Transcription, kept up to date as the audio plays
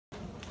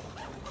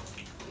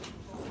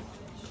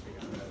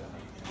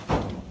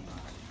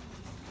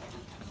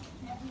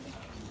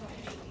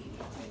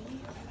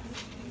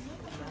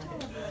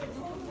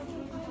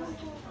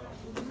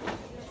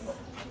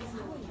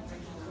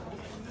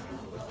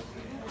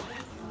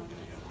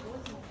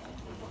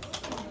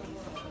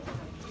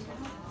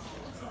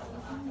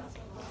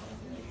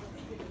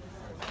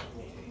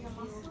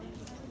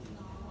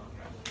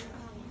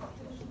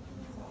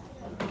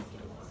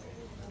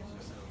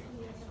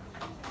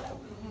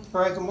All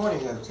right, good morning.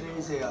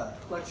 Today's a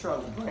lecture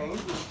on the brain.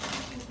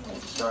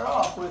 Let's start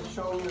off with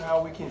showing you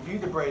how we can view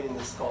the brain in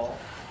the skull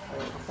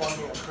and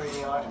performing a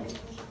craniotomy.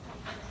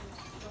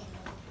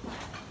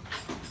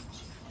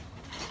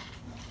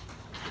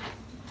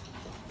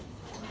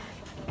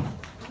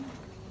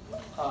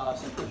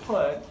 Simply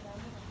put,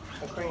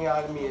 a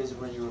craniotomy is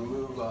where you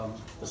remove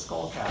the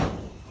skull cap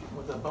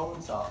with a bone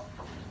saw.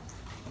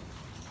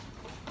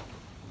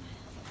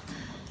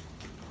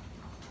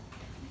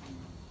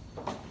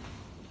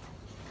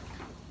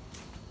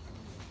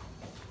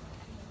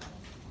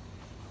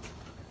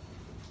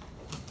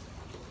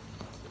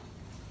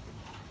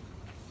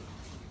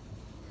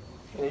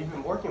 And you've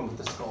been working with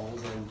the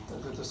skulls, and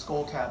the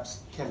skull caps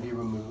can be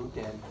removed.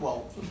 And well,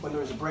 when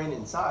there's a brain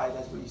inside,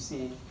 that's what you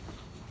see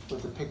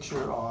with the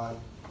picture on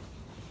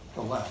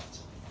the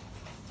left.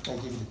 I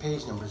give you the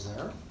page numbers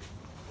there.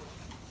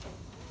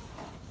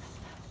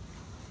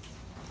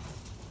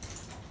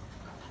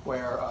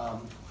 Where,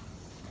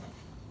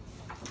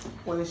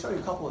 well, they show you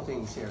a couple of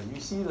things here. You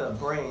see the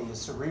brain, the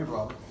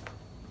cerebrum,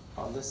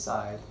 on this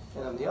side,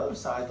 and on the other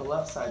side, the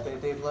left side,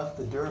 they've left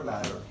the dura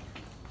mater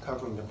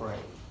covering the brain.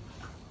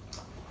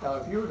 Now,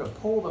 if you were to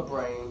pull the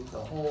brain, the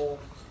whole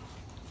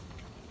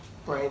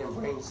brain and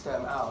brain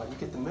stem out, you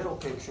get the middle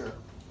picture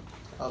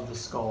of the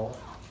skull.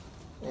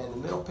 And the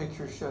middle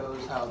picture shows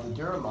how the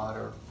dura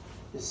mater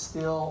is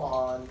still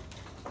on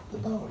the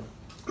bone.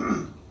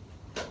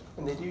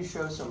 And they do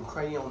show some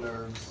cranial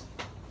nerves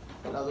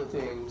and other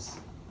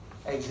things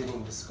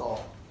exiting the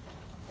skull.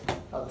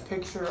 Now, the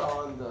picture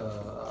on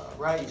the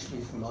right you should be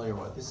familiar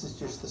with. This is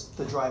just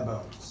the dry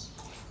bones.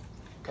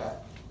 Okay?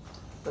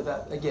 But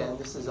that, again,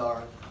 this is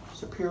our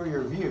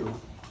superior view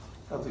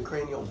of the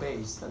cranial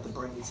base that the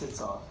brain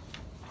sits on.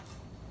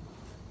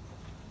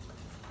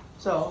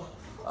 So,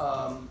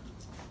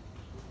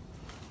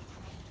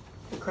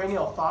 the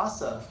cranial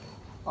fossa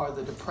are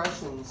the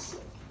depressions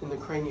in the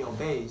cranial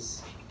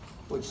base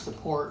which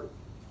support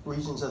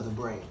regions of the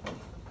brain.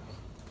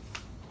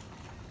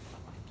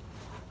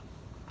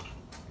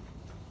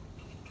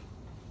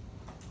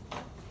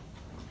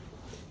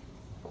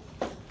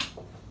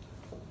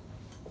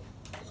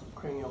 So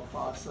cranial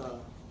fossa,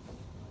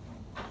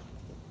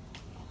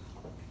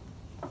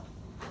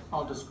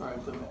 I'll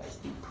describe them as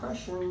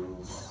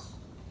depressions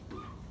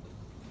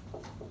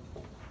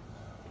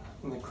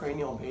in the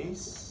cranial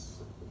base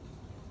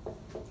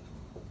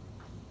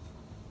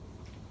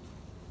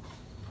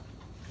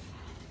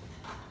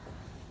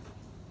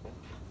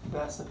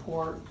that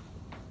support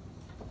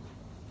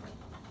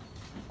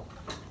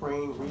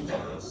brain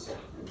regions.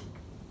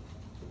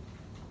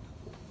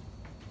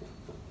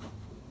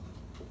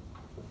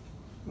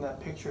 And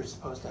that picture is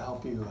supposed to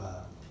help you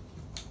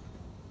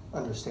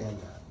understand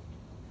that.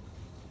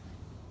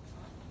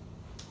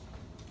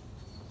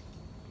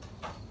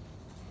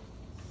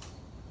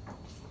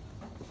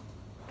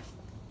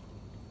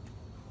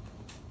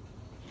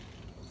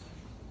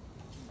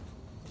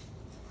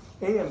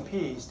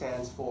 AMP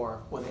stands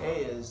for, well, the A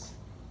is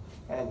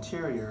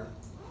anterior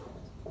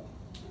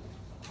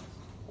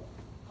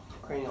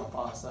cranial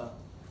fossa.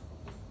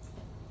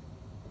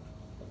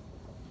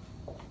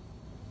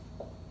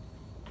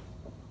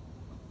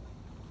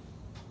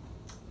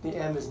 The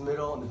M is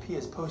middle and the P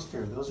is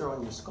posterior. Those are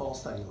on your skull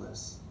study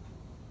list.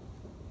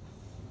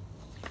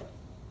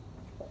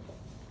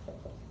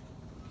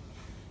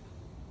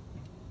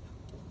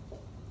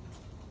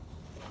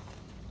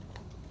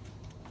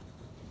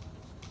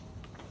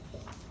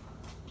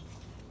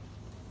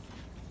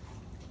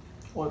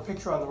 Well, the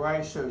picture on the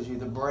right shows you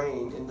the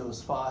brain in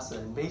those fossa,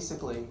 and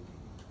basically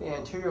the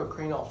anterior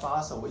cranial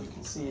fossa, what you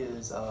can see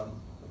is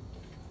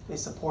they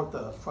support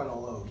the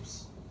frontal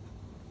lobes.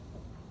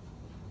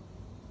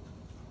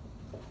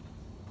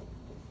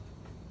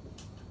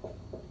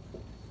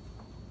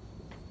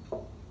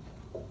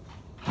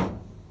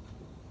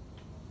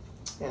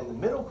 And the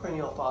middle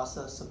cranial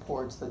fossa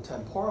supports the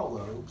temporal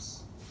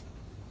lobes.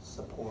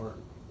 Support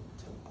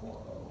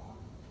temporal.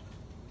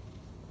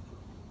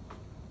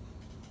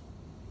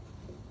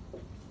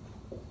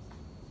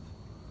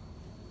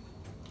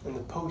 And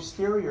the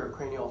posterior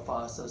cranial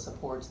fossa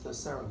supports the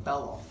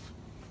cerebellum.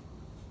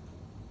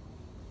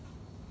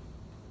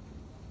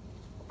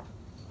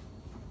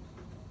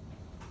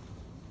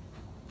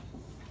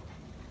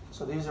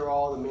 So these are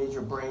all the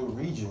major brain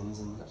regions,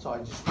 and so I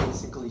just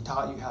basically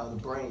taught you how the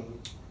brain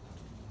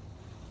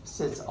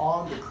sits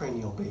on the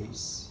cranial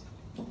base.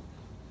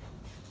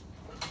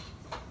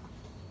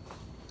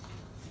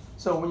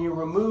 So when you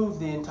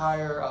remove the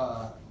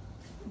entire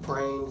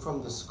brain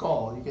from the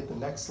skull, you get the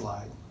next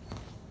slide.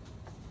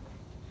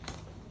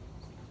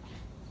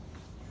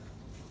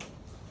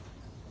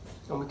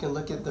 And we can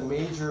look at the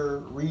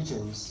major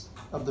regions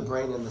of the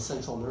brain and the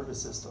central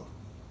nervous system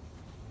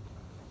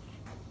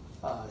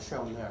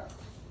shown there.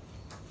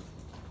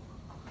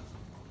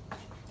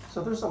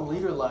 So there's some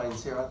leader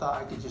lines here. I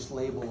thought I could just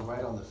label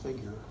right on the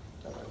figure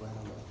that I write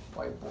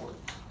on the whiteboard.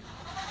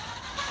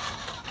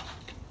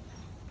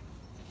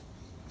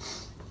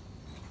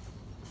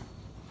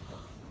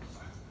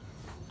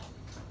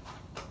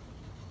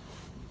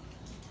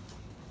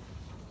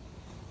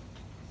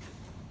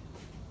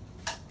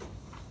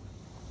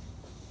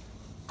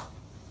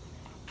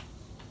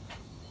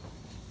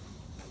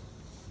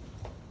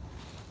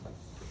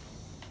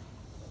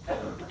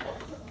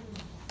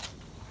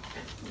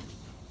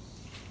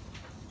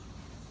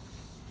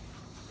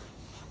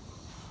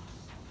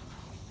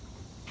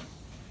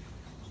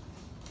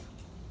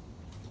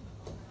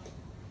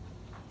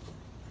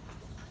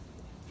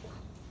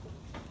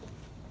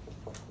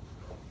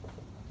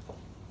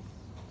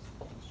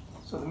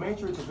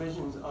 major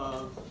divisions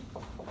of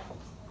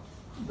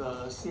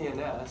the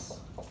CNS,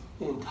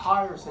 the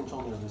entire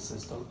central nervous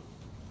system,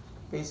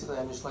 basically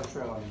I'm just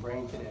lecturing on the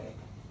brain today,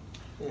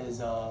 is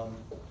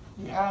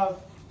you have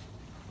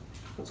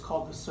what's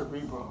called the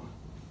cerebrum.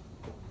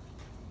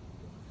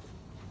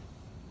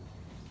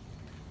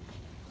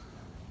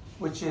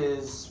 Which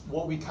is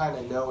what we kind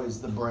of know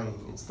as the brain.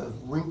 It's the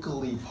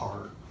wrinkly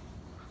part.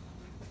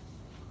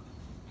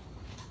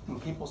 When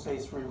people say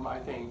cerebrum, I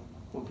think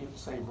when people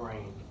say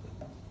brain.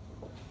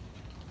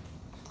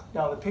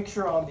 Now the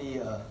picture on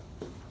the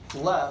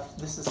left,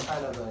 this is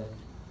kind of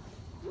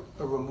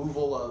a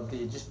removal of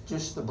the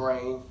just the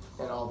brain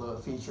and all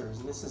the features.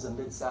 And this is a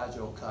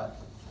mid-sagittal cut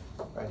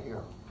right here.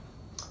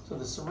 So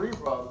the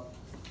cerebrum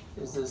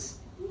is this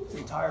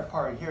entire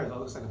part here that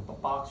looks like a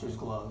boxer's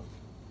glove.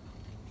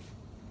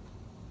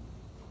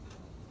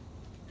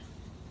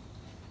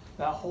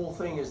 That whole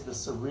thing is the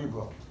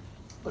cerebrum.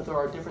 But there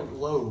are different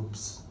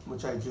lobes,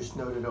 which I just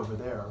noted over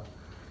there.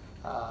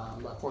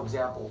 For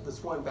example,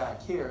 this one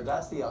back here,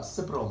 that's the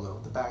occipital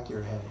lobe, the back of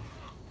your head.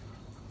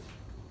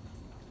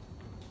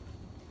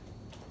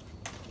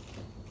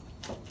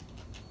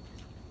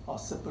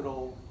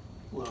 Occipital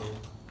lobe.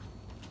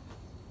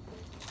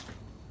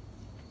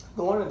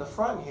 The one in the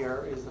front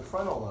here is the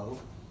frontal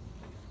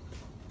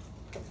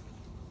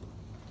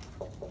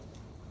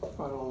lobe.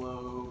 Frontal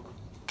lobe.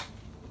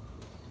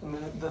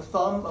 And the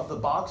thumb of the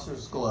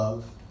boxer's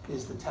glove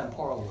is the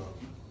temporal lobe.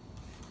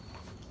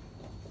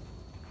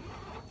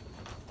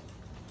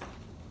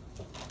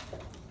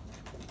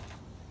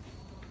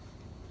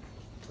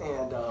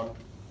 And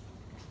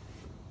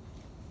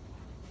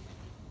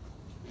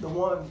the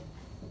one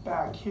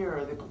back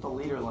here, they put the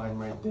leader line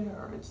right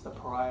there. It's the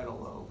parietal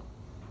lobe.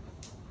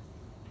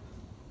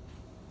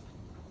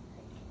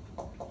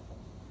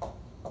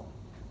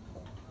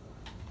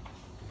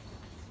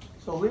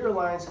 So leader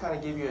lines kind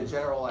of give you a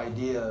general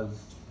idea of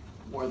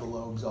where the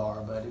lobes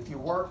are, but if you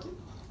work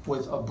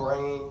with a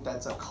brain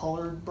that's a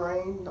colored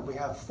brain, we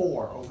have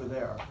 4 over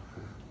there,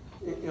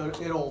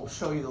 it'll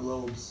show you the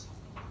lobes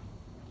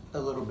a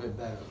little bit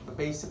better. But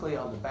basically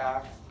on the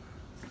back,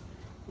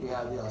 you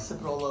have the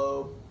occipital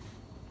lobe,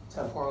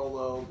 temporal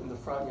lobe, in the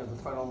front you have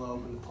the frontal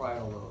lobe and the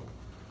parietal lobe.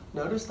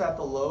 Notice that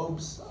the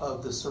lobes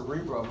of the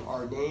cerebrum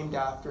are named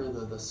after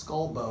the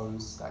skull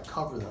bones that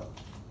cover them.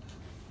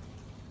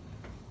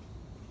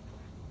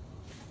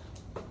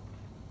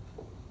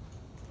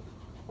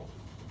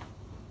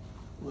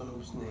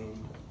 Lobes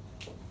named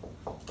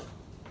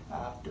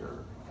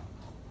after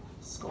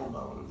skull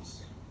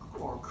bones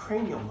or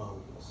cranial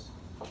bones.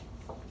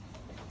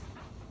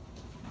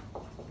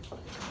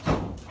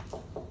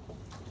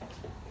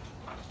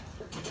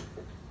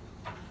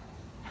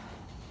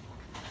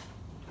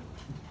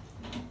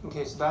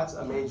 Okay, so that's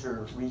a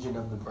major region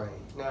of the brain.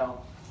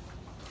 Now,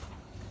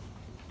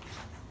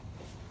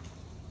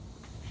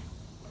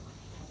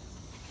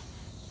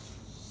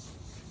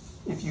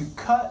 if you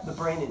cut the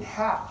brain in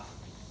half,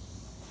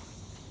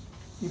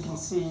 you can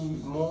see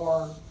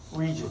more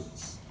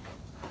regions.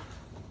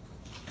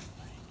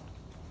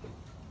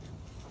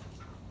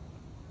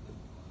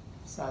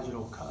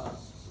 Sagittal cut,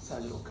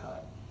 sagittal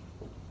cut.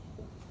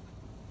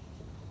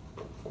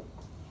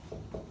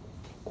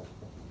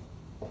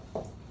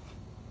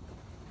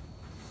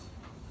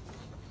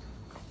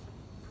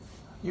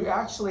 You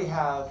actually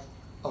have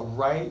a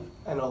right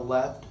and a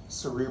left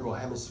cerebral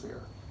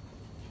hemisphere.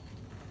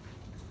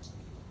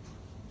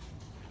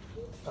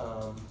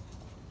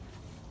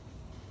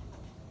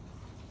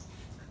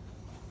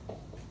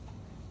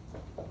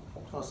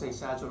 I'll say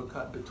sagittal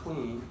cut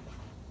between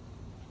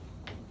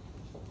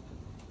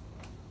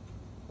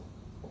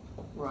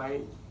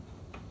right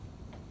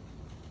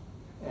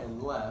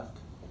and left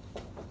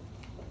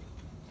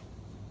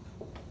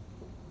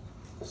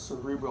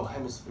cerebral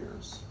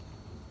hemispheres.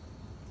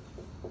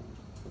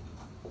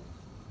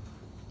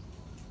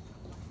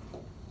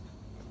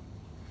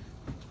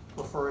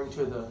 Referring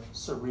to the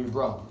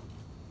cerebrum.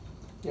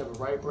 You have a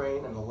right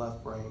brain and a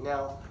left brain.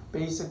 Now,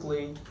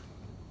 basically,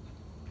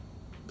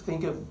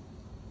 think of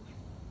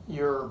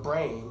your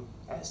brain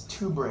as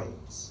 2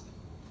 brains.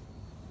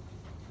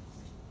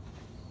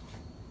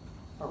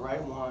 A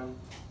right one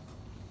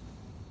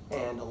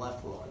and a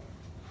left one.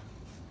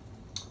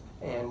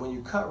 And when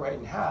you cut right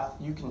in half,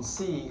 you can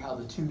see how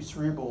the 2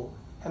 cerebral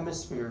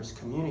hemispheres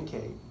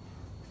communicate.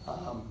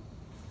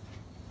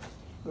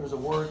 There's a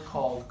word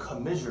called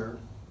commissure.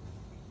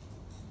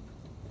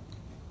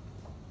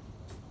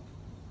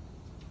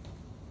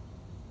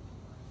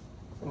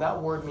 And that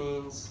word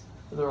means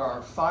there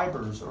are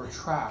fibers or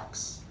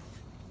tracts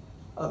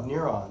of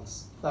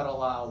neurons that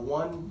allow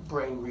one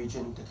brain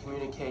region to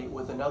communicate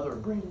with another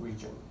brain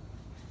region.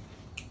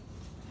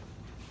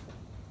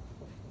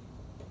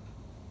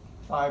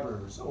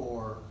 Fibers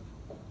or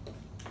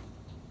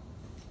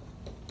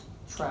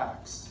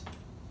tracts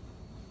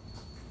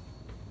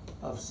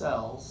of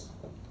cells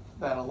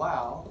that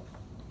allow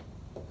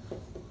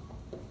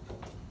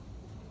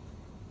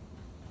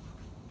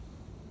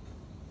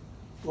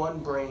one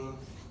brain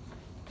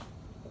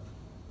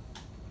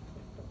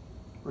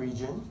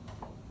region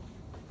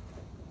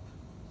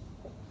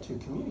to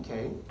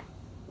communicate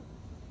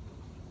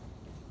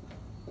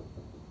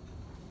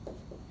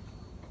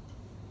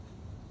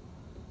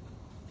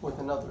with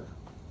another. Is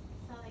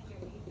that like your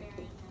afferent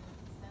and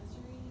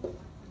sensory?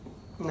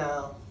 No.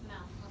 No,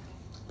 okay.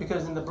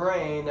 Because in the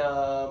brain,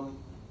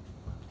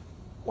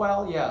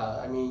 well, yeah,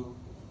 I mean,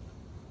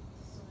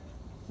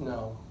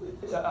 no,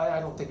 I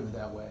don't think of it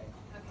that way.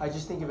 Okay. I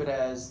just think of it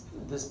as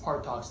this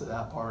part talks to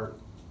that part.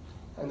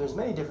 And there's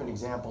many different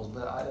examples,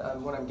 but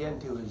what I'm getting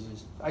to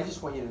is I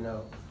just want you to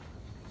know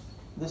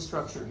this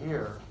structure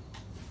here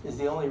is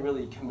the only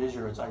really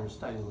commiserates on your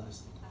study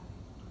list.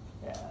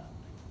 Yeah.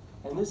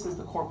 And this is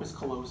the corpus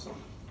callosum.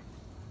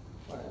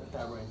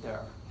 That right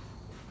there.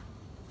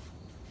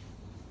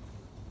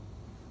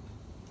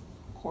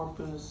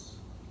 Corpus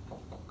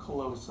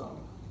callosum.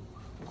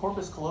 The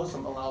corpus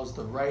callosum allows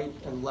the right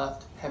and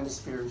left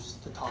hemispheres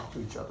to talk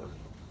to each other.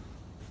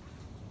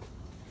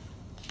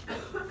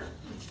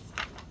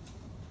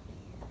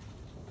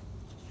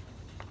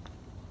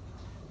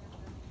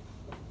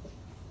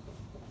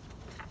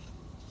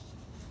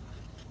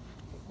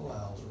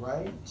 Allows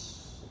right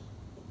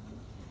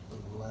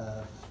and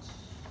left.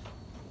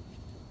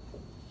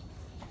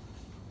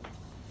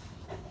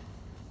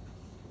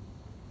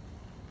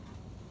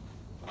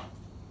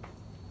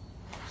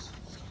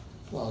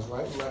 Allows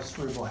right and left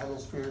cerebral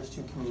hemispheres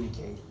to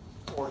communicate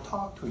or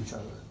talk to each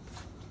other.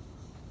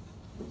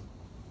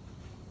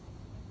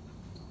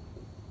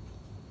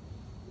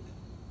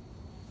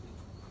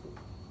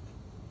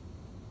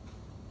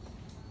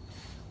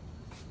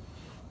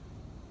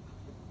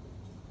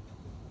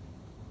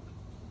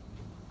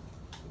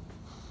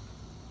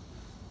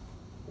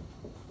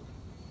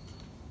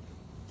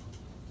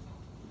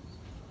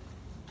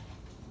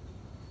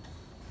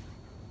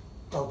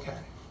 Okay.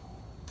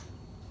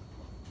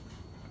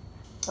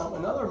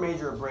 Another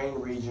major brain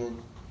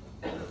region,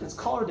 it's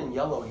colored in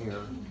yellow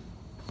here.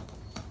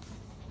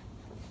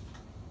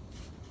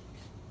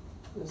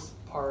 This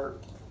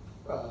part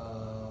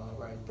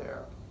right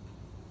there.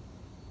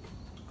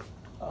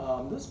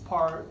 This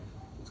part,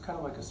 it's kind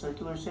of like a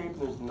circular shape,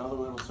 and there's another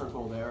little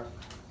circle there.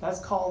 That's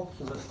called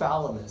the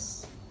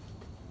thalamus.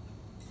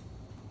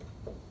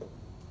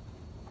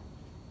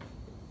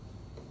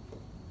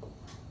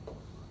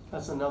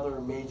 That's another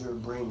major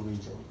brain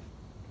region.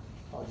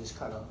 I'll just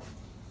kind of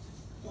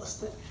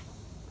list it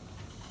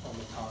on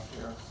the top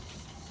here.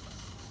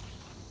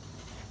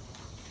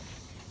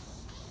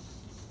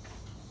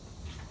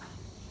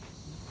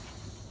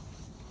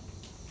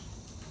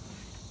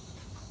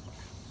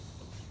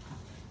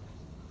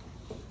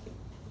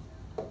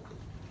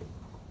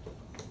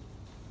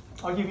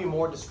 I'll give you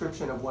more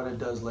description of what it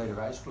does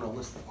later. I just want to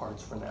list the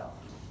parts for now.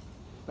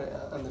 But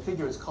on the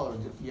figure, it's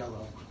colored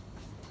yellow.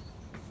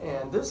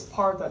 And this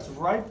part that's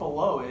right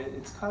below it,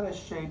 it's kind of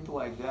shaped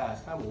like that.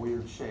 It's kind of a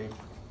weird shape.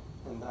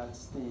 And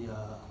that's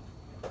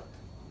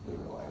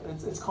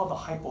it's called the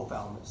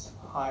hypothalamus.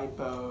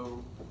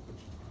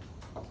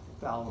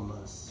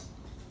 Hypothalamus.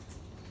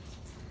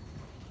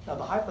 Now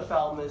the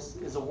hypothalamus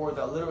is a word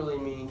that literally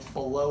means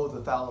below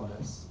the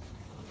thalamus.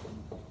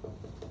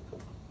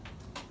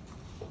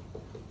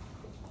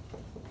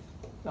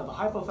 Now the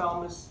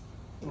hypothalamus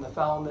and the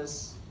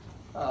thalamus,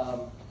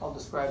 I'll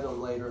describe them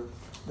later.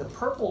 The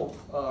purple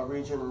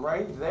region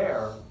right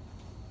there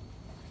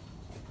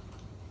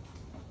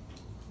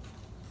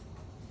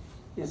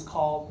is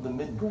called the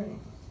midbrain.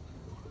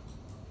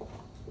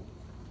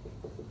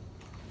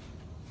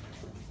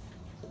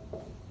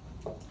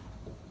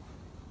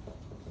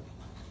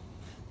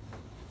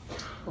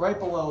 Right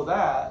below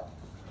that,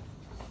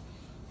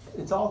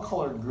 it's all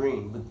colored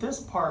green, but this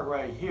part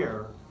right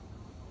here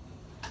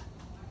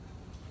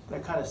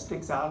that kind of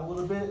sticks out a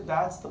little bit,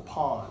 that's the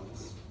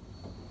pons.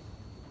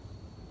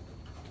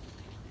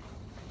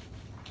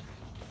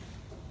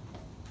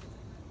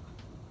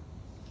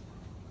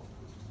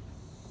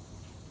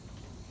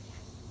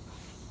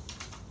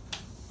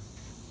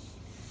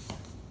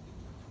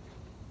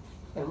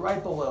 And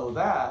right below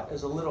that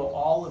is a little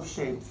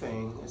olive-shaped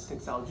thing. It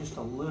sticks out just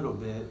a little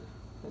bit.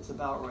 It's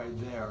about right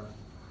there.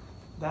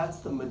 That's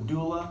the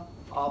medulla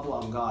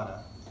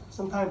oblongata.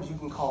 Sometimes you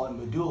can call it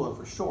medulla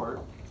for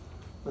short,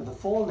 but the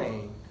full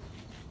name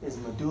is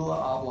medulla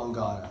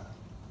oblongata.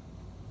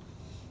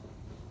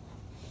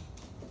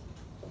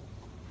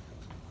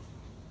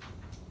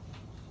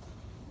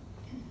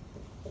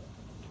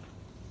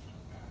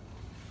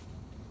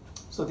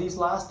 So these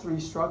last three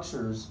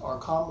structures are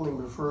commonly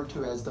referred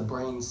to as the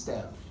brain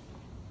stem.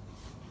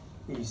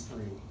 These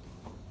three.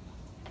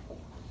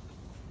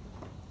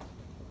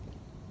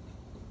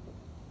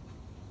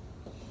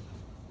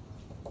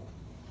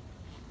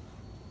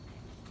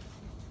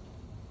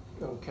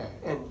 Okay,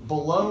 and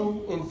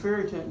below,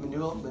 inferior to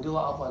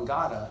medulla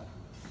oblongata,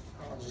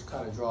 I'll just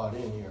kind of draw it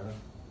in here.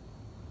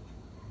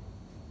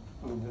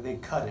 I mean, they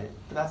cut it,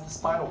 but that's the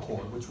spinal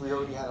cord, which we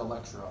already had a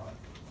lecture on.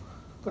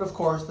 But of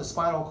course, the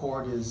spinal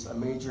cord is a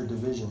major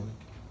division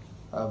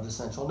of the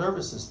central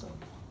nervous system.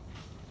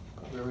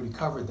 But we already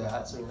covered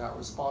that, so you're not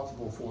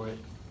responsible for it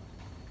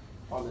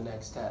on the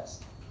next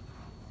test.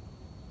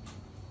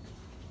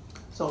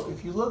 So So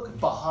if you look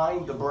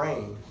behind the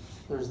brain,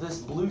 there's this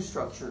blue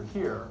structure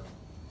here.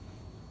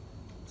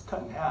 It's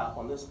cut in half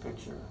on this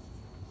picture.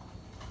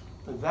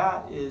 But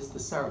that is the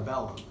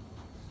cerebellum.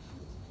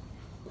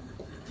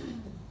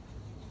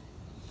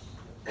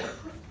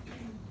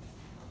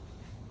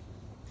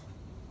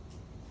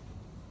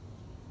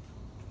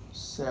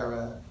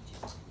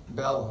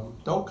 Cerebellum.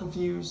 Don't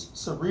confuse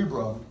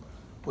cerebrum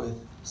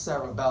with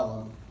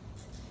cerebellum.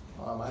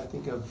 I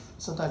think of,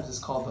 sometimes it's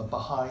called the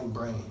behind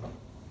brain.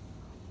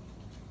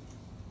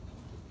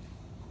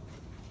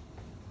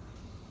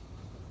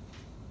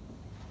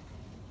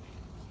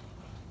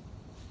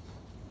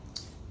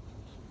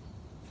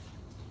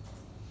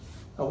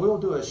 Now we'll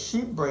do a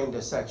sheep brain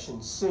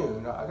dissection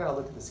soon. I gotta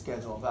look at the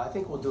schedule, but I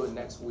think we'll do it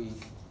next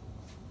week.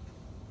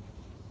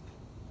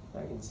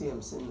 I can see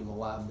him sitting in the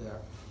lab there.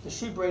 The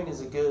sheep brain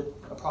is a good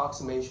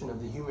approximation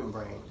of the human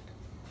brain.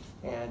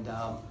 And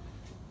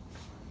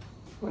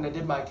when I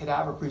did my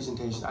cadaver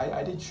presentation,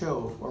 I did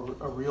show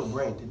a real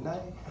brain, didn't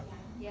I?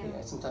 Yeah.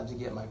 Yeah, sometimes you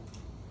get my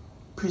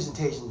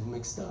presentations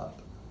mixed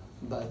up.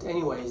 But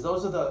anyways,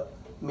 those are the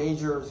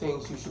major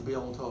things you should be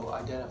able to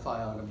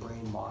identify on a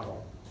brain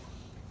model,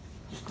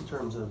 just in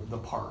terms of the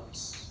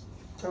parts.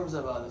 In terms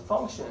of the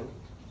function,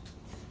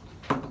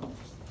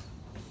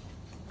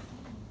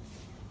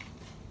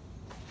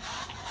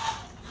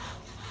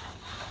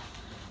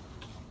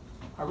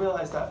 I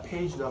realize that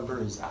page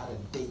number is out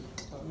of date.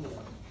 Let me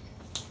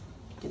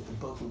get the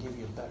book and give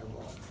you a better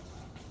one.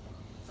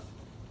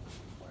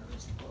 Where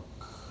is the book?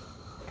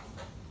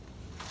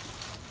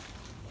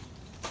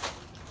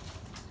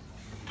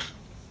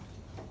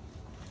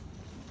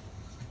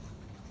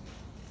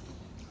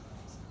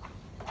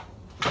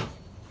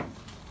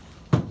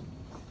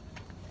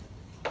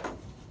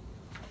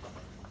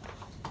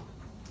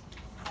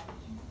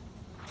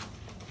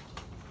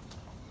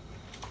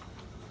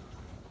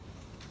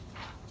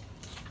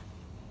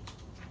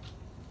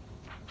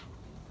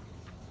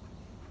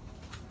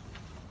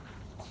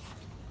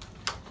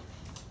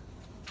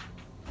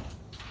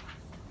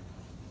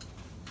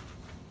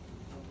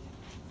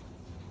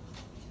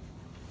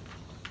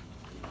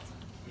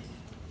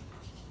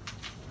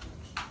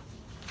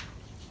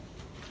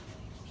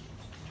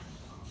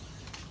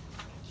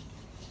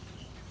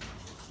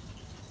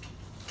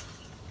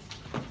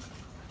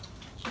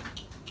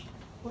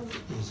 Where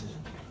is it?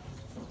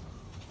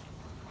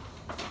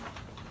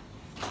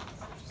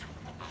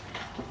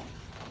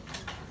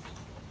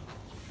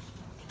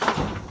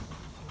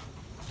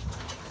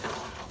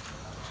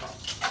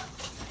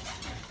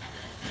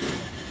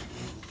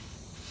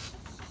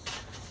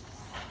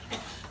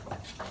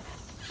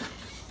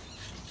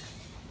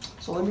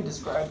 So let me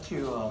describe to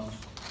you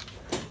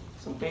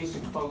some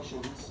basic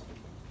functions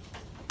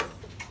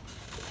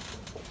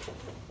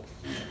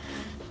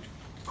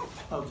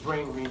of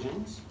brain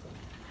regions.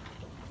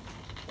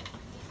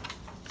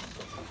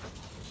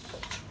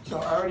 So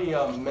I already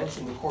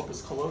mentioned the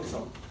corpus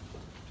callosum.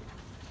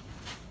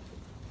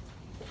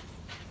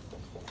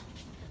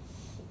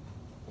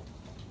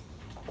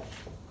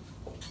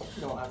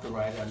 You don't have to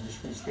write it, I'm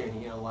just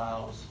restating it.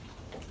 Allows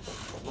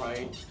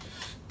right,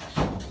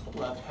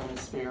 left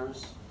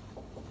hemispheres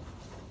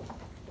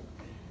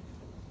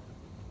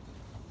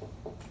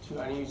to,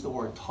 I use the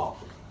word talk.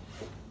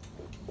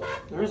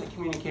 There is a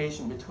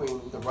communication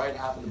between the right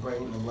half of the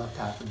brain and the left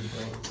half of the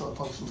brain, so it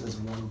functions as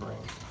one brain.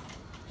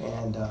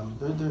 And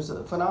there's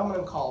a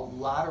phenomenon called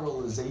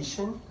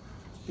lateralization,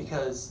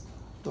 because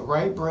the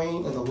right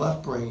brain and the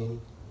left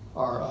brain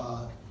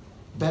are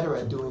better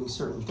at doing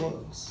certain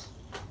things.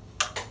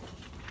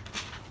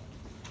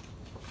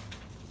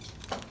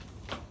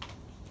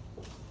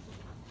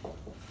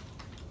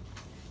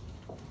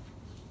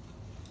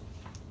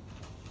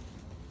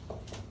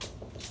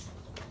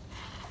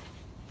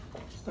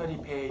 Study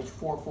page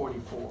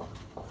 444.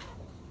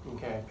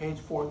 Okay, page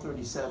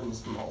 437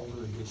 is from an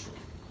older edition.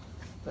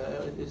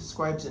 It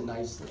describes it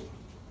nicely.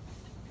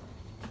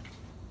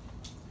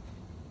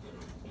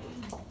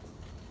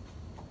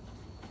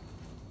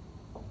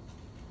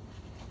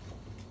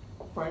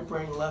 Right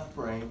brain, left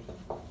brain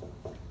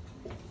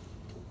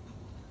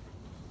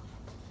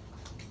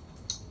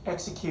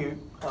execute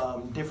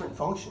different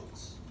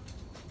functions.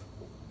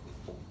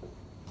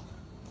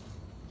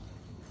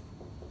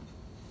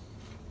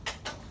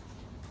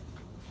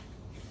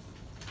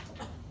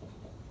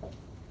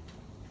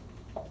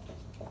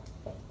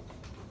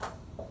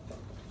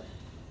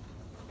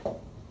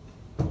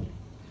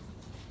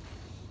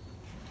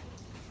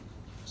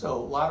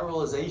 So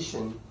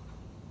lateralization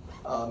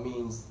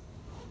means,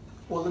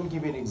 well, let me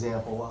give you an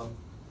example.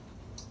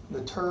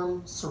 The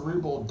term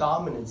cerebral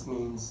dominance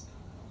means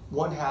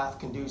one half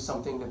can do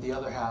something that the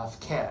other half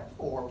can't,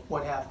 or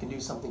one half can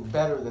do something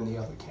better than the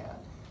other can.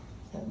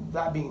 And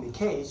that being the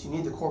case, you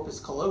need the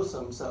corpus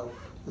callosum so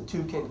the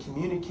two can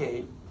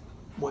communicate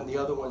when the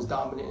other one's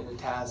dominant in a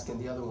task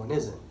and the other one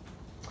isn't.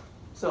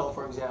 So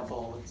for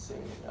example, let's say,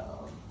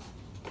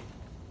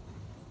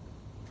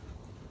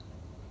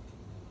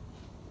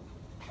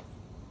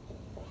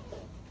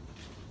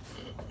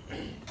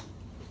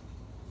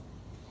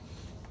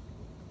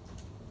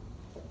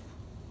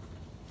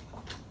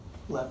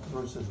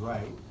 versus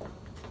right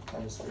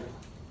hemisphere.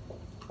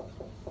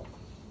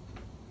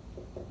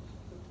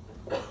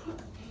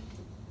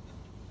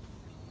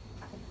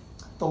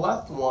 The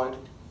left one,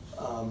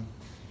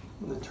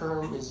 the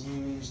term is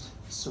used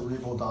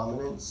cerebral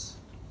dominance.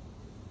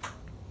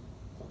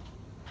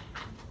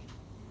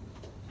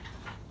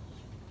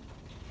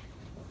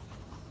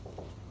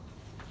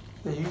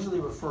 They usually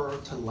refer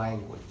to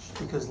language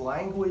because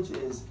language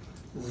is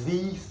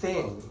the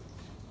thing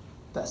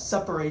that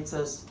separates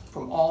us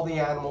from all the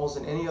animals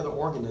and any other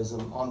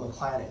organism on the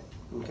planet.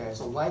 Okay,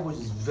 so language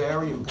is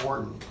very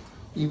important,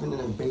 even in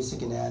a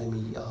basic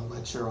anatomy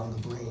lecture on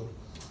the brain.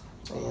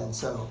 And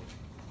so,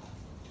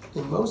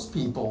 in most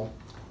people,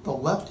 the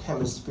left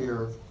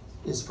hemisphere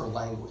is for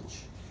language.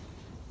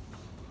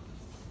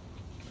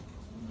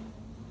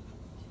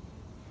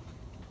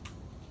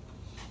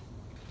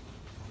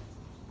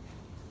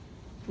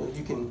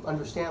 You can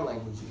understand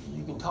language,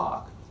 you can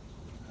talk.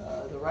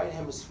 The right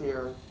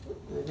hemisphere,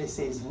 they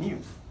say, is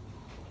mute,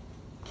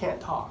 can't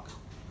talk.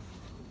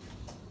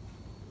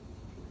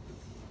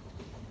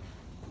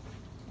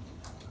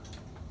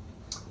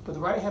 But the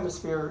right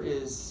hemisphere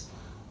is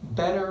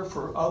better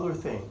for other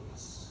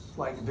things,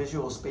 like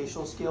visual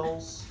spatial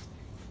skills.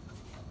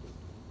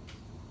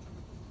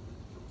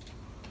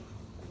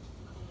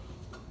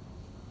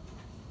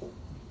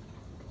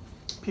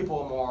 People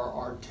are more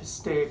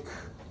artistic,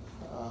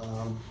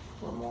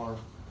 or more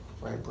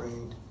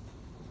right-brained.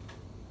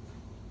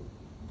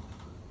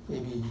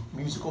 Maybe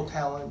musical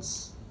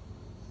talents.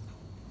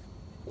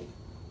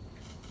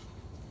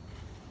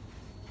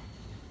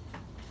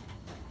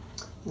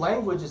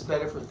 Language is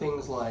better for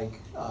things like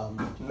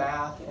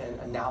math and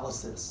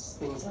analysis,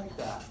 things like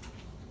that.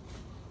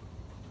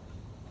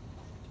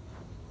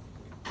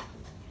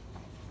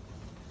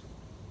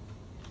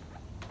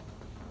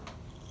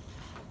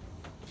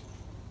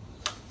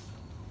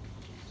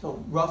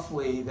 So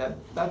roughly,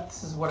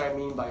 this is what I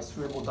mean by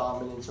cerebral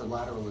dominance or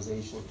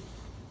lateralization.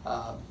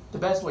 The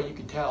best way you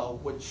could tell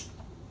which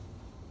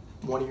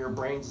one of your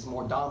brains is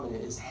more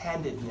dominant is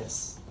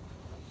handedness.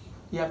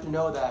 You have to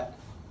know that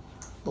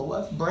the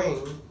left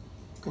brain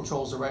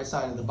controls the right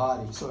side of the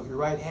body. So if you're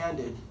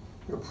right-handed,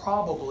 you're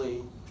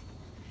probably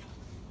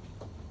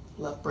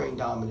left brain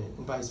dominant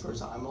and vice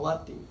versa. I'm a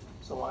lefty,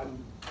 so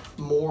I'm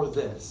more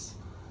this.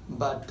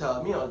 But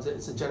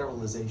it's a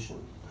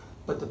generalization.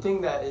 But the thing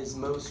that is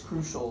most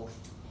crucial,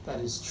 that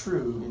is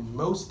true in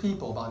most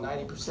people, about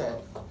 90%,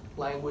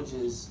 language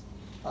is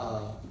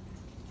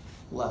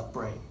left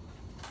brain.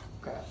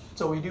 Okay.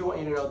 So we do want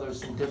you to know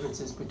there's some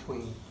differences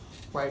between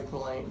right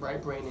brain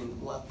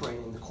and left brain.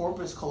 And the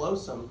corpus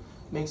callosum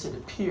makes it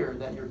appear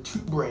that your two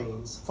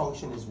brains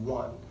function as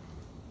one.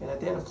 And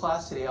at the end of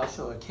class today, I'll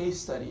show a case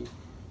study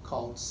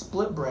called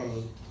split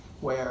brain,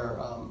 where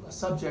a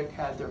subject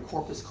had their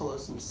corpus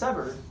callosum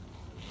severed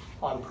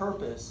on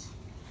purpose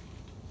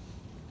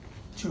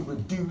to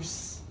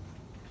reduce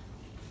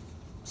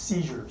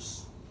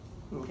seizures.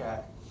 Okay,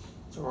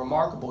 it's a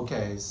remarkable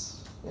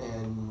case,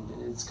 and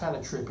it's kind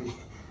of trippy.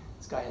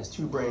 This guy has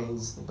two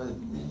brains, but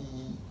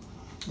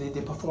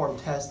they perform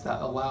tests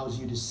that allows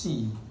you to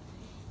see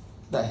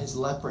that his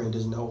left brain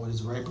doesn't know what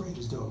his right brain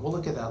is doing. We'll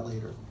look at that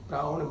later,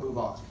 but I want to move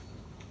on.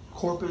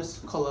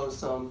 Corpus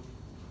callosum,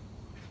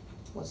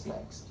 what's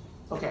next?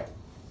 Okay,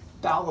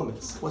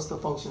 thalamus. What's the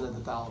function of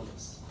the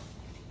thalamus?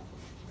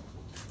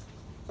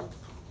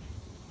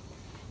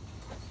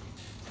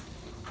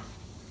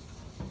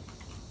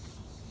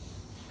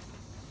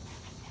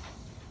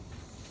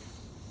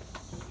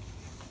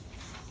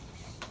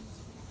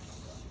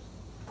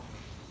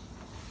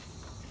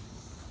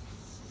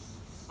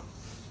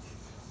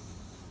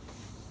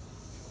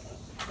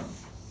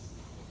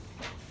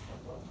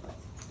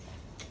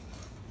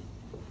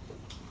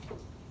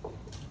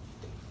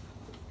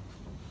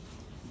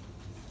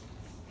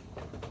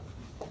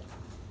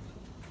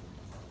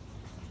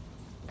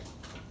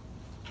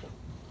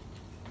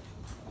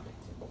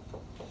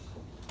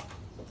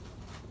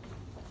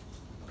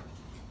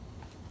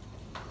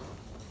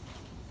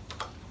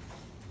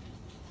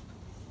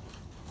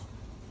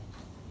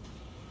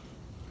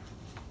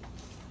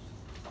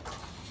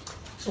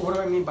 So what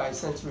do I mean by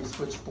sensory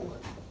switchboard?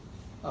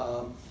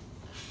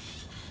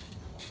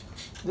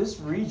 This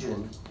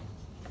region,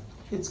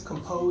 it's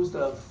composed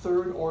of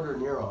third-order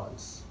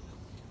neurons.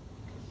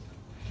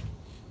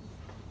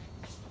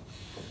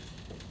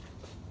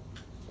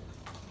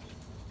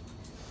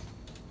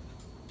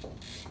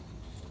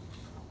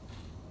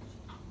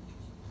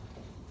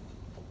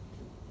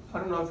 I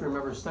don't know if you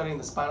remember studying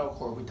the spinal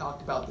cord, we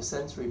talked about the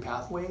sensory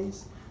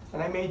pathways,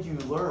 and I made you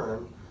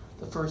learn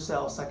the first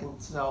cell, second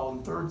cell,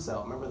 and third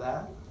cell. Remember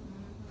that?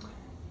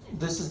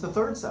 This is the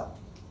third cell.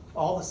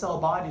 All the cell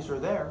bodies are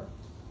there,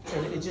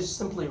 and it just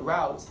simply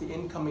routes the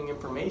incoming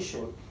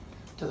information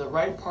to the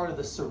right part of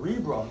the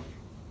cerebrum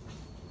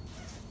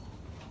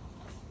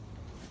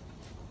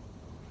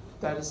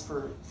that is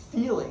for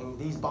feeling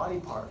these body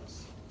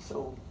parts,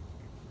 so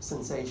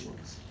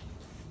sensations.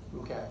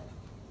 Okay.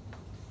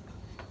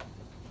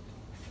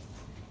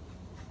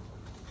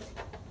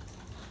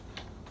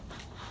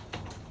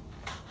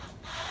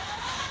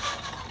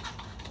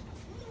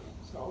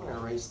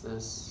 erase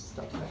this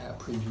stuff that I had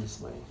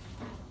previously.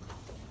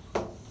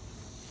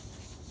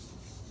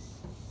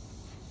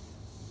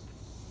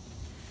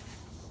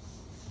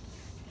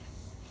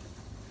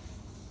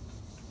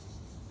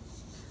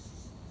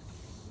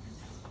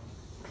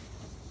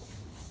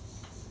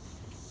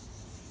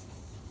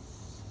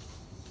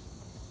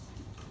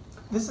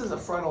 This is a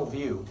frontal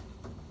view,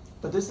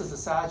 but this is a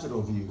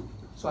sagittal view.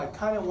 So I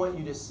kind of want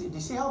you to see, do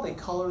you see how they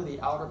color the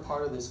outer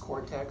part of this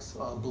cortex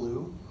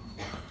blue?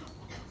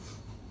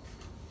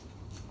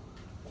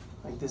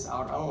 Like this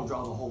outer, I don't want to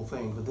draw the whole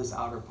thing, but this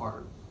outer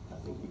part, I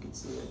think you can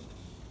see it.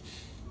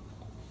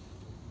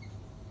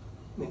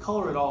 And they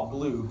color it all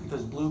blue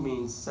because blue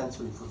means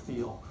sensory for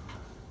feel.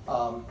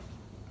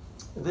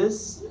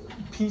 This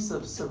piece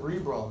of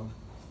cerebrum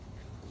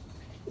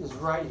is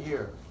right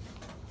here.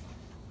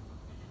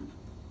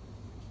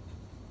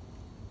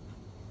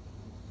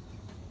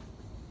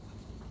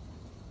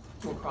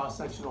 In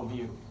cross-sectional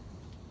view.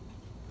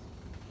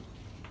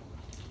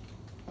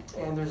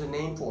 And there's a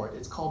name for it.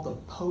 It's called the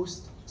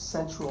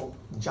post-central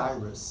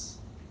gyrus.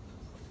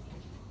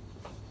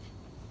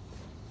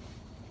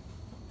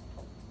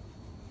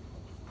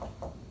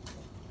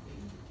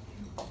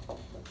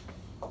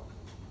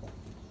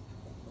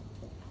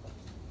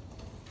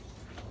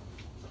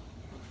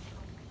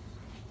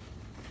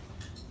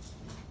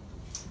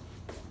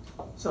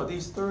 So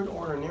these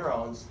third-order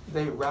neurons,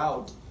 they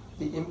route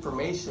the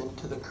information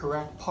to the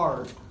correct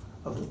part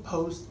of the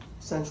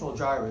post-central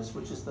gyrus,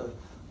 which is the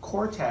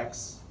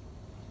cortex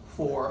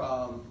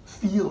for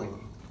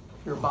feeling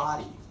your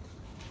body.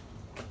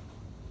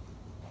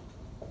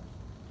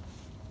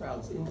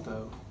 Routes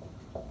info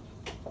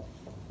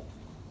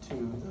to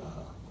the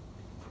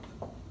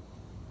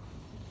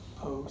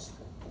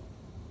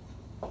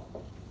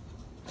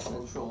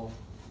post-central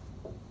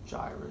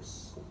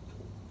gyrus.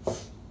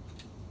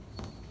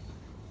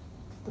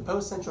 The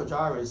post-central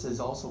gyrus is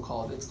also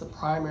called, it's the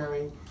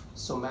primary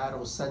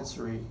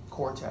somatosensory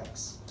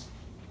cortex,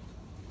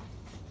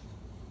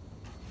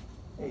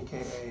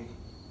 aka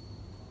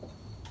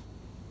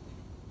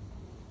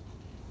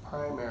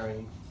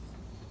primary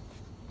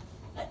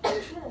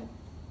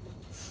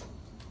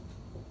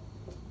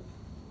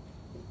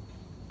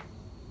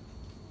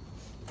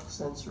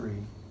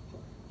sensory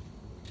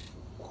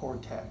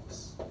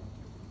cortex.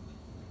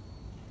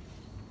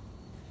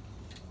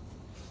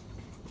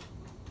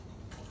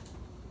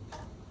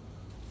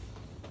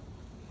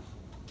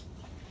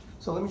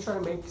 So let me try to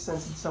make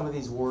sense of some of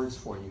these words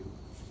for you.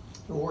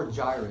 The word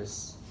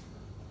gyrus,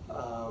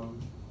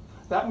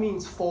 that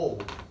means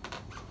fold.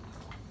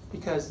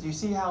 Because do you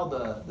see how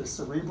the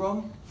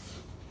cerebrum,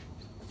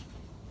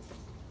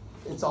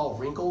 it's all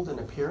wrinkled in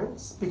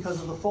appearance because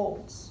of the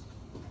folds,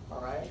 all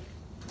right?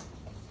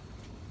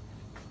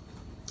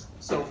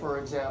 So for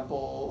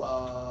example,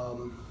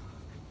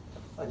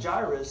 a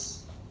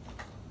gyrus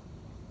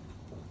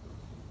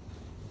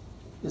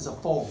is a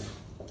fold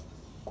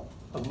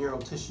of neural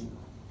tissue.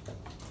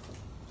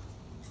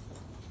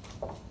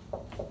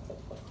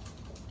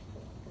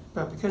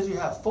 But because you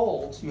have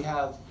folds, you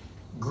have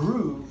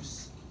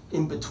grooves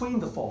in between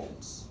the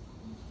folds.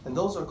 And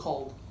those are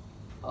called,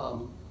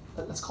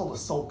 that's called a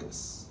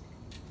sulcus.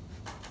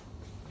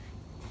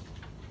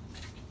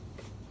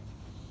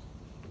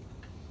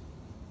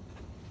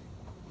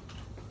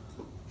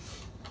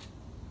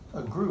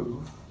 A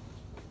groove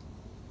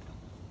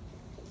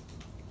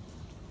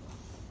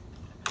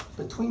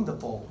between the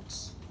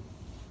folds.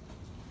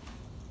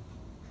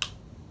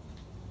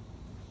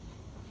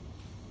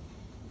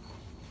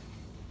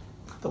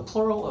 The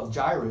plural of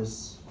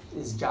gyrus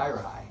is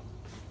gyri.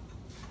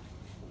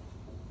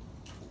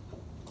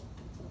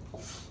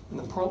 And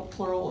the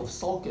plural of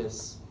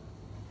sulcus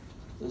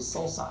is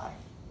sulci.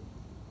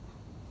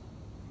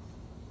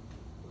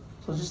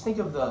 So just think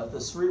of the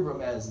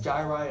cerebrum as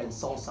gyri and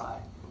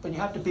sulci. But you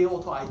have to be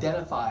able to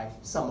identify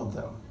some of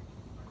them.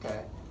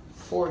 Okay?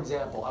 For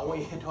example, I want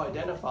you to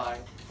identify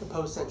the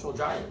post-central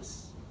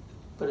gyrus.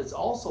 But it's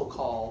also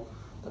called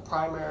the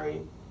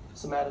primary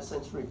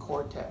somatosensory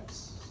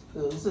cortex.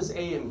 So this is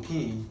A and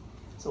P,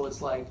 so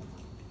it's like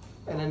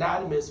an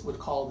anatomist would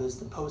call this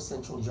the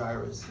post-central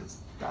gyrus.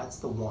 That's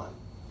the one.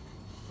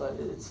 But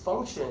its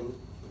function,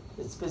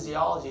 its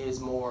physiology is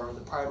more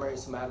the primary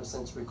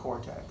somatosensory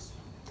cortex.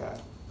 Okay?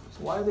 So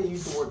why do they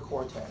use the word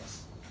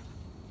cortex?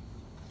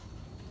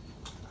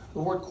 The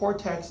word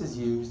cortex is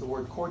used. The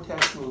word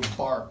cortex means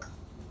bark.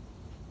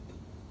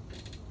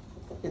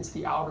 It's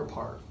the outer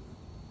part.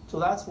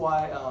 So that's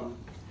why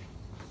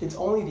it's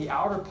only the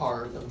outer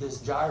part of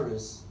this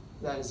gyrus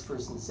that is for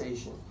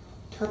sensation.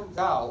 Turns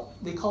out,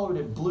 they colored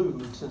it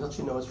blue to let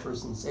you know it's for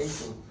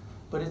sensation,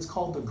 but it's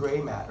called the gray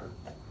matter.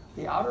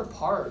 The outer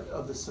part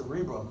of the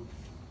cerebrum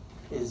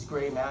is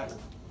gray matter.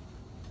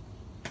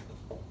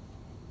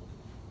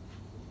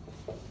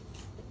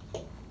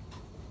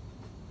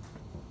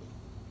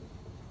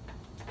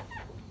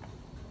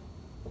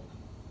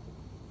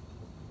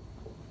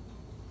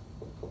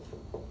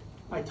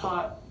 I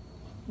taught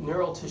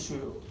neural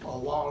tissue a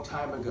long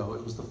time ago.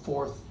 It was the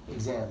 4th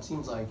exam.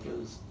 Seems like it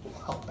was a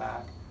while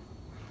back.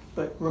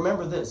 But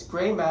remember this,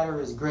 gray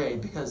matter is gray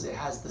because it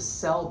has the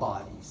cell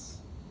bodies,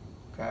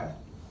 okay?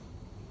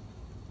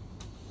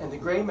 And the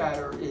gray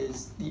matter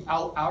is the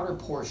outer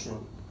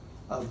portion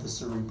of the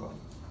cerebrum.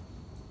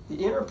 The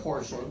inner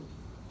portion,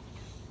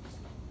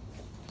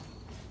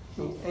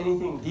 I mean,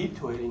 anything deep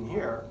to it in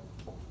here,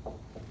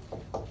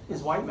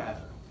 is white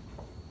matter.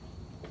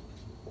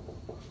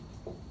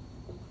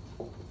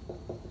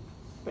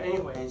 But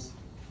anyways,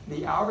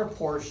 the outer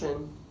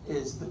portion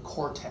is the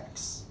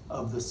cortex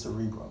of the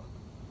cerebrum.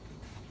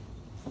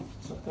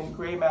 So think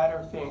gray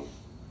matter, think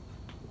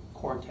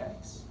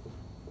cortex.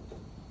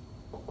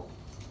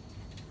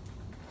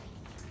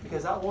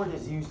 Because that word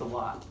is used a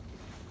lot.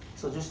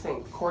 So just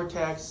think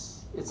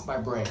cortex, it's my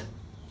brain,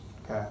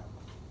 okay?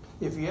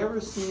 If you ever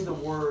see the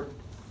word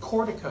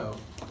cortico,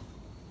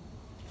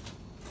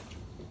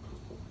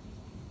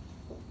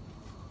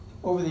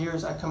 over the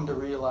years I come to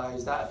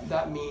realize that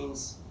that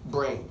means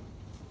brain.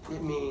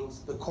 It means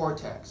the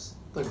cortex,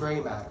 the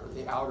gray matter,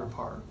 the outer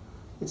part.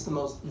 It's the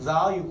most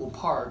valuable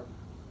part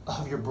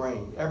of your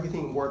brain.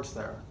 Everything works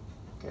there.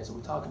 Okay, so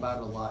we talk about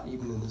it a lot,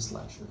 even in this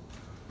lecture.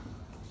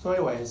 So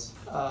anyways,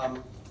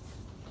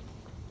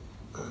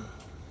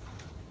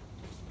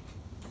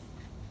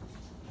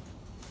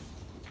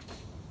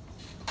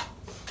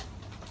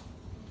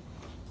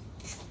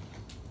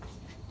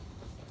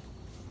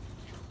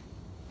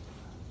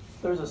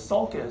 there's a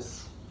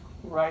sulcus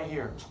right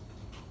here,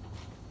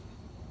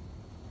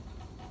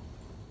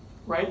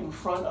 right in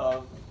front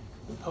of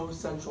the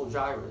post-central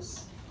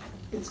gyrus.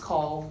 It's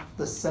called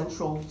the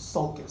central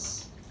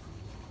sulcus.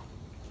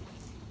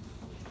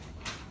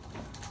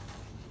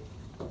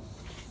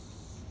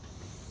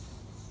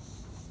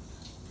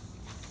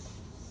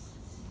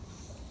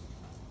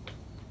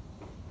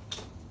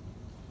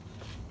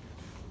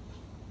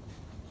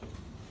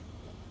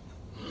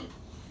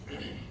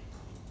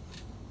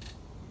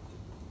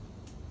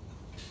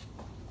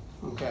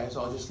 Okay,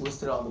 so I'll just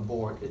list it on the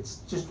board. It's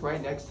just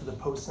right next to the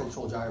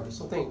post-central gyrus.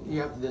 So think, you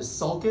have this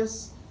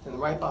sulcus, and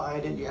right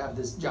behind it you have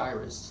this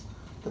gyrus,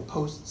 the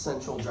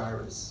post-central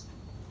gyrus.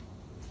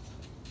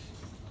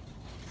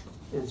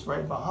 It's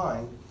right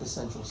behind the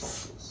central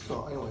sulcus.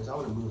 So anyways, I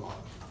want to move on.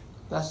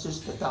 That's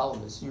just the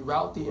thalamus. You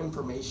route the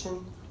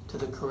information to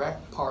the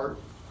correct part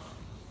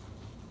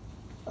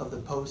of the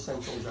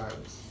post-central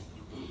gyrus.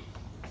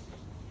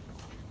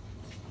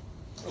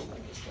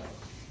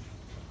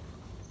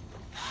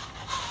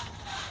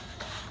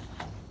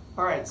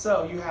 All right,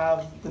 so you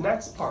have the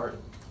next part,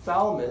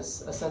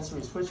 thalamus, a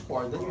sensory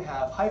switchboard, then you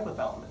have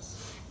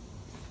hypothalamus.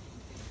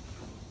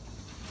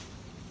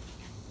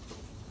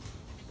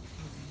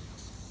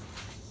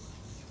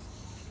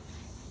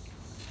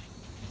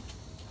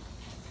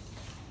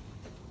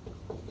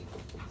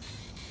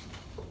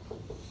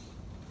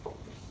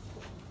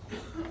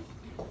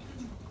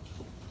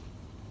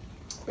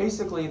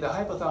 Basically, the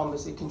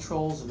hypothalamus, it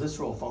controls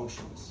visceral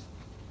functions.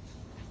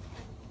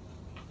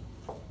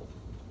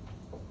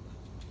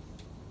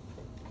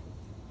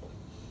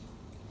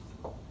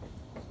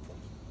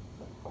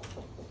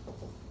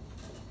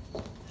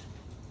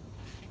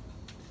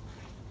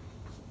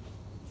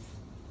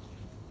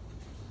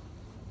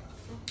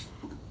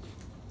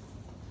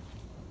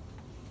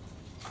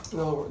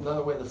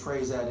 Another way to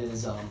phrase that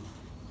is it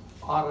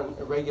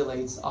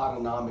regulates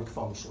autonomic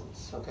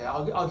functions. Okay,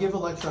 I'll give a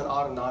lecture on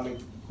autonomic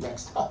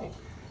next time.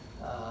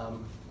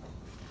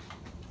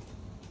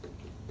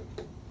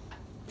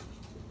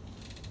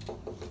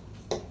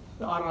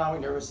 The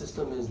autonomic nervous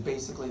system is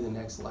basically the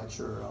next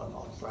lecture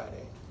on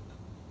Friday.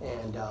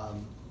 And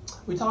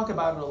we talk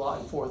about it a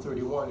lot in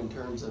 431 in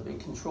terms of it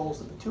controls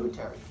the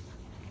pituitary.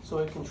 So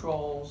it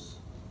controls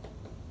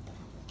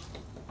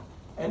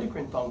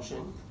endocrine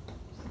function,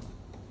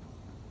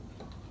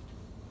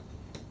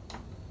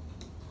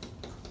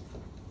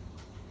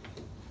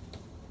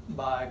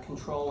 by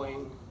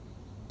controlling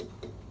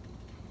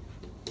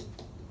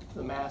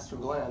the master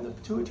gland, the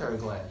pituitary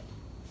gland.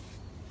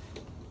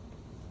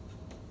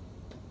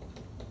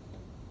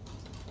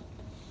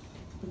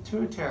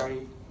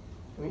 Pituitary,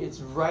 I mean,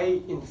 it's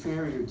right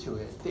inferior to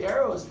it. The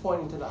arrow is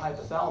pointing to the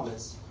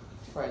hypothalamus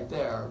right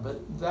there, but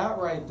that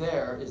right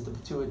there is the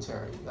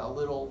pituitary, that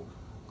little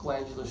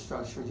glandular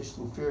structure just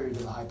inferior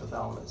to the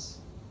hypothalamus.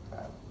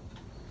 Okay.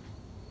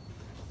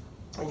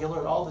 And you'll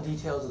learn all the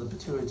details of the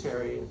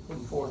pituitary in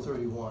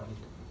 431,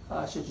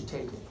 should you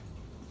take it.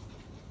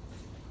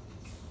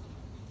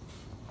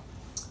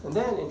 And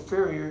then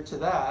inferior to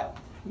that,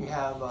 you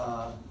have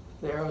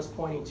the arrows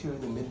pointing to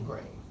the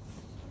midbrain.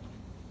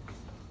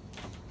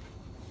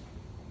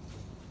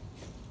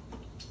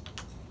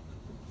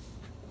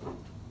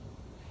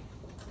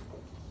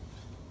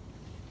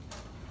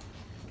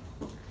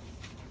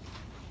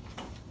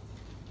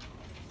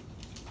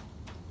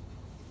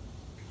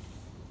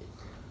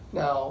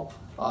 Now,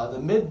 the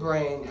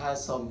midbrain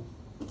has some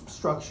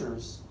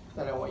structures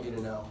that I want you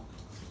to know.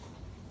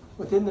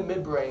 Within the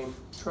midbrain,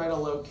 try to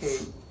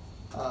locate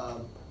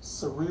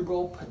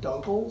cerebral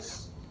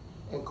peduncles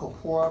and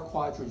corpora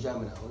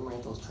quadrigemina. Let me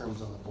write those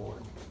terms on the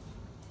board.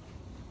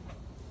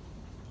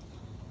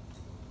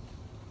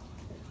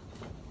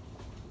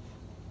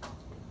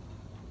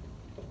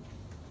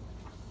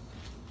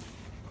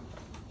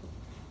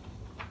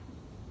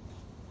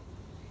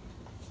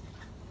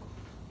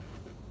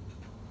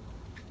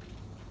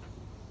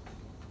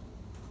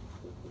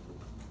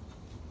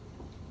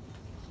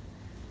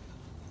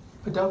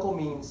 Peduncle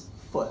means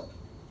foot.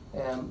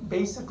 And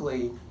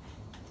basically,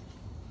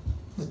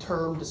 the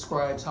term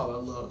describes how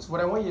it looks. What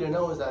I want you to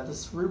know is that the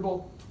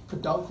cerebral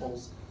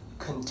peduncles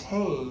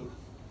contain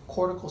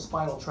cortical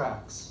spinal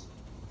tracts.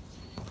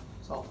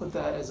 So I'll put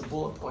that as a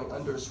bullet point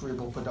under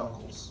cerebral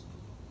peduncles.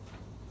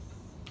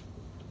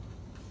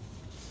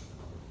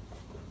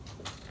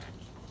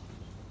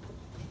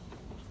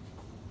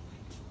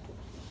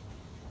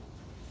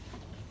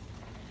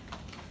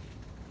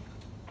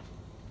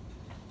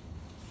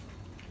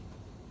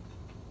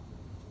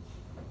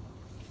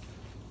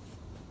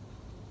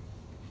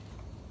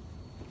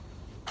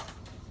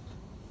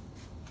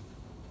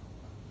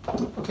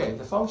 Okay,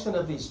 the function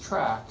of these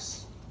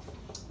tracts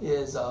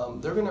is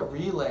they're going to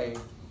relay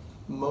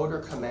motor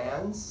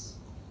commands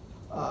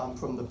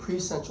from the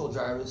precentral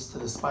gyrus to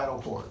the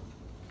spinal cord.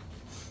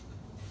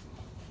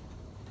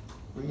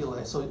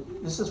 Relay, so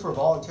this is for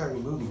voluntary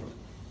movement.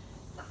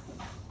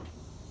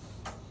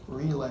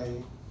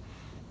 Relay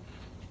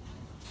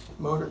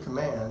motor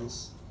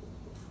commands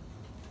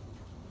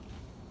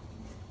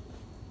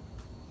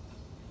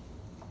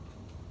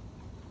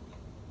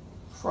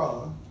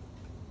from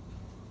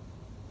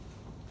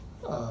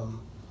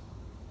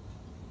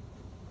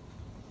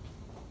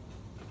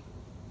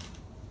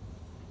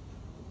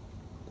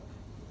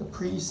the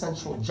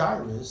precentral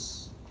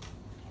gyrus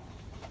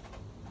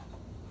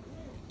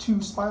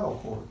to spinal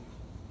cord.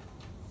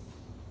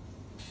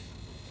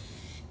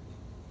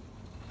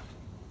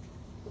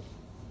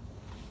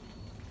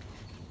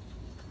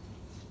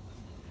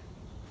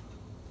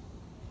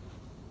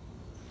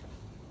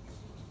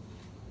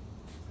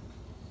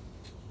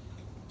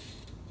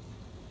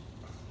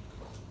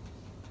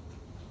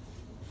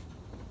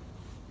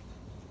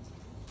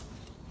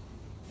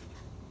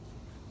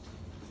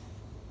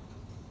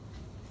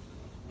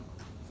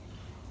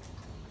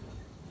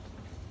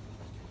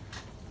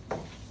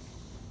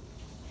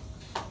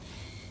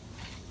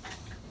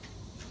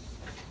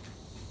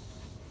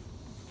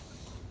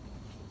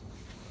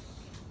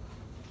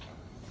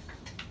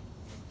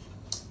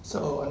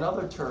 So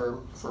another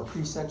term for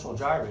precentral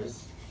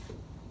gyrus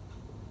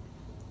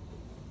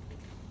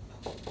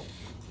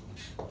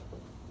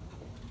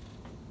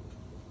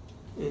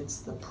it's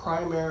the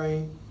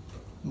primary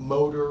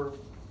motor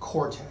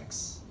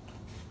cortex.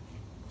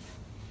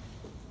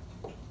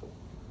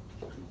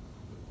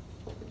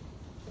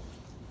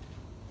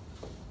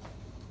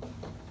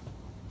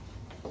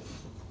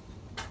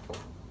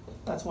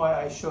 That's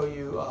why I show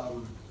you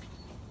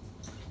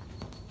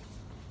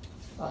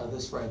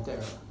this right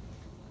there.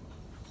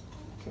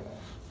 Okay.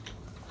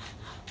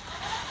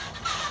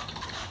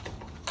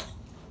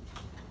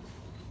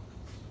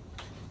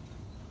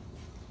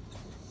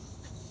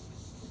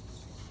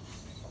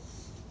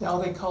 Now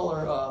they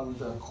color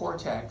the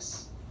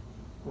cortex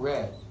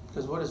red,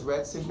 because what does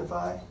red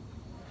signify?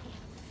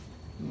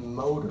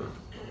 Motor.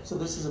 So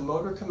this is a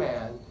motor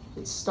command.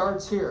 It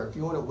starts here. If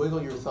you want to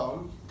wiggle your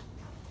thumb,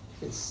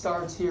 it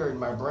starts here in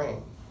my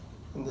brain.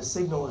 And the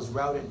signal is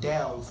routed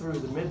down through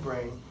the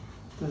midbrain,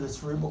 through the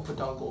cerebral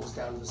peduncles,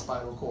 down to the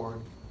spinal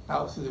cord,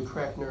 out through the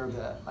correct nerve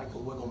that I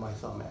can wiggle my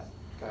thumb at.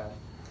 Okay.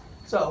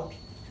 So,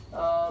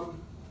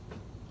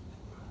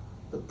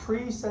 the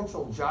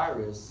precentral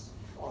gyrus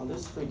on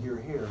this figure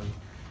here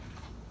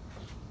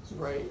is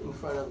right in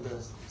front of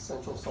the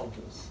central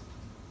sulcus.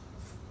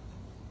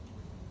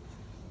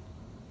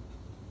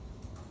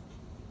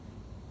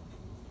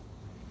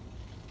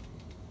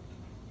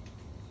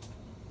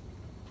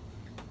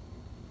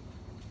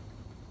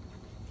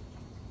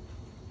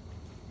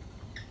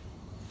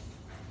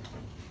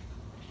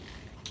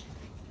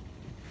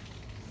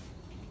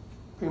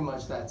 Pretty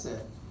much that's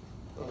it.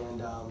 And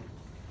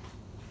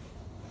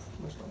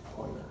where's my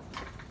pointer?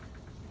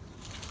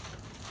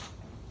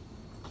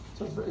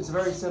 So it's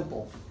very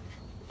simple.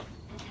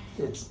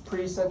 It's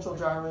precentral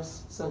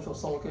gyrus, central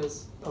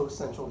sulcus,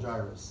 postcentral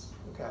gyrus.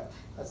 Okay,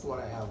 that's the one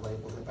I have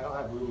labeled. I don't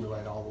have room to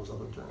write all those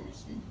other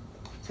terms.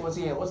 So once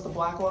again, what's the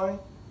black line?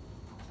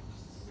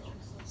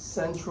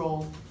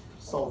 Central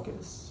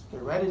sulcus.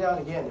 Okay, write it down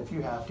again if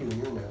you have to in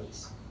your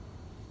notes.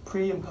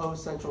 Pre and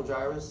post central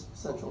gyrus,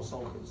 central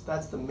sulcus.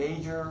 That's the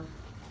major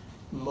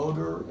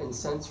motor and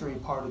sensory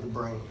part of the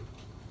brain.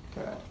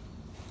 Okay.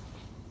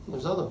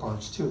 There's other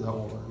parts too that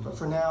we'll learn, but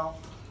for now,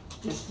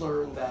 just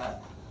learn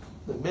that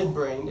the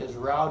midbrain is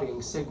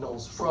routing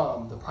signals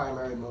from the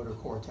primary motor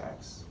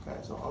cortex. Okay,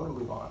 so I'm going to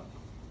move on.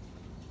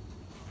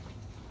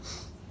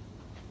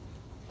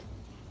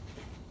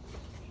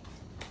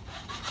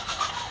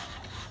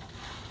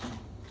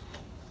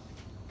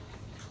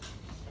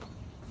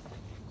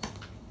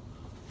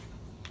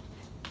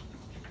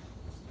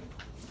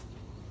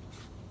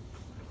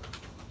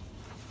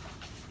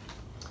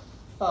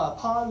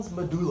 Pons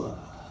medulla.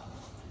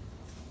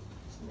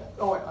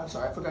 Oh, wait, I'm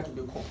sorry, I forgot to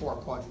do corpora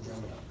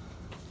quadrigemina.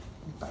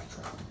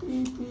 Backtrack.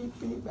 Beep,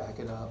 beep, beep, back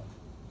it up.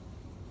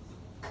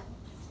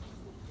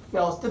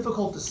 Now, it's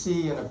difficult to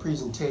see in a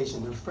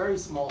presentation. They're very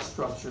small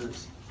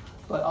structures,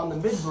 but on the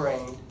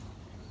midbrain,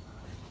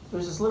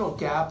 there's this little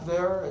gap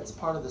there. It's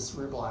part of the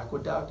cerebral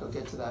aqueduct. I'll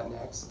get to that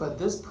next. But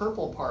this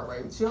purple part,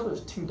 right, see how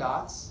there's two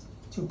dots?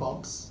 two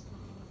bumps.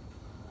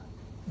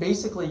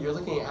 Basically, you're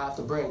looking at half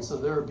the brain, so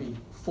there would be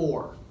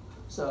 4.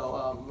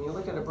 So when you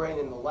look at a brain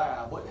in the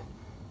lab,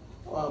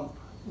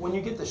 when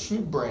you get the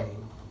sheep brain,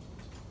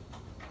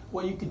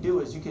 what you could do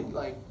is you could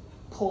like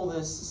pull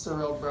this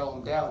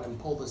cerebellum down and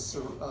pull the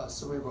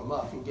cerebrum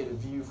up and get a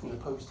view from the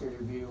posterior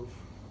view,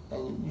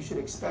 and you should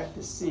expect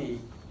to see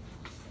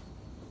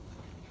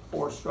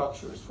 4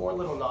 structures, 4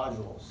 little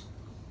nodules.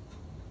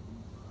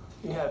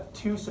 You have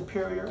 2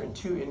 superior and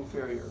 2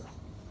 inferior.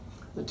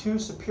 The 2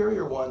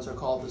 superior ones are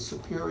called the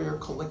superior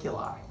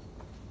colliculi.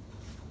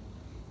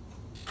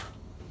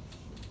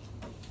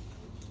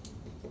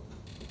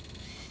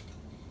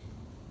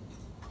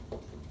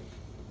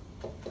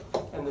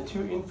 And the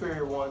 2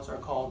 inferior ones are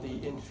called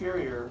the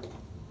inferior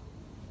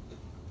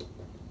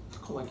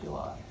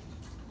colliculi.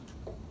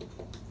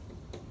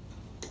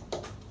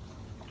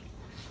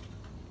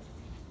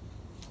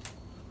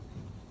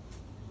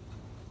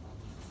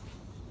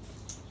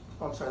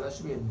 I'm sorry, that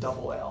should be a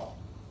double L.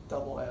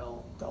 Double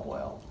L, double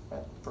L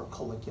for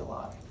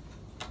colliculi.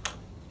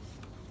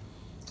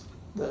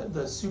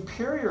 The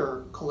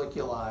superior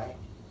colliculi,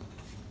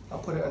 I'll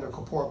put it under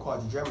corpora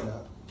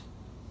quadrigemina.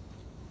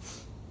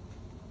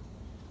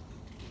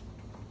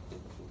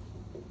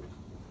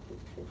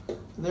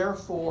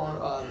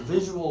 Therefore,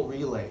 visual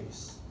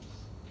relays,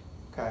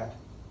 okay,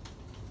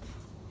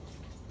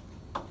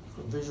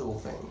 for visual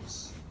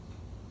things.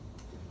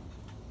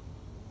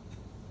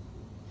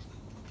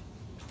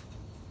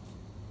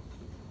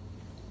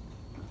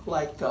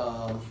 Like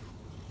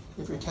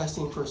if you're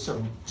testing for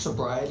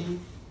sobriety,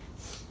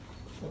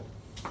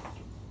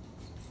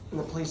 and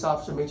the police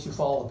officer makes you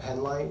follow the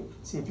pen light,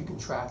 see if you can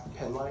track the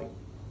pen light.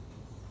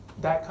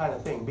 That kind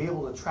of thing. Be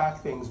able to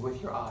track things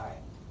with your eye.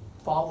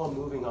 Follow a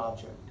moving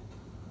object.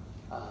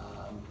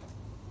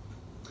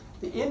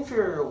 The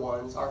inferior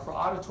ones are for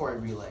auditory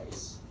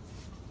relays.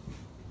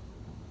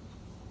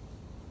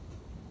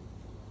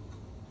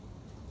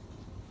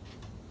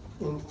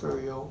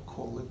 Inferior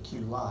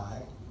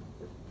colliculi,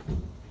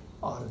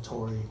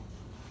 auditory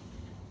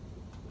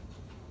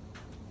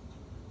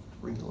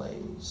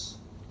relays.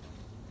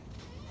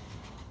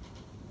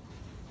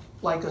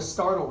 Like a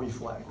startle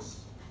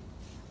reflex.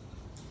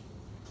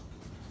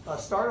 A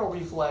startle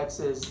reflex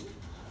is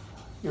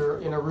you're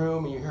in a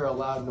room and you hear a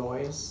loud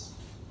noise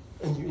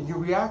and you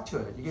react to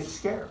it. You get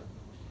scared.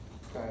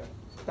 Okay?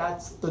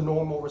 That's the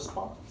normal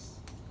response.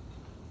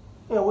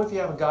 You know, if you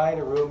have a guy in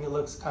a room, he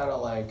looks kind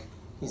of like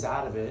he's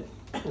out of it.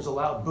 There's a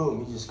loud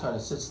boom. He just kind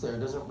of sits there,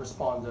 doesn't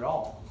respond at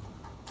all.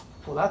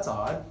 Well, that's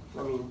odd.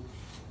 I mean,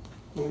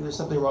 maybe there's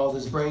something wrong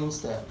with his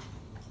brainstem.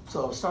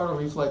 So startle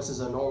reflex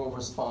is a normal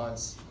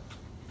response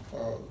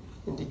and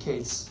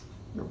indicates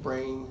your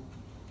brain,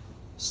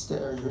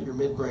 your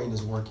midbrain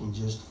is working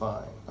just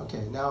fine.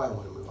 Okay, now I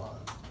want to move on.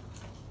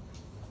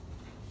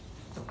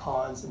 The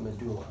pons and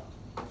medulla.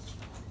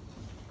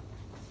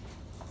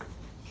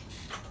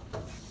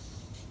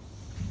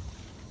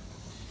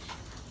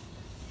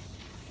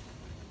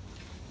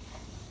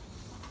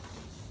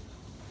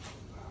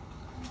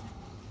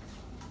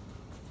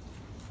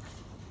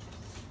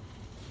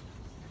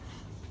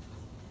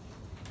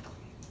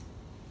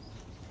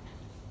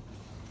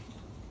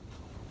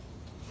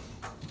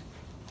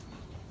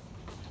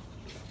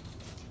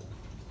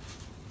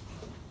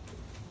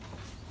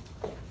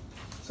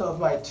 So of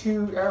my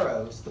 2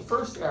 arrows, the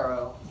first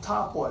arrow, the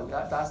top one,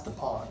 that's the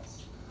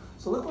pons.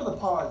 So look where the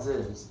pons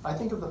is. I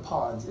think of the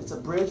pons, it's a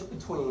bridge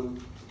between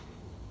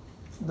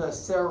the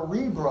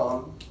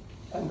cerebrum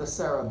and the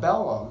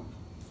cerebellum,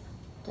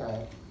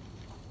 okay?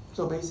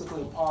 So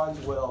basically pons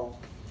will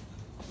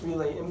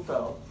relay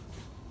info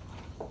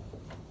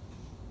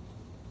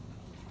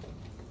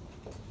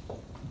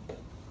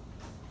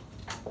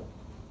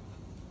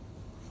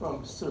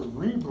from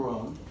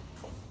cerebrum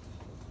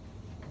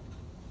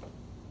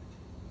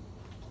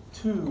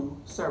to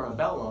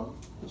cerebellum,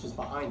 which is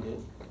behind it,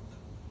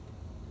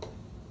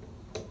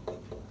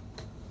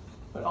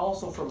 but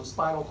also from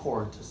spinal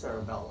cord to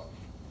cerebellum.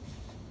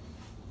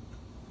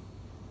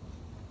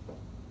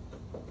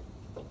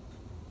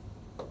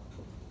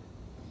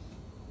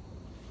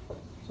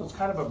 So it's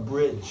kind of a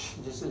bridge.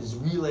 It just is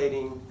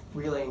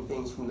relaying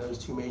things from those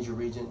 2 major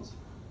regions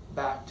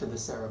back to the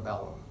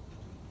cerebellum.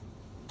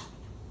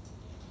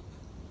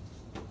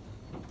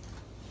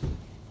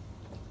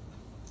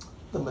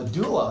 The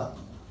medulla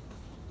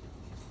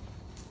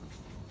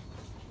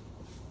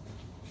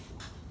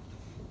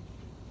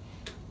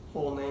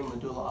full name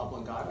medulla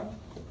oblongata.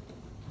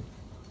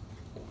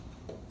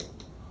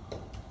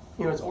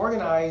 You know, it's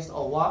organized a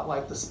lot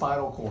like the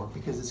spinal cord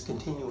because it's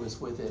continuous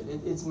with it.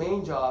 Its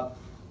main job,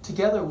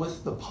 together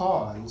with the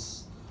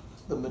pons,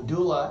 the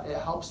medulla, it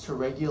helps to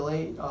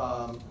regulate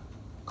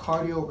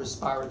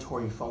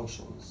cardiorespiratory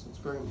functions. It's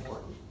very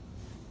important.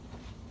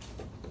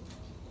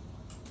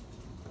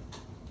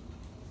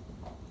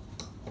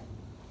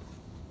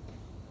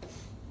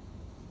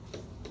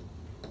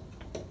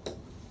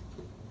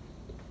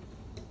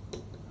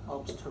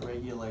 Helps to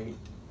regulate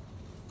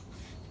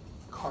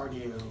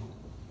cardio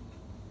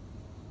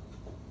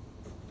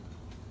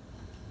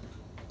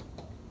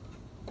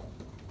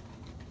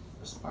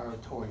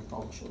respiratory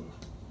function.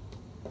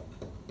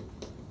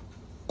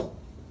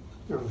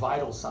 They're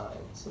vital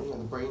signs. And,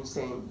 the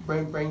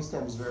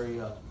brainstem is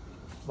very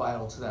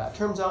vital to that.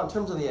 Turns out, in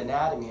terms of the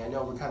anatomy, I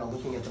know we're kind of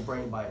looking at the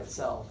brain by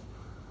itself,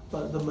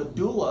 but the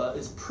medulla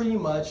is pretty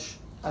much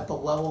at the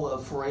level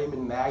of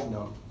foramen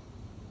magnum.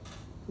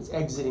 It's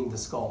exiting the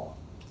skull,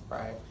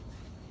 right?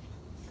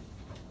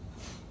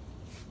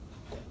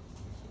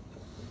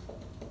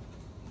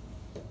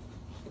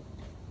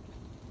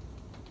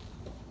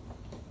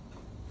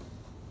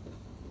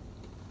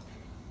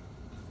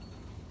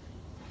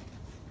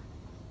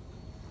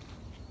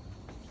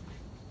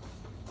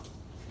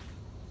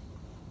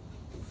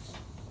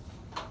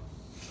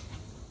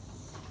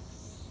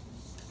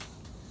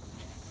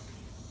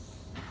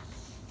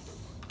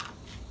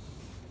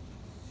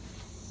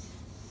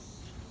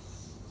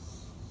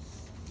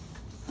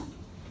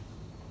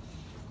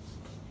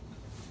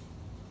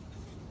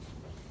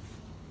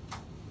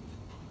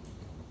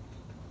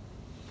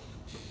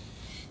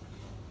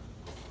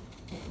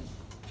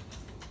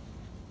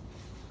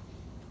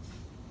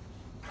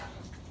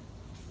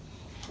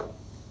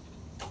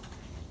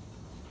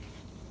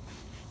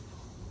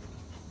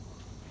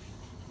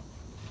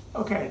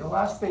 Okay, the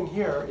last thing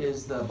here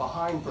is the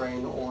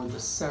hindbrain, or the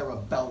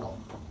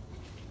cerebellum.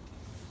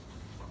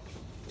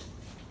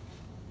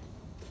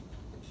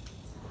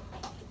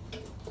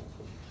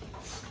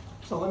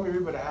 So let me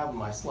read what I have on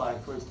my slide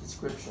for its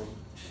description.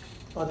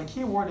 The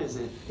key word is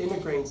it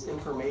integrates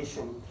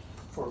information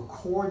for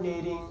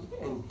coordinating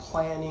and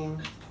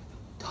planning,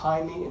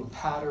 timing and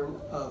pattern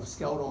of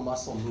skeletal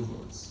muscle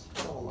movements.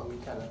 So let me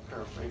kind of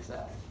paraphrase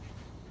that.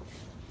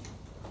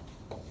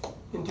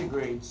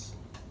 Integrates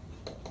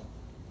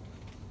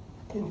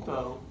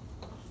info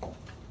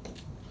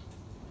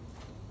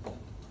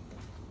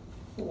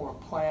for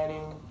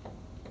planning,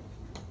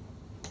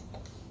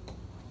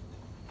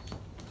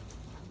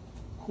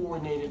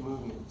 coordinated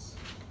movements.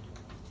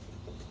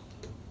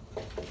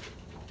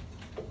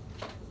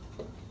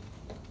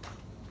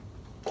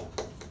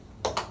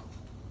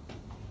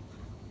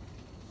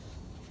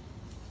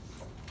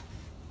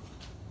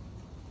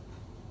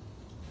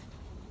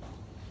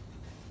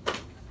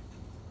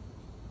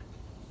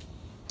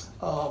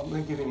 Let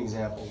me give you an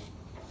example.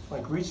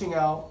 Like reaching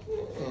out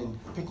and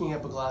picking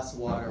up a glass of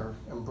water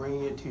and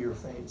bringing it to your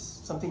face,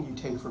 something you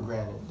take for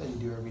granted that you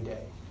do every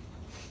day.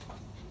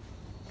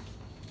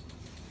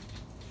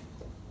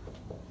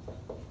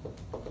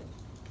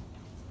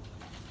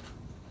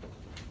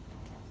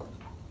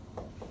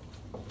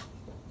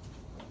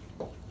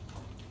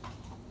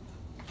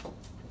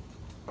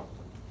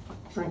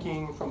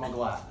 Drinking from a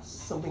glass,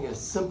 something as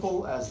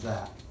simple as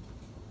that.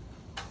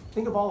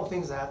 Think of all the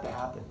things that have to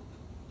happen.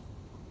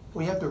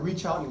 Well, you have to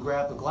reach out and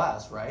grab the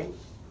glass, right?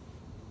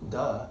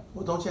 Duh.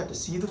 Well, don't you have to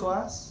see the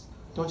glass?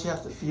 Don't you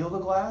have to feel the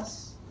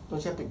glass?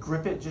 Don't you have to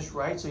grip it just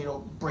right so you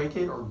don't break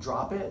it or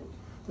drop it?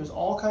 There's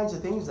all kinds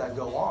of things that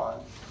go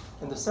on.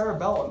 And the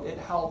cerebellum, it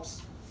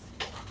helps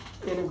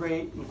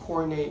integrate and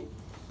coordinate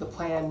the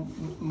planned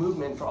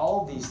movement for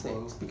all of these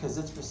things because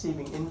it's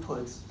receiving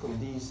inputs from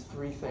these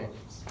three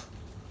things.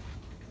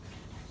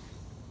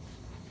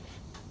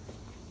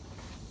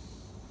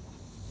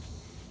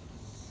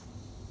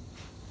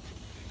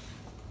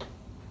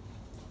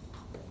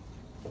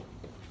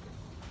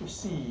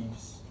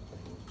 Receives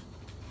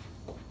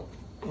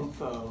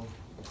info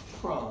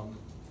from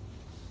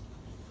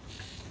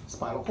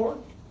spinal cord.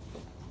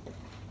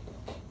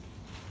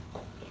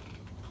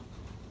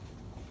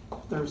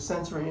 There's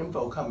sensory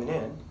info coming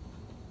in.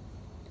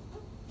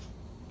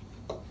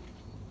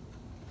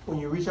 When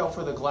you reach out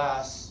for the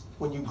glass,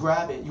 when you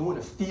grab it, you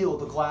want to feel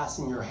the glass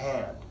in your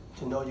hand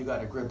to know you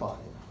got a grip on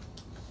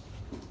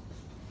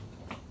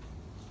it.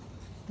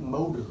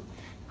 Motor,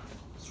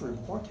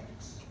 cerebral cortex.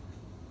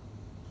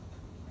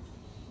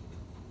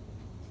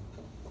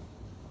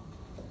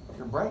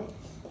 Your brain.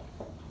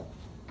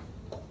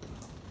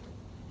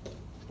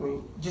 I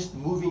mean, just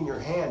moving your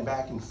hand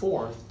back and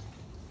forth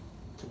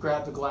to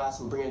grab the glass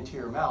and bring it to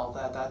your mouth,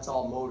 that's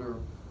all motor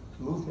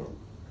movement.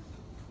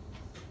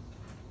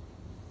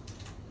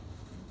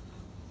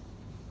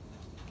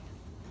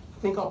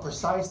 Think how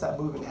precise that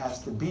movement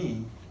has to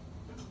be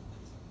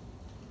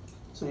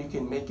so you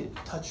can make it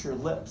touch your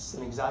lips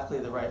in exactly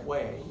the right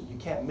way. You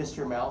can't miss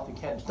your mouth, you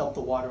can't dump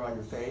the water on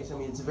your face. I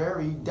mean, it's a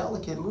very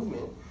delicate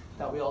movement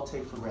that we all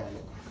take for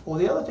granted. Well,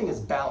 the other thing is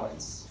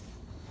balance.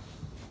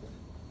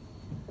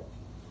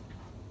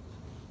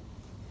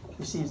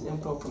 Receives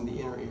info from the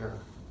inner ear.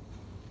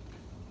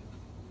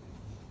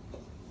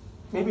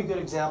 Maybe a good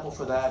example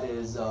for that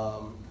is,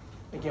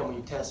 again, when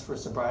you test for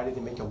sobriety,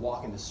 they make you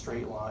walk in a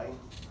straight line,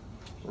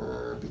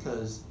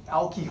 because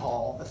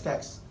alcohol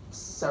affects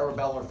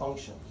cerebellar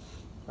function,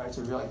 right?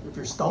 So if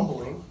you're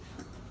stumbling,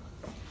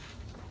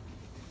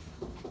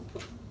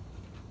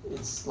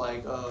 it's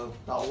like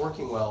not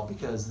working well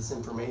because this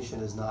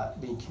information is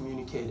not being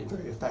communicated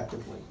very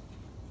effectively.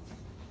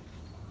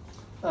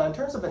 In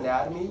terms of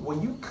anatomy,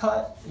 when you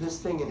cut this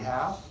thing in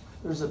half,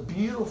 there's a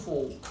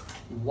beautiful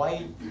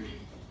white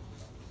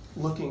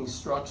looking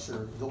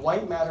structure. The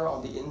white matter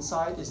on the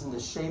inside is in the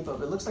shape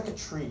of, it looks like a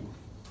tree.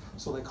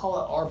 So they call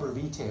it arbor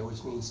vitae,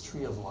 which means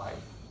tree of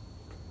life.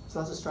 So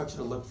that's a structure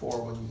to look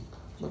for when you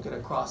look at a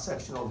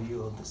cross-sectional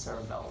view of the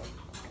cerebellum.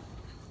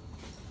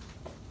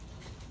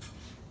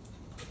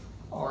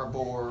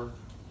 Arbor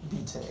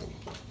vitae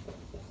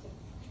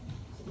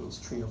means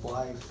tree of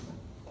life.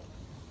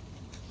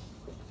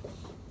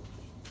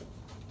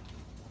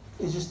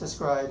 It just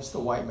describes the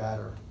white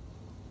matter,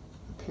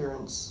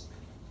 appearance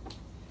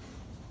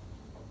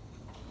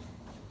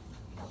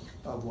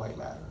of white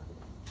matter.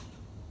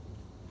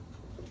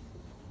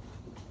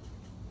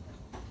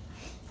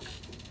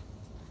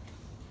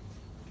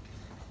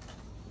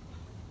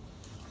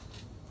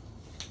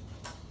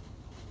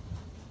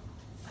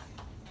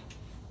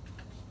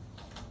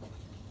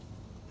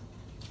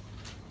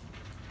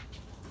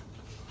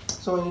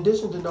 So in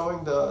addition to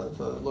knowing the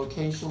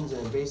locations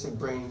and basic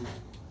brain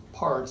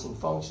parts and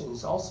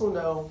functions, also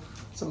know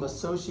some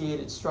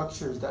associated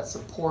structures that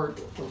support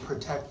and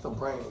protect the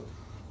brain.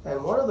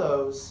 And one of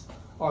those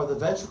are the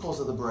ventricles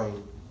of the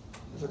brain.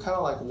 They're kind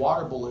of like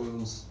water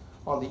balloons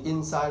on the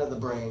inside of the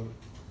brain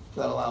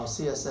that allow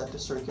CSF to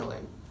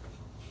circulate.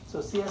 So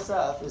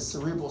CSF is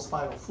cerebral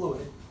spinal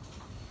fluid.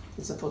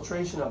 It's a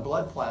filtration of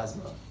blood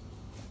plasma.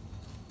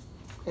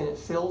 And it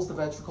fills the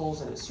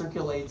ventricles and it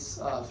circulates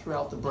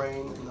throughout the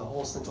brain and the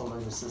whole central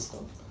nervous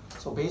system.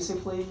 So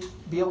basically,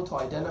 be able to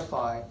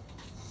identify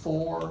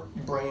 4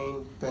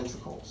 brain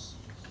ventricles.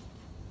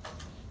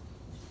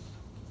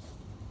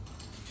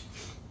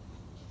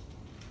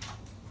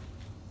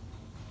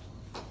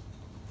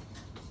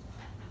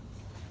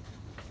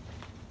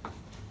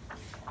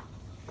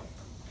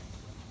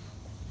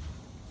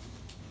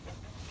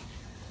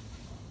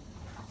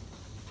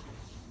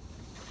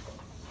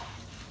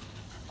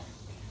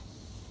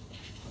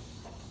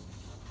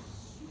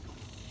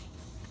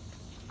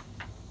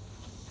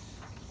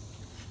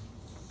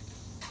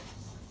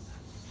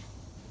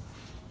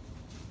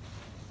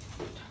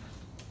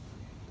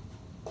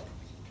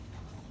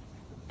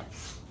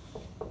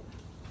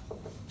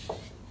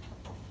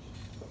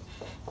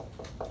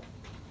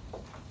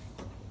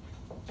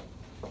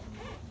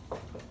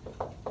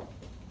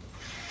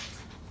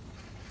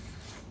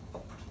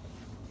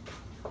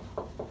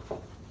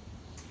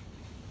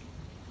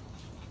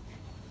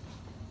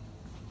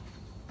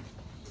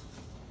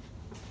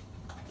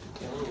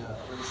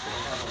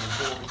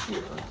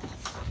 Here.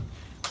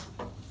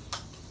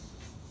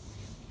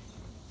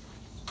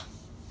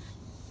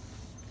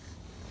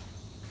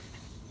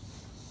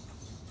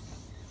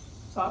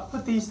 So I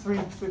put these 3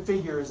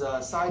 figures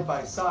side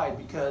by side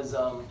because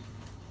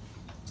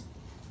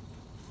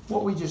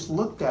what we just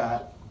looked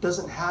at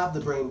doesn't have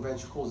the brain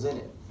ventricles in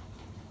it.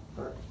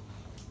 Or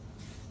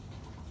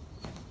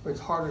it's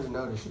harder to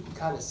notice. You can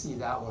kind of see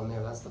that one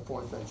there. That's the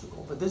 4th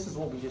ventricle. But this is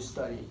what we just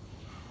studied.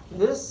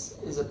 This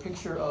is a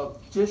picture of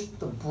just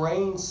the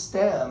brain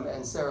stem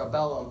and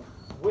cerebellum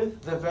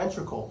with the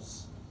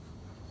ventricles.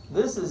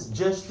 This is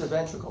just the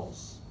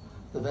ventricles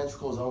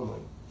only.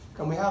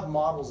 And we have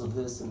models of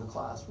this in the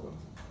classroom.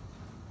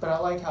 But I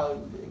like how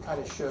it kind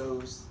of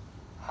shows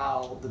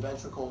how the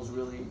ventricles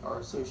really are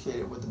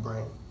associated with the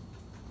brain.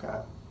 Okay.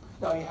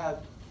 Now you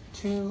have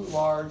 2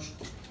 large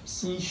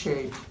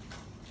C-shaped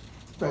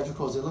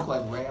ventricles. They look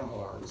like ram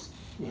horns.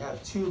 You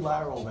have 2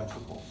 lateral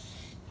ventricles.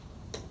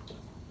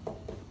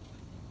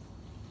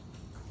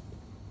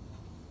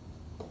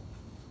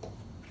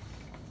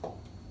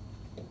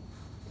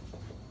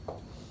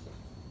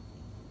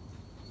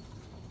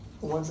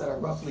 The ones that are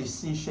roughly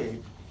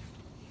C-shaped,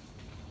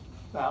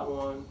 that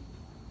one,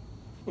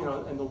 you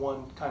know, and the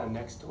one kind of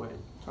next to it.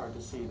 It's hard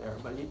to see there,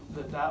 but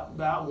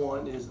that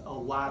one is a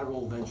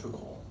lateral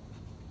ventricle.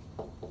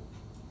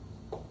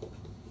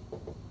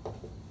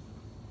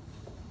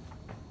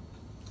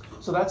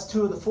 So that's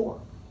 2 of the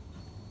 4.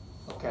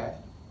 Okay.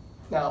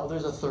 Now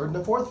there's a 3rd and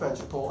a 4th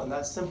ventricle, and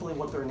that's simply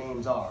what their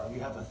names are. You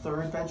have a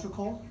 3rd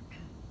ventricle.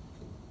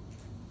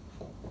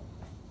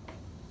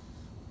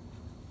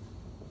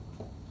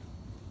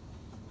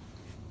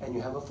 And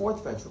you have a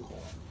 4th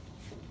ventricle.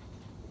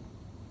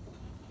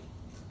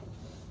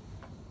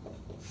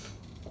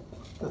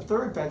 The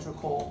 3rd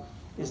ventricle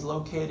is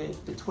located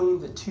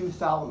between the 2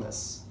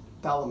 thalamuses.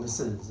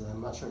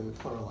 I'm not sure you're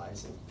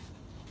pluralizing.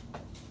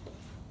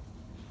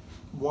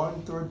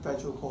 1/3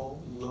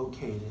 ventricle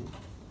located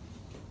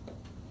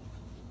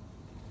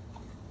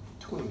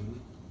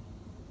between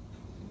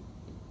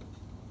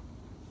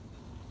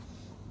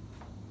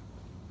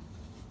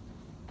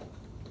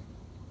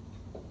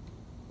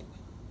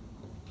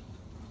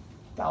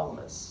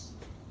thalamus.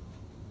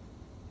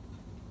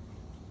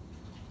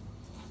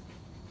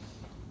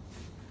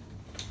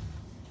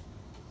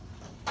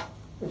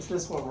 It's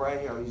this one right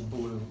here, these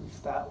blues.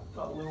 That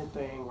little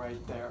thing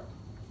right there,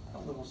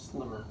 that little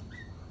sliver.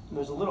 And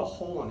there's a little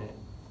hole in it.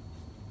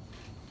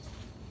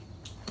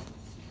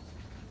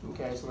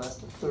 Okay, so that's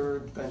the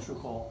 3rd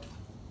ventricle.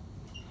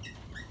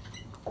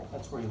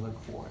 That's where you look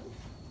for it.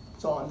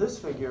 So on this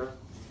figure,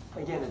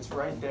 again, it's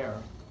right there.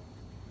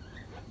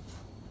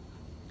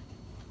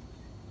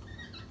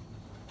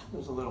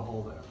 There's a little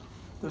hole there.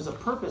 There's a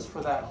purpose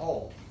for that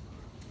hole,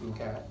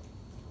 okay?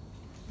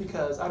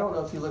 Because I don't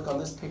know if you look on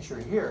this picture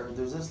here,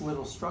 there's this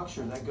little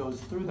structure that goes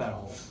through that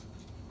hole.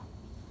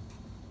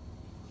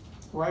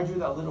 Where I drew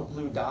that little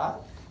blue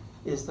dot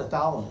is the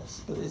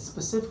thalamus, but it's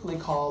specifically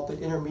called the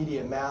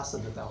intermediate mass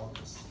of the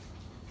thalamus.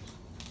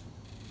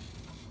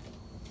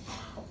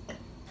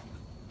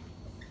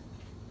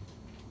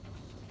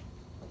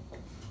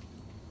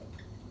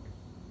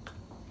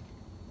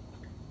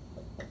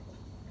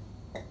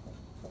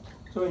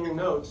 So in your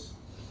notes,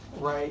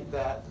 write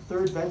that the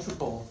third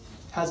ventricle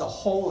has a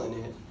hole in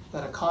it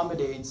that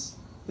accommodates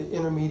the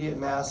intermediate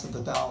mass of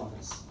the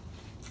thalamus.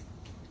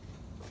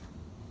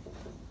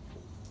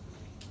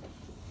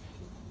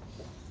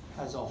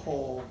 Has a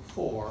hole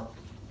for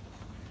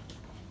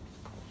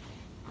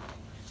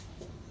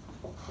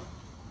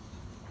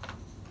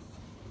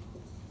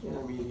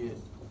intermediate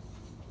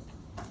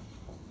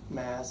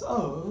mass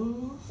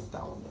of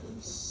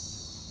thalamus.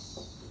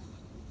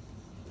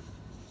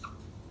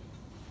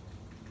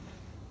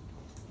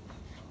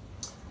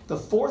 The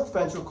fourth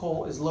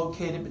ventricle is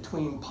located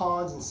between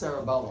pons and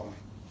cerebellum.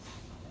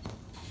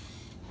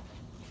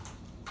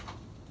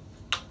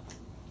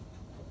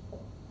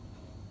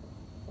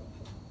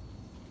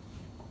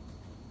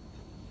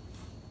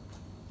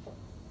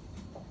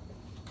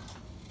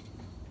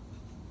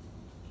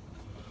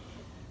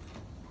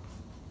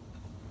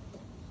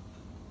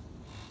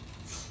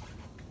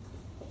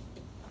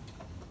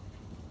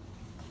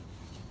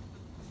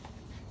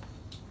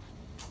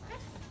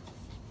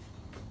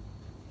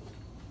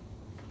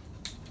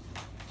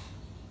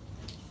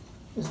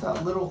 It's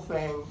that little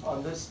thing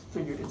on this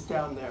figure, it's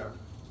down there.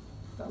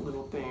 That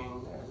little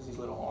thing that has these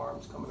little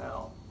arms coming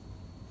out.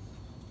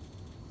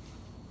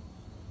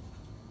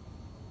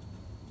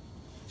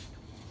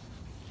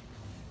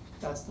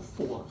 That's the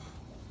fourth.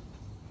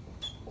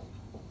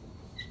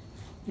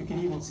 You can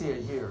even see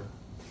it here.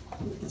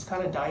 It's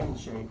kind of diamond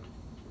shaped.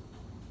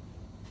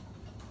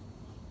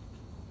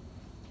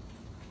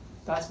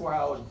 That's where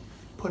I would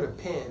put a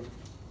pin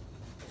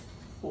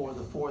for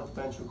the fourth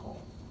ventricle.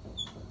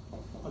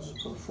 I'll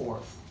just put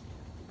fourth.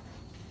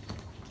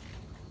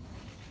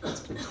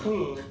 It's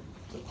between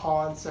the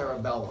pons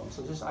cerebellum.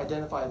 So just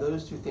identify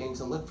those two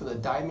things and look for the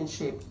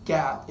diamond-shaped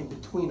gap in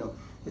between them.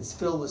 It's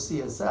filled with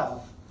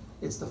CSF.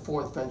 It's the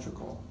fourth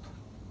ventricle.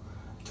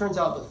 Turns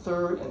out the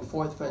third and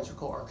fourth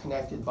ventricle are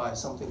connected by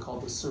something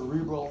called the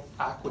cerebral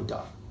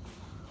aqueduct.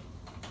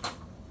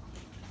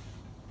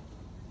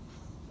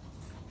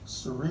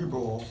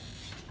 Cerebral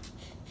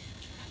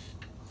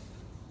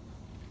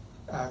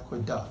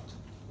aqueduct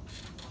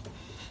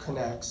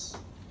connects.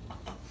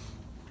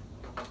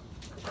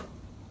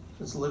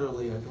 It's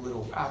literally a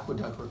little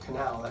aqueduct or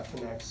canal that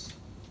connects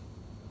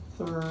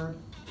third,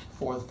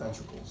 fourth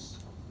ventricles.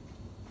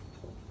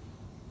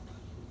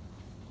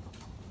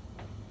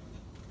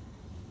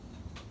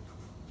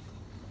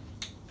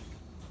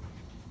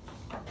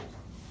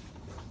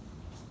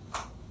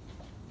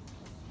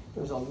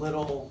 There's a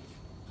little,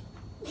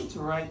 it's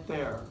right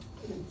there.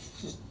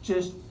 It's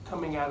just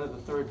coming out of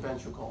the third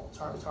ventricle.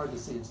 It's hard to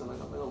see. It's like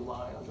a little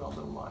line. I'll draw a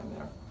little line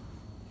there.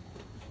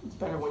 It's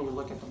better when you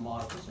look at the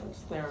model, so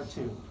it's there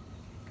too.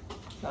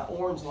 That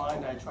orange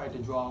line that I tried to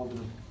draw over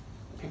the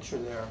picture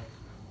there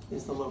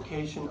is the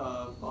location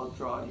of, I'll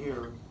draw it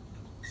here,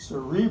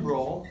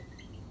 cerebral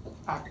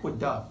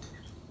aqueduct.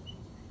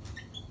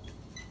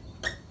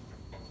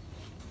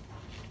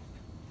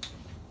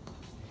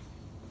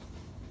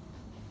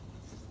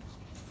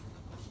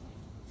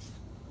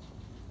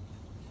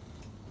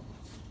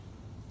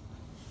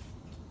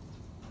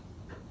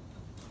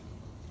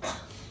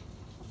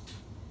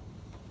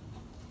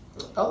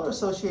 Other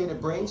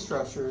associated brain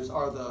structures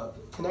are the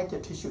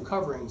connective tissue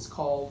coverings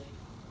called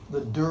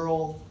the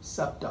dural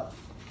septa.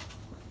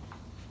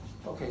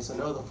 Okay, so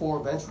know the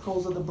four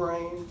ventricles of the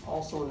brain,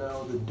 also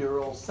know the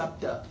dural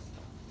septa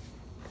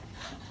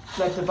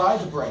that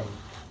divide the brain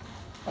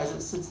as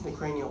it sits in the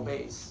cranial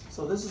base.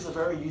 So this is a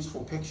very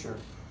useful picture.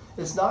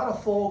 It's not a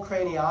full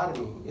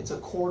craniotomy, it's a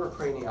quarter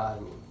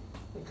craniotomy.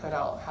 They cut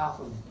out half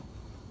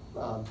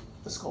of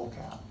the skull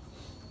cap.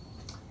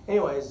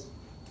 Anyways,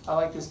 I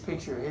like this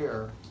picture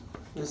here.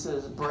 This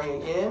is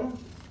brain in,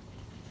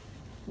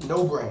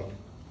 no brain,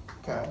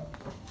 okay?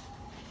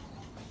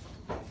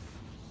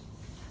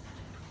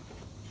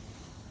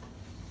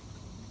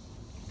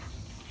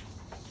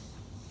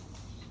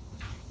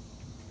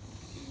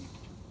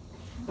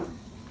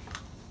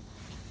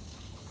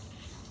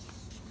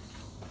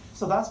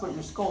 So that's what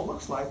your skull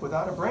looks like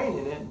without a brain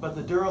in it, but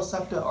the dural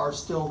septa are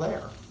still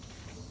there.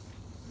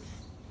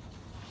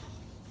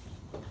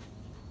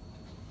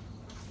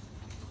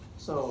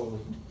 So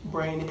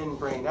brain in,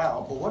 brain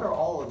out. But what are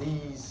all of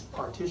these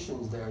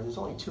partitions there? There's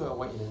only two I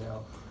want you to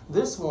know.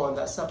 This one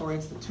that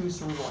separates the two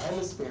cerebral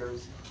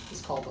hemispheres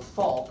is called the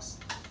falx.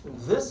 And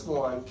this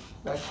one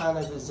that kind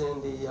of is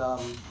in the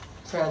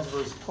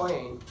transverse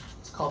plane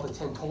is called the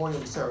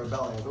tentorium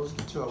cerebelli. Those are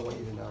the two I want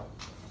you to know.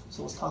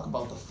 So let's talk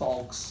about the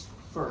falx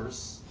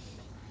first.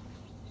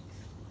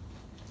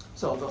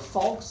 So the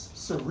falx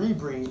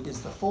cerebri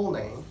is the full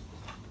name.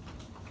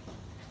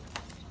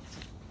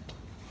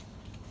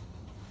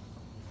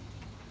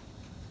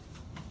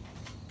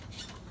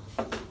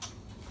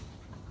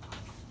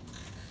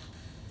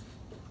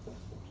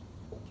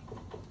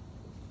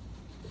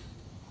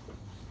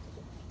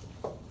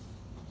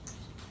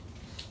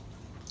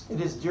 It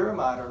is dura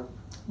mater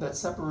that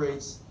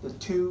separates the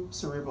two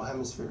cerebral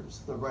hemispheres,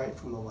 the right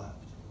from the left.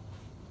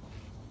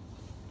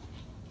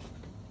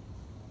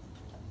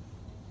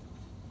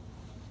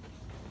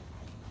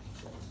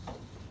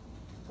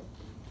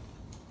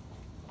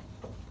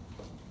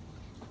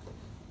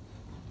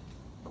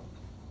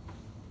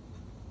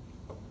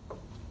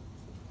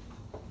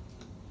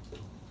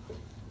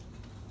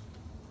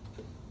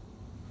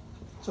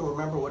 So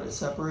remember what it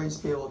separates,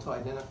 be able to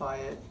identify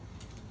it.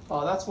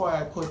 That's why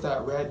I put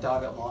that red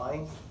dotted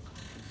line.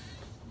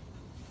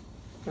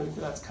 Because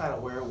that's kind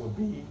of where it would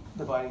be,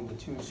 dividing the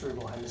two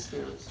cerebral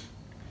hemispheres.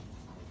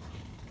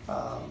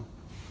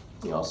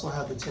 You also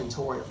have the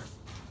tentorium.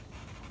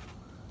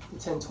 The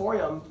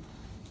tentorium,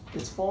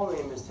 its full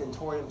name is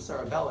tentorium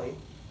cerebelli.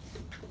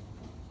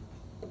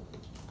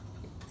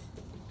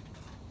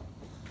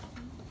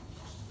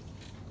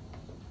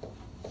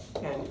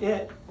 And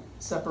it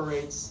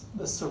separates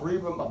the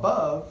cerebrum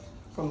above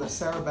from the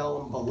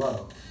cerebellum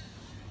below.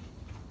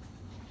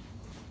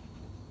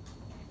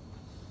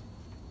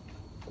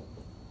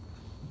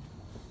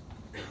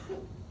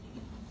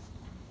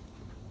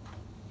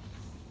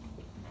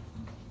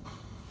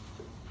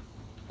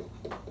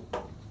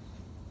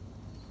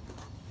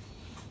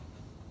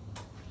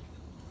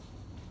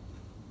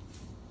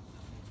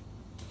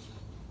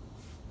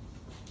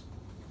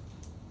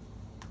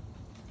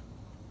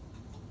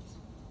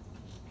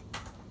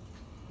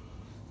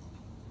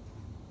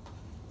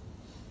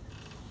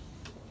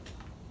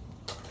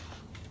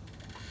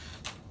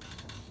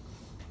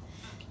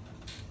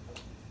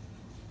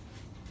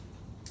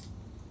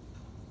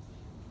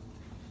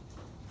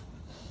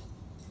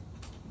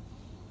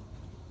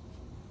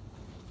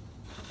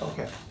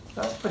 Okay,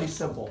 that's pretty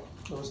simple,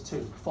 those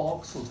two,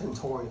 falx and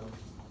tentorium.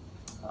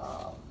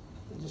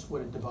 Just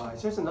what it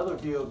divides. Here's another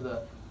view of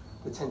the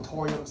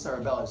tentorium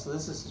cerebelli. So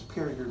this is a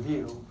superior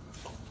view.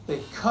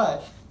 They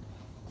cut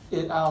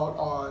it out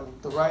on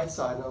the right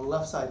side, and on the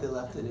left side they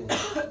left it in.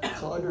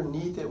 So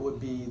underneath it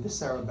would be the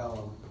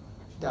cerebellum,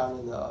 down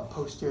in the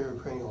posterior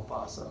cranial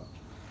fossa.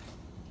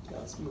 Okay,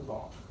 let's move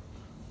on.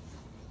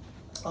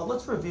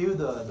 Let's review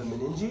the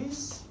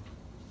meninges.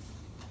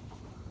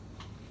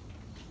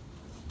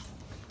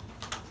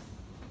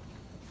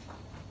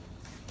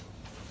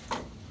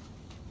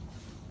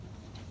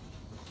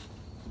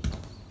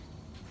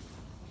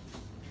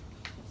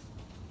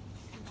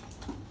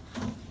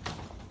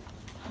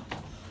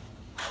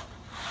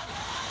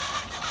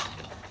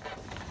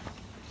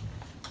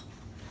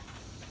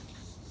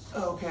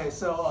 Okay,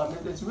 so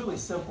it's really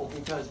simple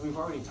because we've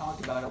already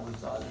talked about it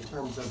with, in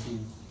terms of the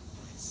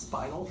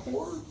spinal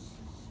cord.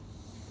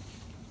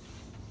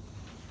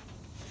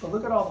 But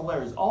look at all the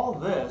layers. All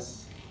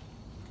this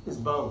is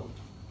bone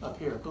up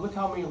here. But look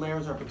how many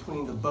layers are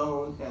between the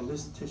bone and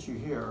this tissue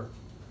here.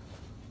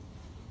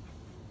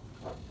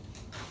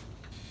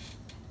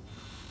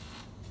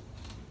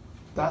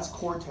 That's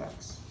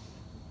cortex.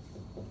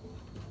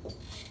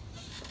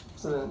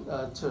 So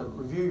then to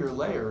review your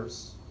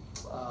layers,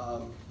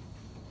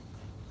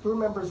 who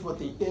remembers what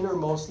the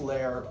innermost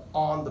layer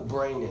on the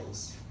brain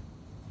is?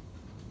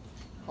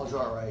 I'll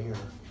draw it right here.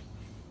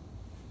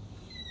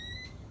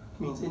 It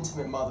means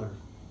intimate mother.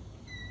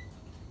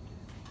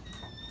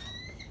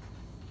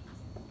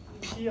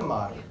 Pia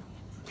mater.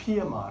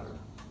 Pia mater.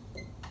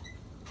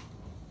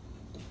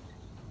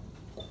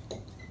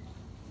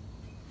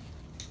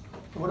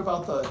 What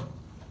about the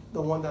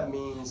one that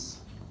means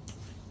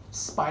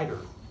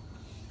spider?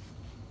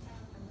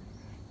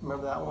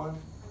 Remember that one?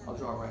 I'll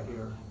draw it right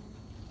here.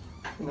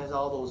 And there's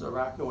all those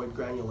arachnoid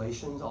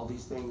granulations, all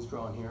these things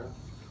drawn here.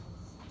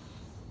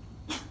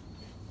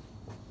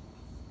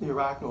 The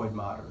arachnoid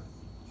mater.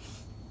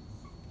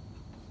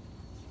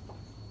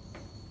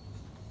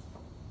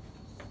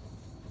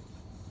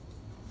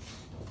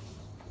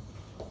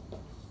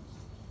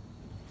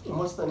 And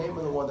what's the name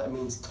of the one that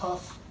means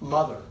tough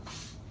mother?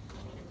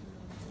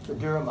 The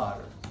dura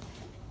mater.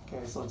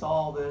 Okay, so it's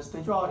all this.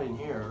 They draw it in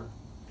here.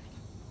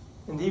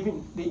 And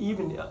they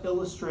even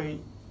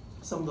illustrate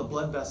some of the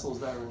blood vessels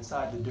that are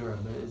inside the dura,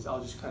 but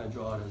I'll just kind of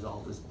draw it as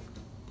all this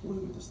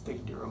blue, this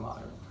thick dura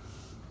mater.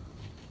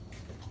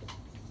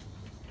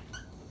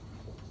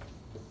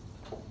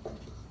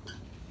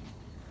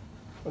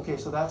 Okay,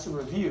 so that's a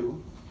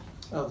review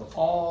of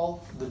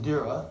all the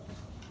dura,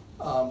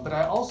 but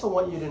I also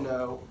want you to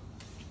know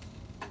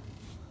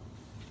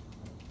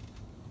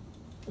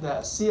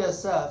that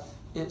CSF,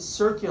 it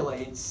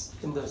circulates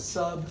in the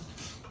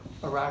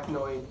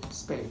subarachnoid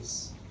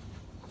space.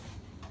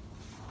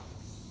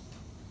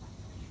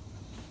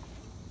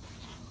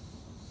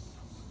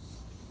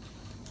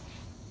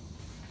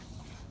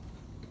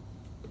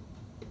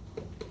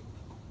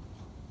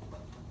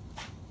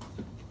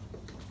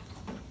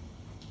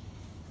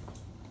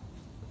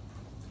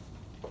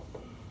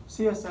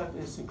 CSF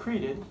is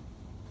secreted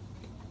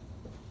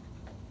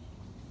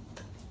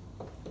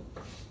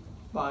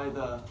by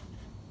the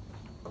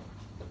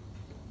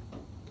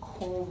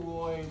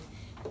choroid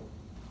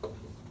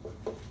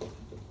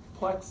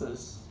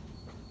plexus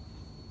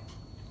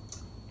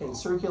and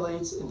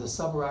circulates in the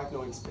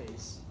subarachnoid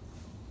space.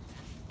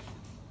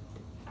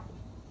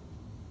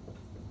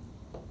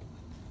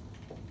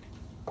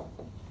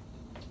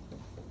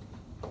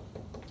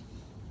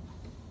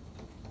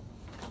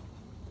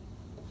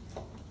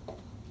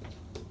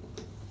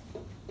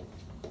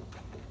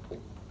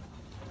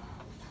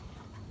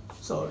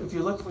 So if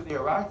you look for the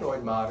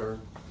arachnoid mater,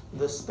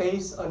 the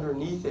space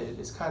underneath it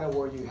is kind of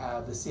where you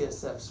have the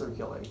CSF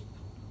circulate.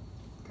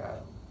 Okay,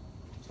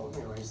 so let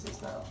me erase this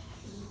now.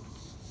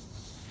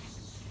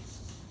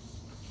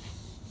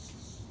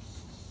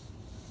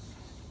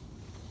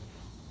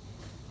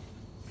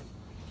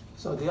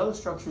 So the other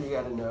structure you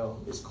got to know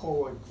is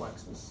choroid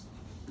plexus.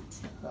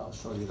 I'll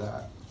show you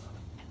that.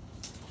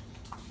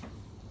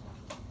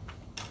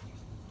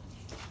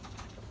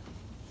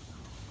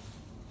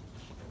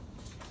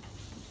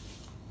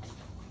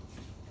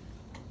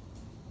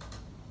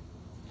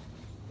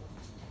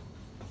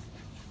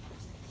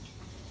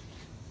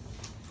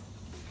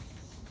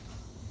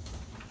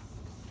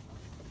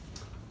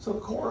 So the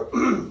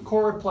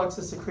choroid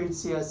plexus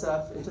secretes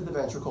CSF into the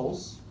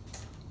ventricles,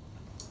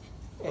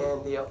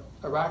 and the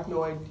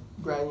arachnoid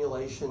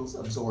granulations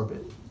absorb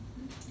it.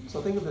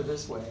 So think of it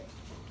this way.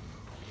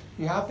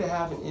 You have to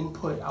have an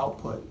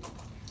input-output.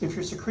 If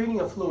you're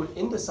secreting a fluid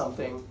into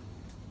something,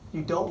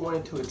 you don't want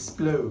it to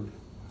explode.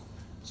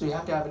 So you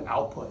have to have an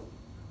output.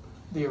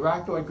 The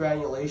arachnoid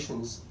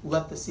granulations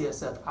let the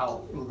CSF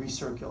out and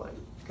recirculate.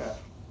 Okay.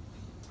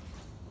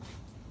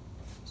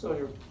 So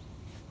you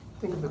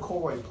think of the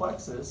choroid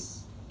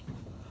plexus.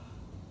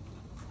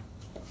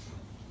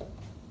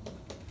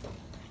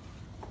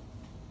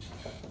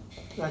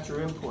 That's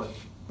your input.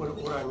 What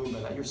do I mean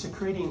by that? You're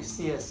secreting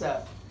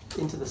CSF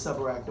into the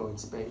subarachnoid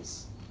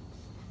space.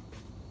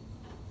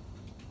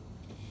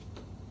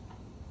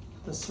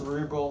 The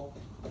cerebral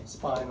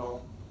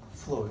spinal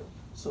fluid.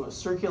 So it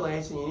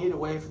circulates, and you need a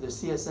way for the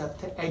CSF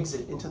to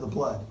exit into the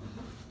blood.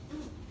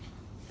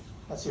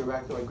 That's the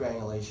arachnoid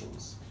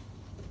granulations.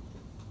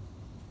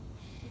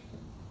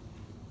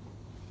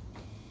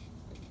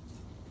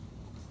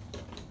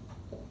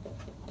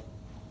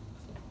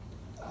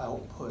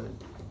 Output.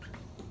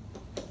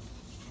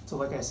 So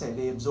like I say,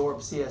 they absorb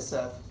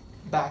CSF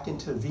back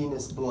into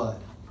venous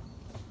blood.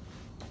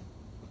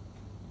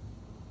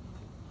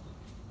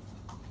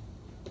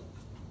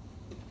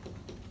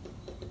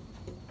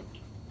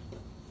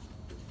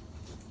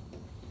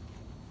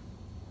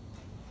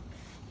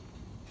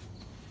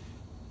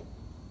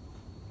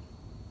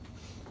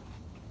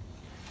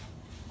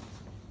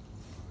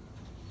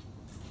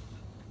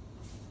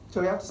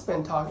 So we have to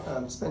spend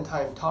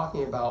time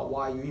talking about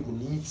why you even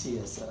need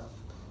CSF.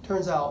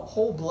 Turns out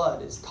whole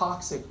blood is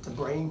toxic to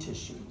brain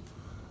tissue.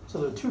 So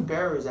there are two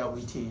barriers that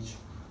we teach.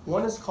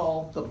 One is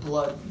called the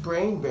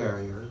blood-brain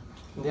barrier,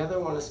 and the other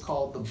one is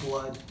called the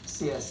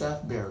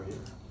blood-CSF barrier.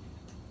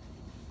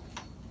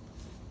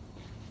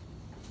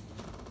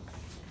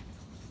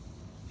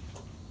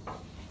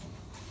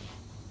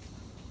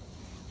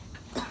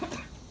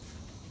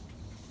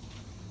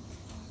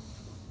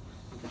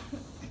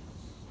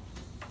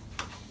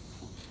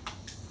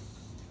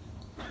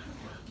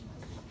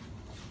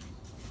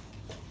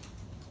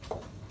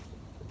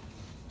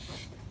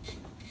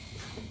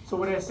 So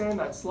what I say in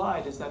that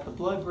slide is that the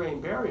blood-brain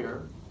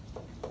barrier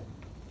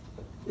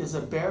is a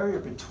barrier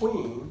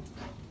between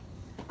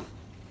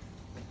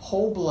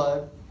whole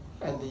blood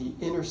and the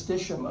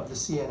interstitium of the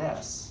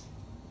CNS,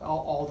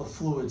 all the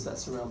fluids that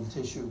surround the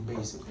tissue,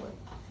 basically.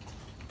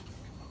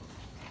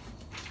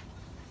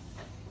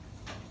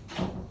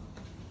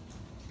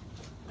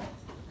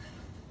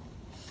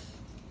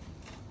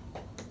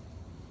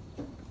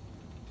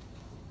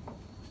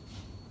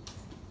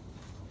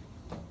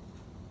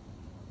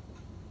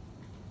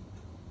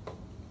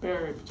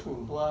 Barrier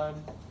between blood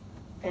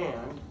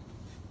and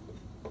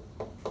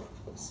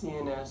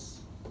CNS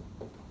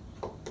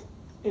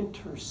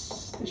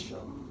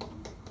interstitium.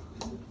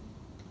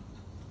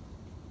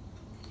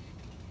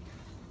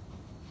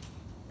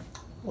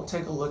 We'll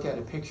take a look at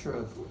a picture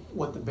of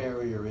what the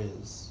barrier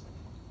is.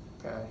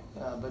 Okay,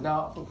 but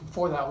now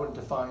before that, I want to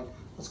define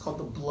what's called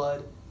the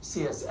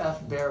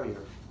blood-CSF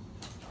barrier.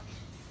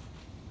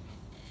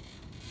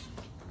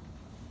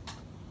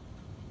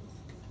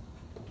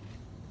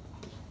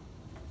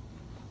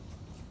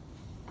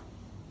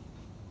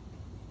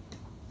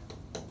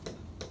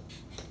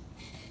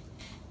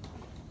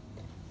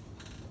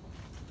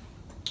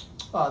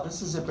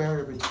 This is a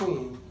barrier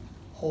between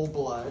whole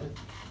blood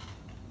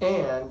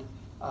and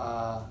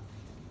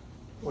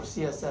where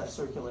CSF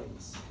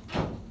circulates.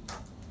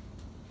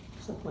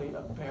 Simply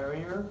a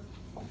barrier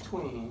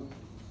between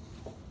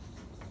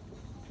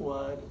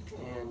blood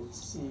and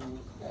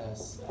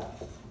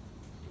CSF.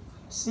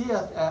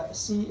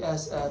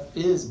 CSF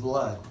is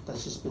blood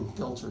that's just been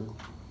filtered.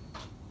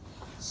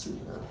 Let's see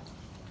here.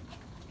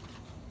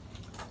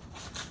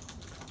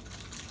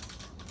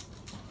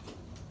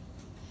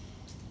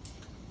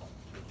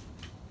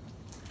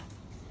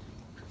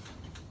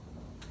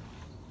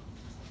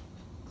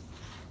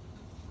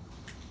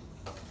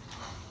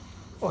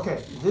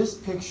 Okay, this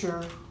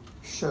picture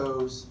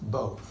shows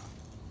both.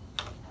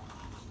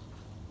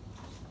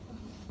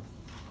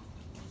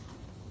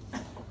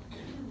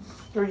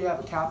 Here you have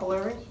a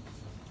capillary.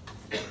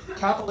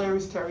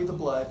 Capillaries carry the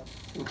blood,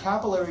 and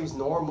capillaries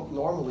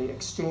normally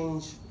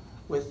exchange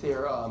with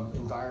their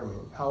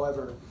environment.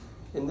 However,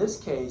 in this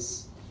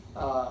case,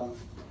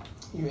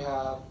 you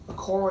have a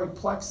choroid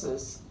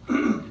plexus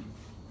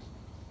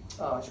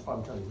I should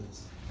probably tell you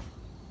this.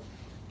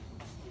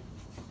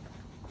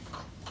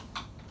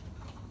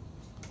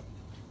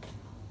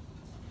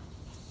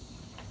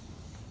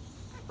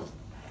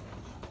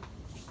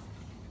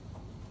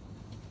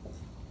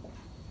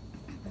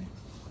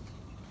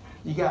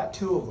 You got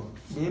two of them.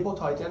 Be able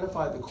to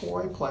identify the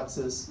choroid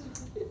plexus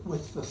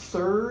with the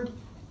third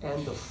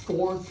and the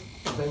fourth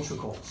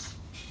ventricles.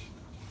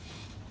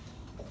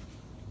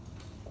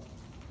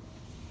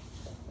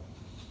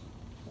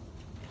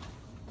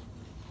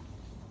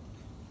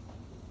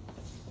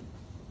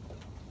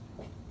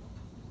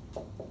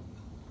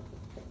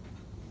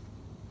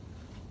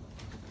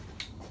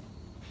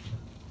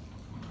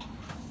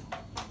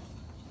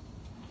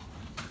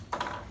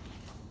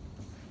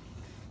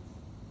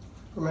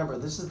 Remember,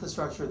 this is the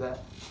structure that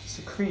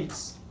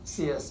secretes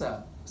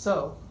CSF.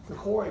 So the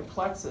choroid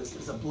plexus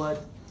is the blood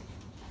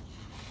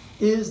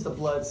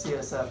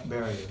CSF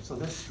barrier. So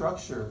this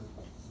structure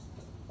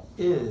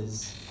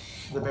is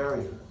the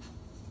barrier.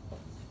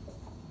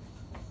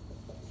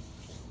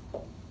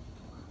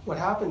 What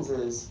happens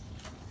is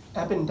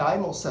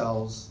ependymal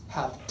cells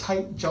have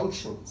tight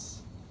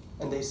junctions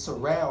and they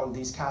surround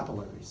these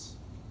capillaries.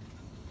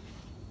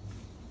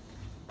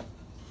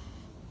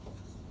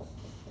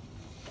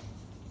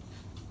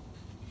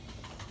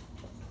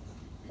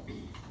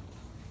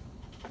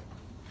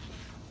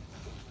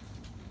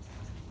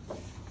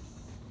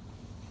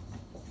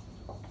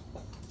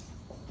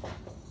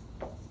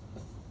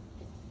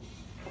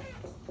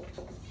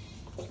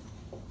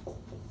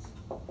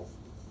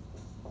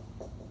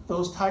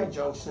 Those tight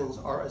junctions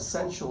are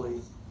essentially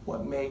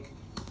what make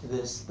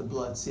this the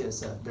blood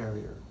CSF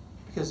barrier,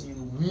 because you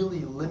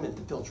really limit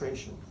the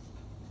filtration.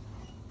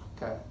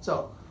 Okay,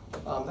 so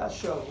that's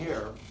shown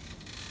here.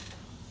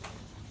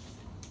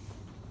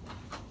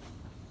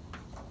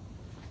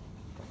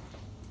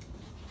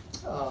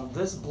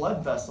 This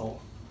blood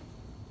vessel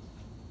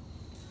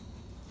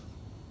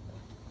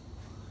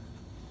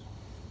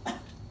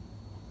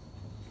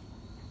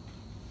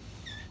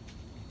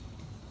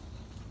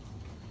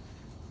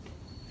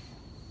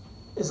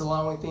is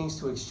allowing things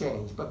to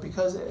exchange, but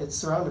because it's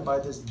surrounded by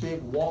this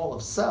big wall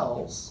of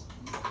cells,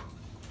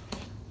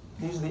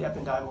 these are the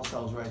ependymal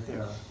cells right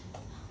there.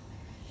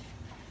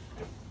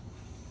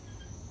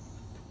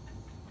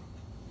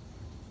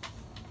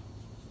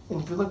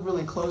 And if you look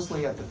really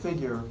closely at the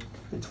figure,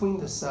 between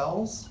the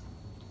cells,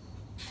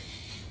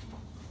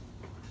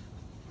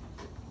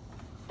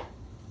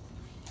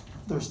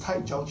 there's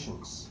tight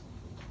junctions.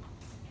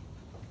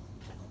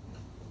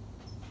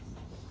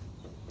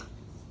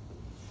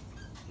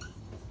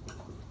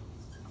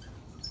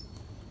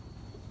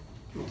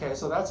 Okay,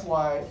 so that's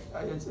why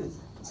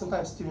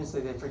sometimes students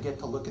they forget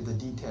to look at the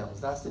details.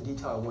 That's the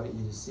detail I wanted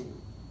you to see.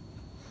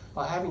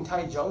 By having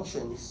tight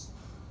junctions,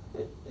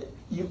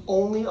 you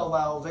only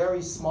allow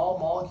very small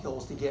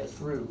molecules to get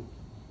through.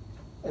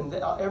 And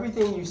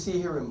everything you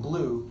see here in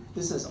blue,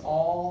 this is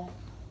all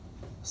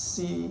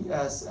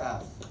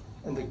CSF.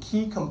 And the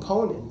key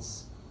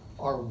components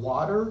are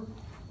water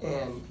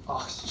and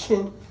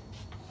oxygen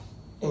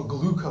and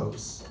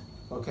glucose.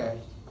 Okay,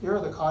 here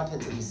are the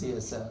contents of the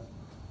CSF.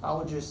 I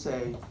would just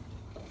say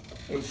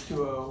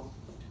H2O,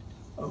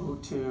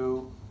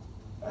 O2,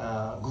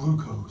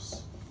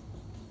 glucose,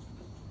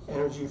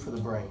 energy for the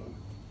brain.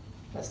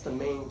 That's the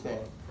main thing.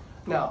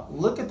 Now,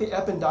 look at the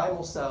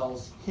ependymal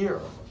cells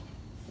here.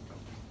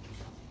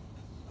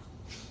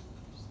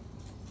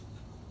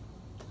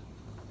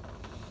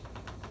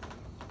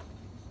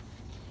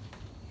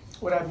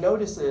 What I've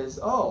noticed is,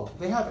 oh,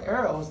 they have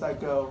arrows that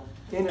go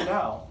in and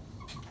out.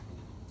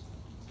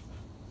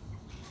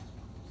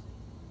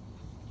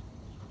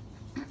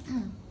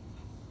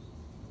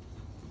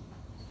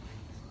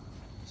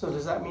 So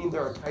does that mean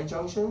there are tight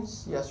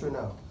junctions? Yes or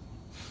no?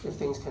 If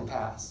things can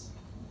pass?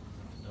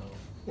 No.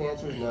 The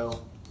answer is no.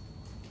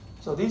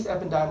 So these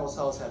ependymal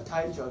cells have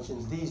tight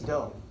junctions, these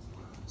don't.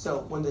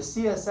 So when the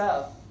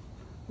CSF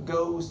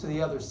goes to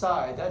the other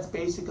side, that's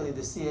basically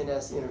the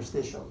CNS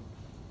interstitium.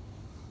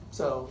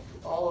 So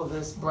all of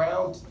this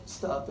brown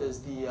stuff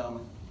is the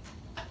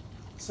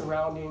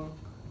surrounding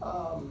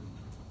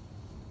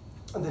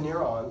the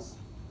neurons.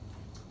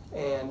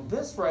 And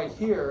this right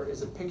here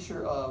is a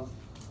picture of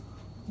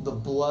the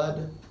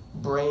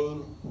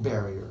blood-brain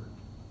barrier,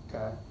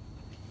 okay?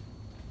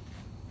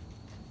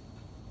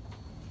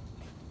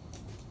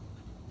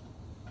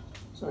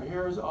 So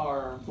here's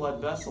our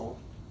blood vessel.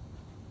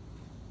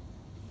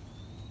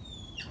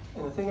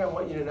 And the thing I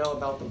want you to know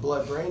about the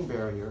blood-brain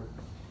barrier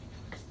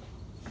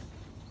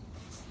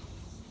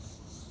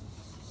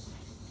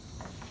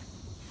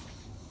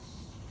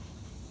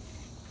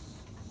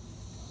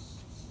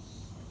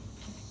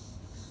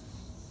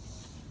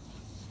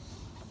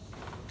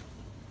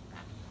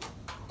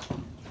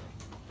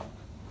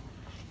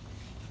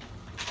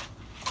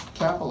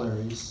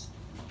capillaries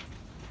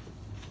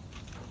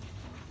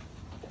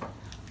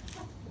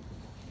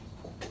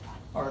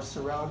are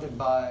surrounded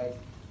by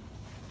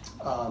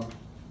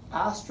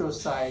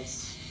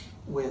astrocytes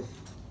with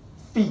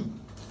feet,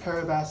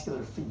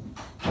 perivascular feet.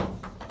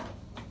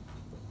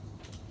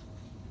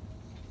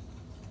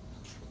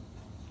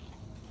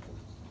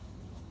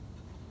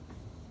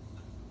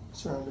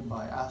 surrounded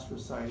by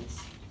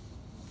astrocytes.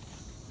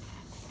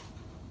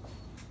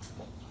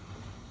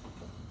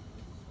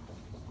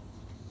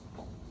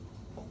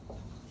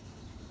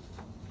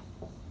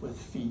 With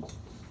feet.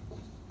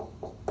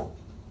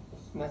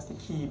 And that's the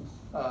key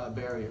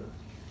barrier.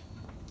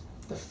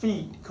 The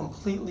feet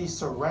completely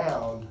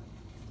surround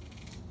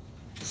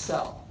the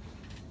cell.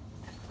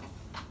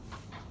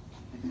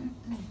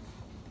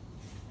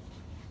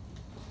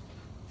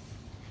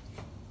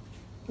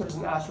 There's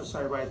an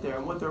astrocyte right there,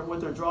 and what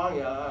they're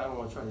drawing, I don't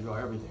want to try to draw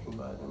everything,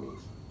 but I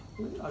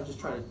mean, I'll just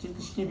try to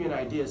just give you an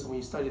idea so when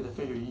you study the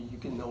figure, you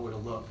can know where to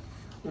look.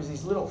 There's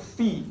these little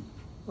feet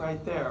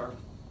right there.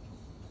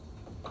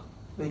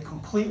 They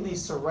completely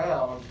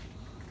surround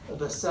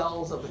the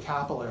cells of the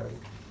capillary.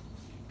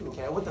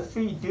 Okay, what the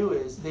feet do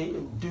is they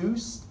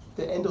induce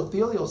the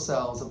endothelial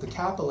cells of the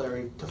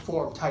capillary to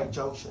form tight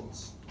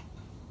junctions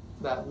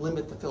that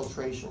limit the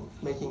filtration,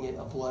 making it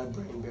a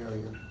blood-brain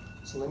barrier.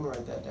 So let me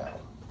write that down.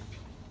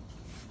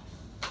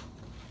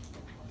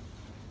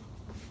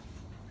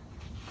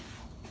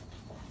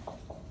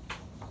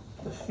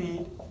 The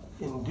feet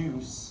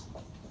induce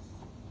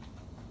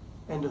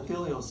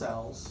endothelial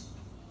cells.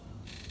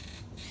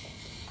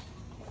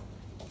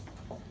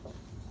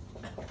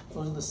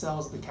 Those are the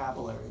cells of the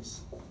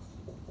capillaries.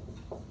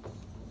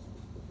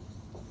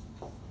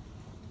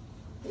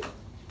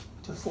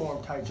 To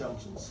form tight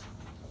junctions.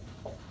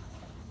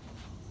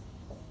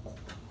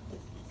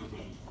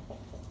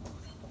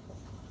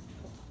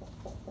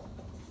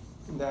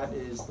 And that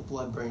is the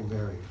blood-brain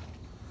barrier.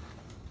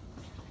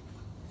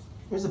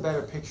 Here's a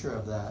better picture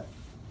of that.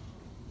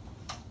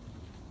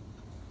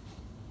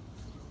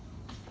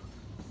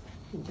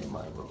 Let me get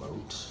my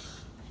remote.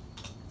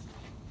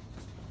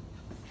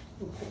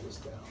 Let me pull this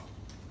down.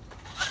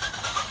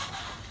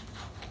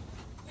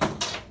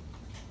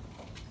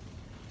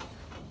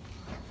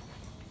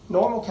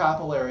 Normal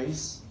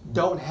capillaries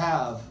don't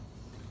have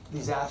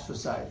these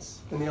astrocytes,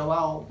 and they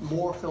allow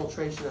more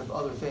filtration of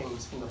other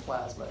things from the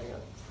plasma.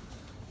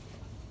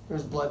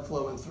 There's blood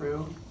flowing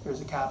through,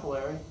 there's a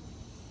capillary,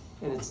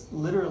 and it's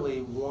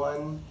literally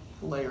one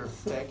layer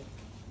thick.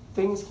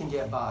 Things can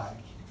get by.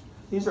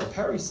 These are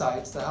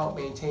pericytes that help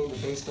maintain the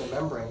basement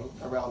membrane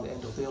around the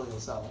endothelial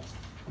cells.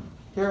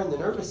 Here in the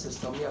nervous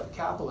system, you have a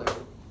capillary,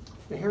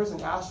 but here's an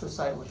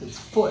astrocyte with its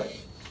foot,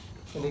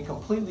 and they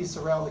completely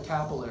surround the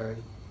capillary,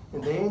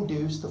 and they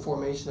induce the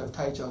formation of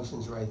tight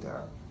junctions right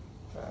there.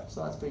 Okay,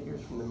 so that's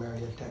figures from the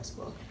Mariette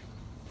textbook.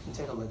 You can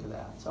take a look at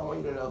that. So I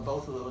want you to know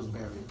both of those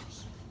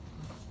barriers.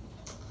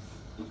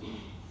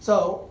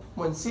 So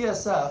when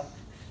CSF,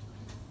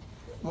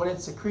 when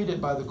it's secreted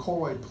by the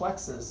choroid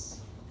plexus,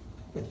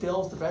 it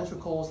fills the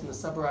ventricles and the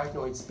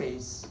subarachnoid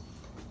space.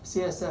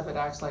 CSF, it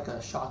acts like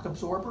a shock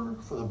absorber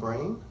for the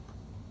brain.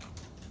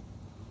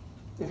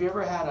 If you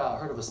ever had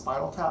heard of a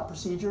spinal tap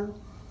procedure,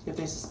 if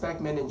they suspect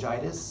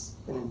meningitis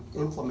and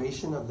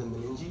inflammation of the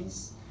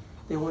meninges,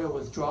 they want to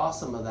withdraw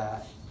some of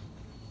that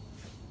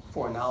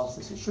for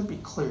analysis. It should be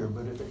clear,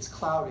 but if it's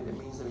cloudy, that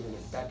means there's an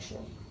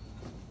infection.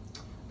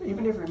 But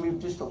even if you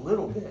remove just a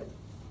little bit,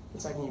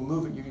 it's like when you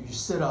move it, you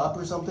sit up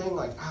or something,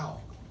 like, ow,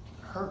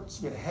 it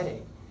hurts, you get a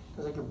headache.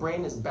 Because like your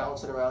brain is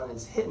bouncing around and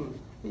it's hitting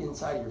the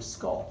inside of your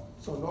skull.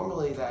 So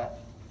normally that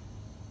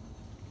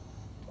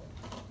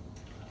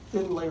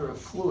thin layer of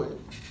fluid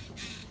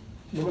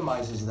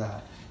minimizes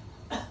that.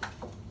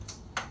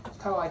 It's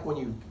kind of like when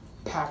you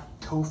pack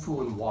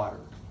tofu in water.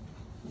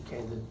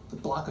 Okay, the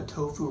block of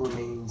tofu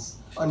remains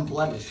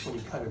unblemished when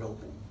you cut it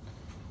open.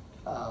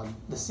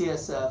 The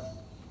CSF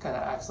kind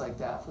of acts like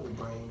that for the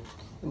brain.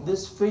 And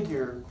this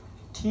figure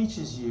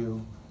teaches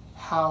you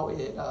how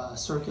it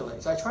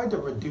circulates. I tried to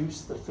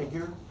reduce the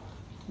figure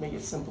to make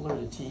it simpler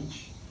to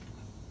teach.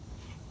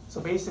 So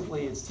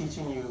basically it's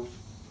teaching you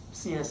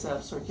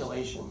CSF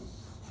circulation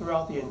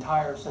throughout the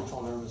entire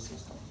central nervous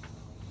system.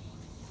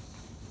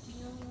 Do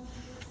you only want to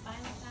do a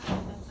spinal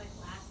tap? That's like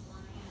last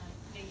line of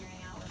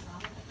figuring out what's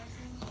wrong with the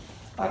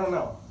person? I don't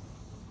know.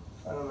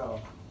 I don't know.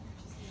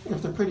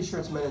 If they're pretty sure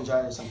it's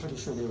meningitis, I'm pretty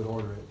sure they would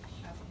order it.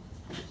 Okay.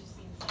 It just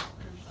seems like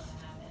crucial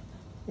to have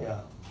it.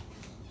 Yeah.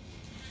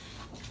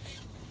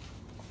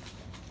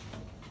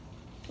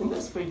 In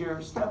this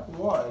figure, step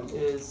one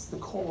is the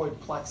choroid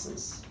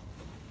plexus.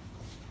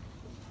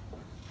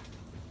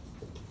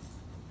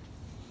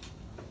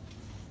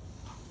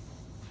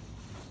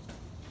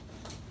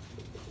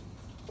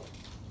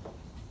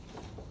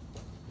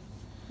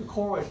 The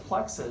choroid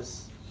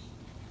plexus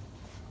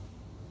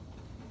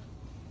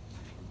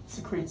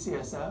secretes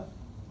CSF.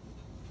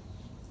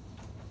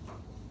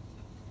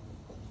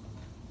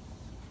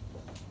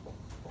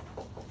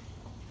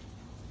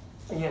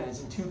 Again,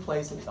 it's in two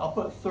places. I'll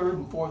put third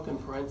and fourth in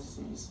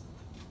parentheses,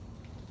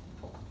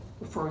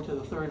 referring to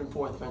the third and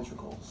fourth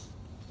ventricles.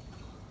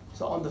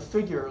 So on the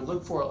figure,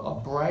 look for a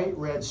bright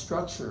red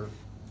structure.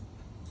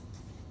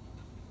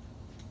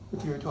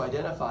 If you were to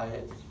identify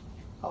it,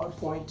 I would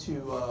point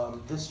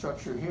to this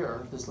structure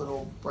here, this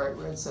little bright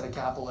red set of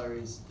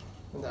capillaries,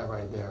 and that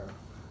right there.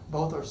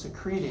 Both are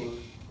secreting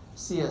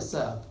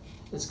CSF.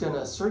 It's going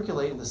to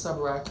circulate in the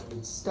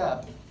subarachnoid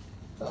step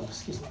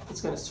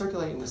it's going to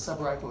circulate in the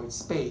subarachnoid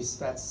space.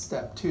 That's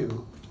step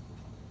 2.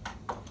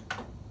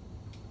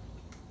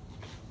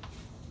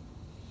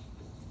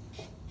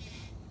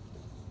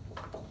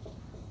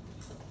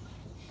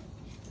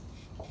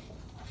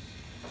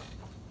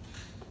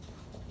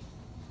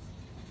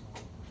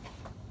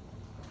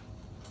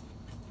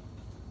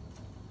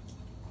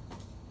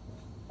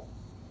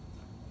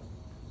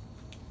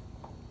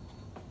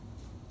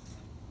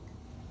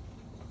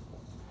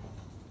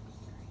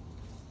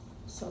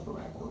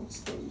 Subarachnoid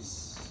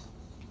space.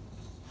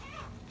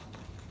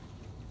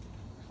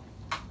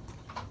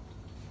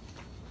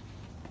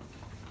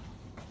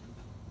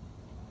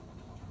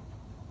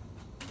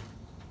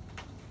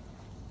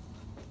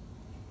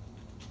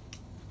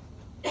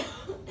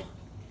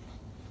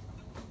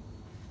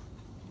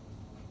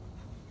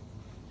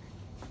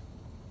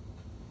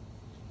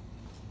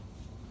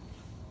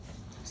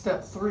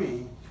 Step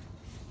 3,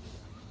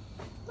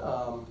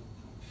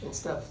 and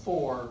step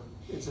 4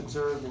 is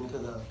observed into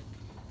the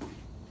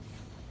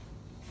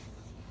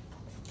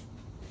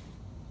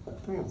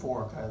 3 and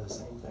 4 are kind of the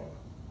same thing.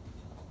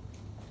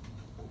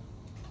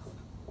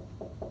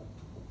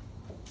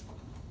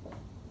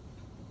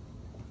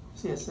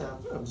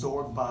 CSF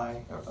absorbed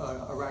by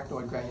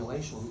arachnoid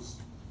granulations.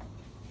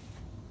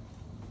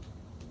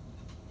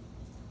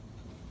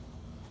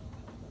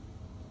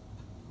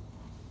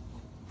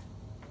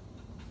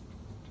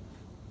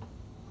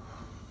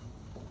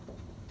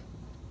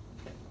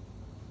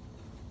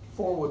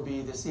 Four would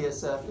be the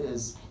CSF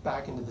is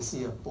back into the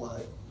CF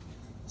blood.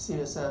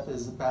 CSF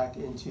is back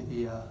into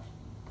the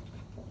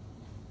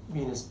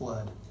venous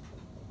blood.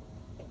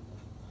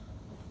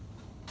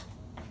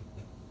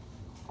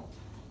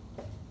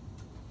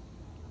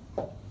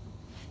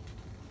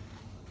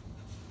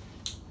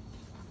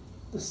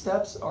 The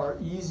steps are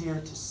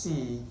easier to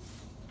see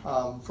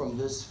from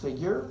this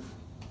figure.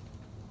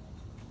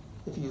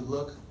 If you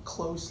look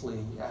closely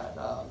at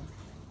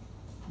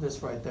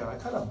this right there, I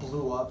kind of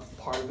blew up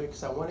part of it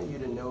because I wanted you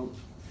to note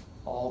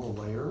all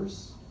the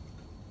layers.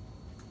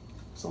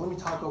 So let me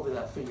talk over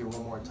that figure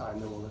one more time,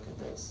 then we'll look at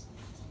this.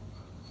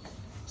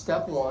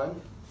 Step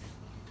 1,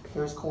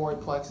 here's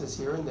choroid plexus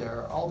here and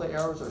there. All the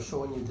arrows are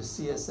showing you the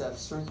CSF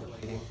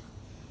circulating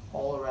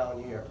all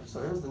around here.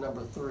 So here's the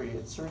number 3.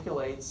 It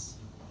circulates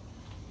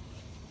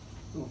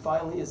and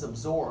finally is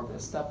absorbed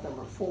as step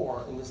number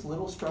 4 in this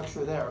little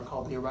structure there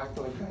called the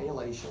arachnoid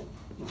granulation.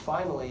 And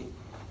finally,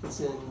 it's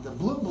in the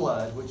blue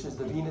blood, which is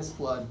the venous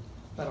blood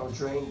that'll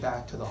drain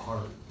back to the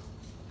heart.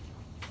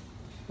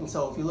 And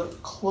so if you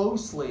look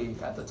closely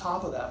at the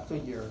top of that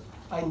figure,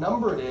 I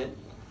numbered it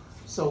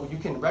so you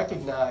can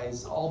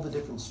recognize all the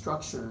different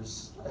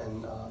structures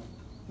and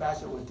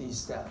match it with these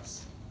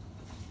steps.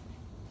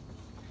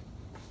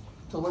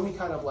 So let me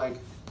kind of like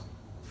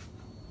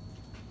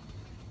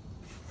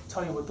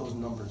tell you what those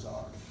numbers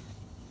are.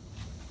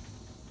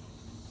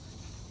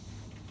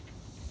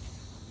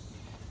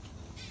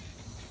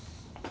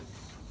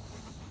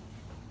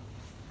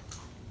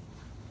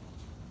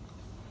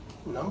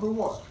 Number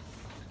 1,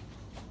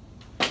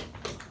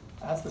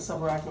 that's the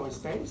subarachnoid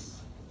space.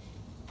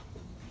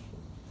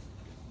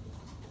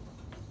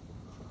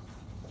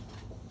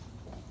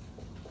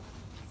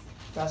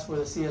 That's where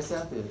the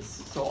CSF is.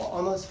 So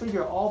on this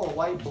figure, all the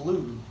light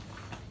blue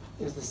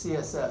is the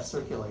CSF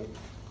circulating.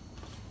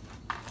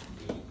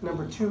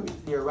 Number 2 is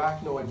the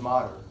arachnoid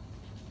mater.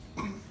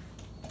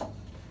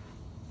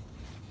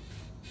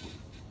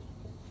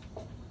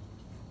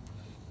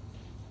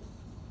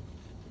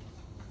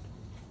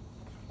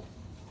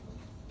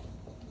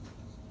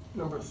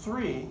 Number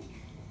 3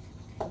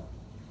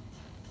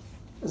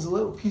 is a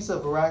little piece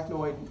of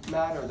arachnoid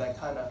matter that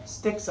kind of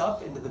sticks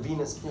up into the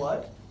venous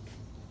blood.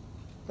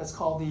 That's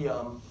called the,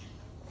 oh,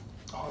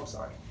 I'm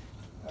sorry.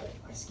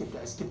 I skipped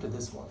to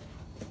this one.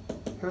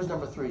 Here's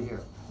number 3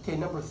 here. Okay,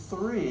 number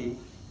 3,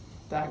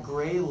 that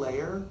gray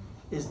layer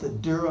is the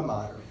dura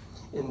mater.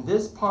 In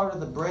this part of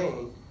the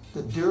brain,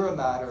 the dura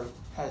mater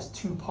has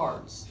 2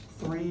 parts,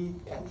 3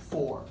 and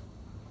 4.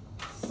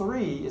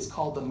 3 is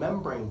called the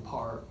membrane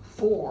part.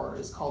 4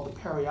 is called the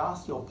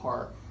periosteal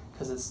part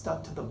because it's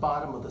stuck to the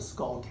bottom of the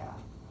skull cap.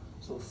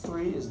 So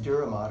 3 is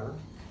dura mater.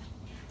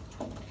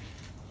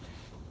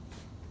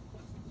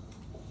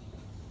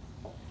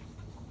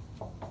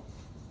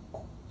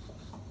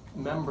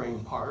 Membrane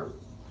part.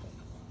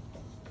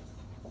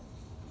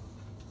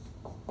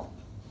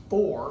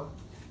 4,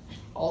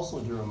 also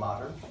dura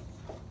mater.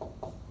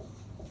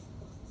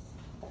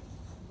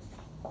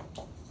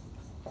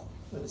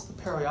 But it's the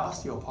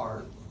periosteal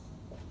part.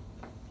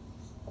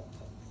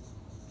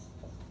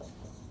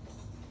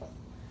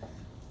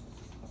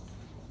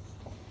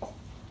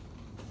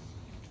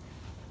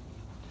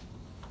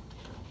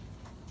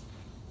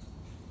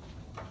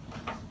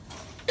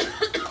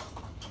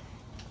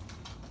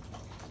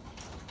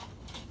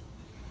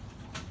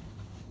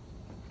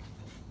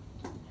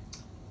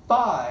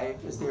 Five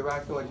is the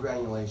arachnoid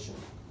granulation.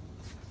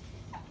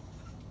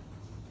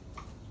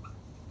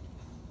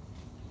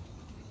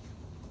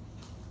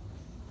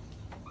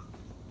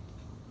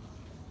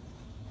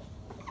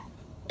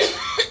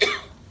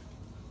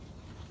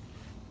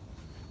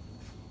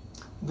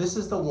 This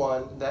is the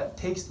one that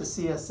takes the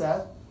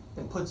CSF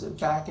and puts it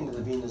back into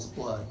the venous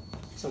blood.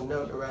 So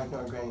note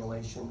arachnoid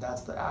granulation.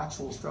 That's the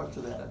actual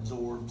structure that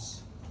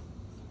absorbs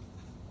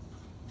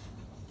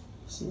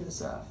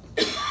CSF.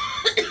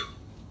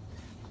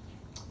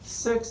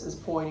 6 is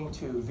pointing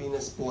to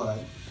venous blood.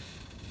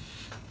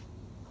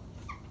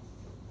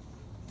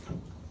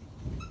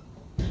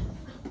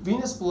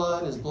 Venous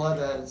blood is blood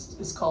that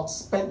is called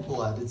spent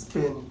blood. It's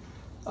been,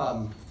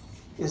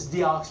 it's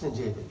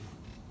deoxygenated.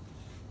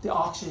 The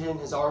oxygen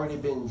has already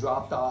been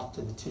dropped off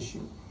to the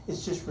tissue.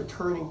 It's just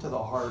returning to the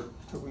heart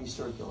to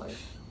recirculate.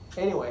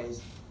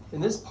 Anyways,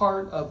 in this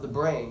part of the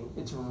brain,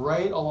 it's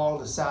right along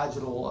the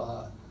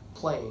sagittal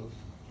plane.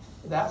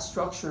 That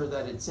structure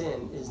that it's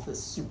in is the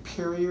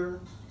superior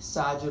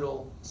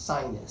sagittal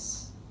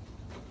sinus.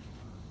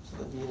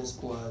 So the venous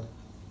blood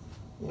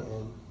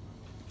in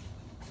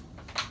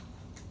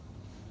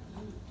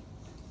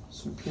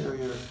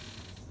superior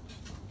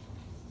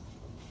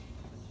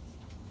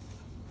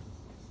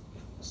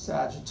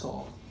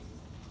sagittal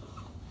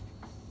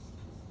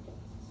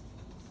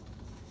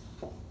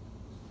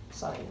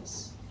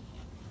sinus.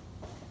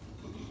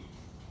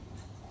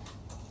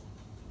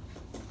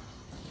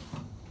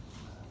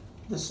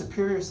 The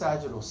superior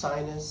sagittal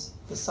sinus,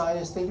 the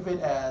sinus, think of it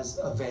as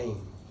a vein.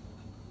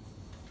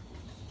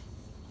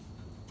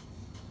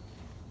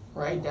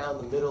 Right down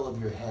the middle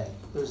of your head.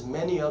 There's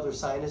many other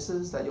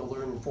sinuses that you'll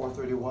learn in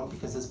 431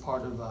 because it's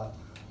part of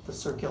the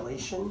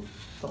circulation,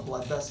 the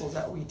blood vessels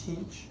that we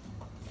teach.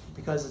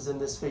 Because it's in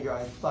this figure,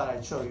 I thought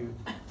I'd show you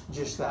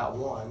just that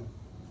one.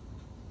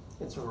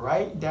 It's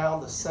right down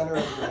the center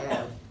of your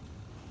head.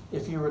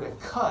 If you were to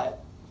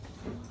cut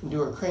and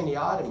do a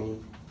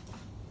craniotomy,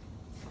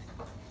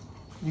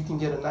 you can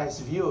get a nice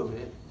view of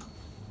it.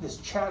 This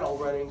channel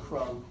running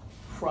from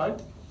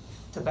front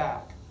to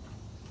back.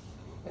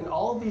 And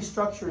all of these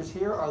structures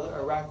here are the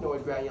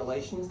arachnoid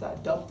granulations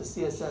that dump the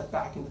CSF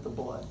back into the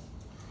blood.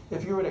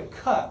 If you were to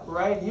cut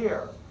right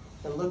here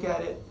and look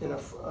at it in a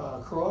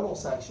coronal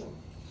section,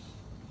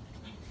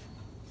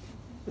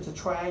 it's a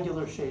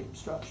triangular shaped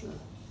structure.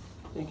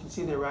 You can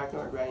see the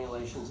arachnoid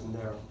granulations in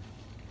there.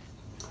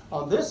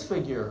 On this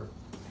figure,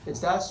 it's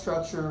that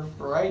structure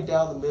right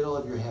down the middle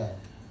of your head.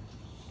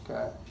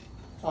 Okay.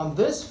 On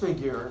this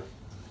figure,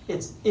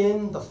 it's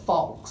in the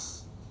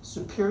falx.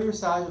 Superior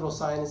sagittal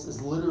sinus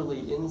is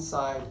literally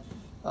inside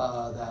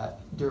that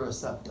dura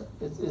septa.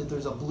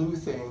 There's a blue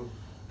thing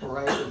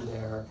right in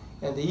there.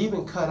 And they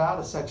even cut out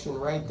a section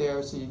right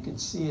there so you could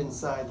see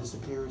inside the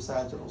superior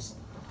sagittal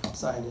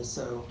sinus.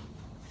 So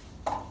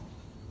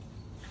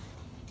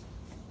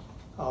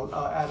I'll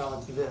add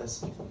on to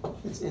this.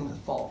 It's in the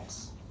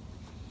falx.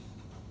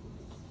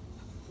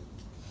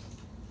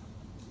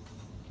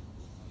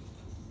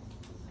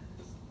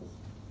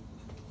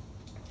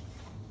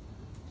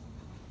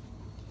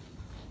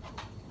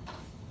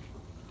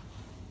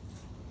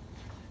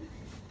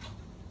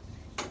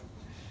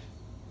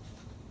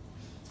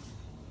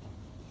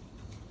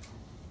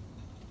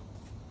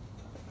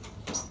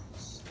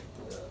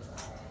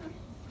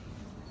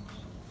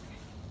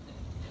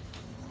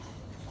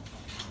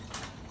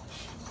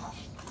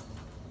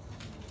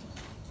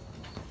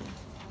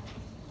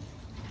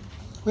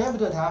 We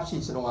haven't done half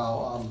sheets in a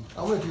while.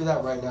 I'm going to do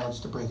that right now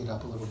just to break it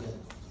up a little bit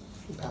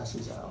and pass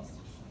these out.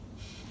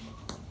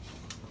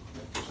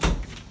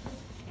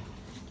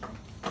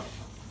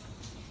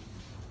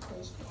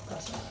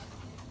 Pass that.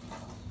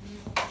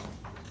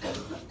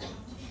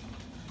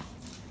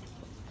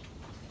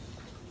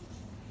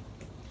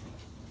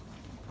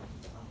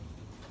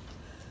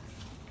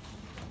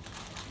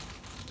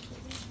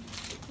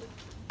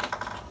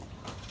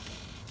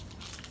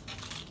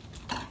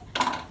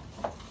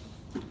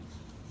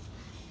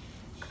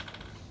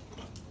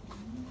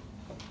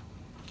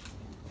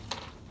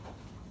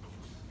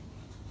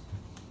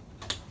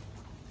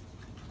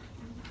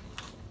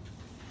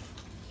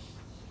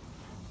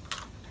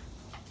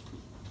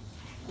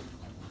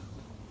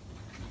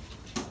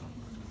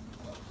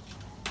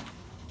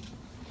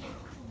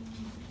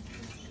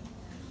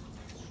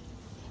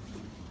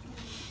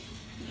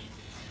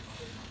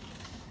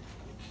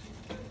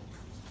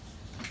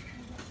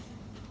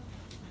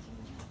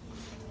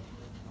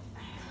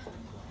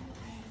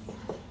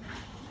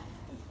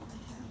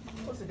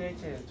 What's the date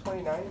today?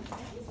 29th?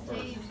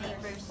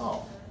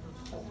 Oh,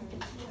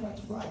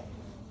 that's right.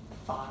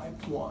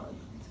 5-1.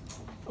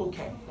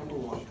 Okay, number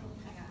 1.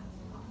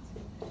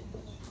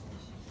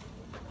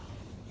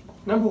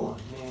 Number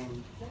 1,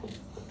 name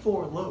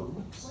 4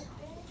 lobes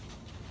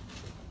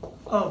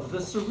of the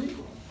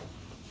cerebrum.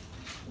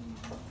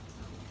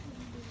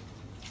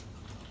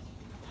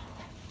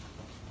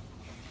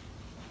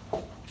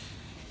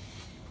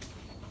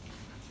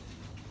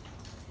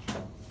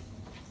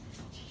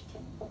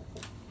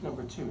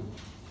 Number 2,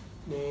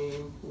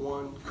 name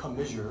 1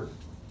 commissure.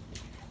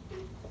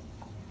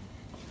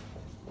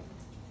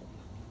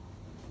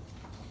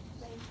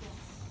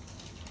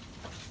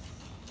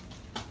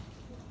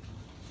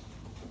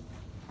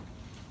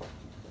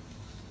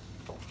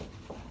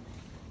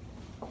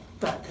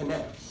 That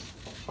connects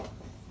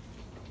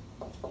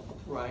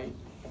right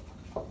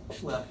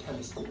left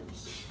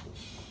hemispheres.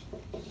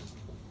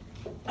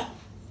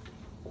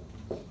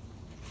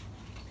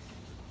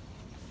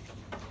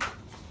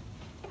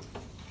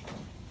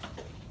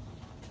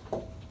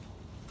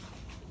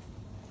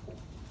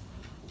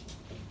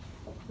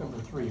 Number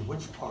 3,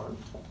 which part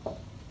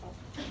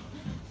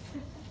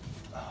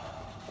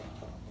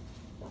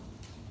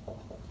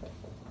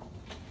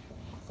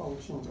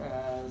functions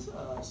as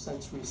a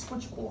sensory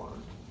switchboard?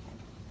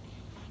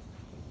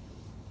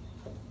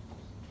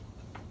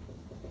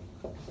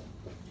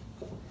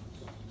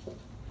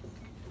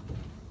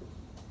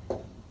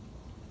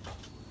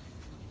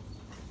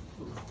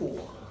 Number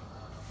 4.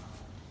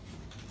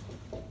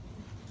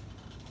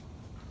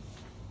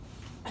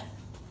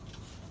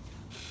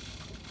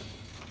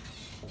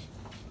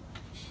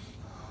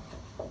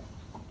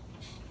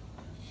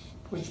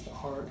 Which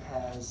part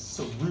has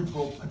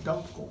cerebral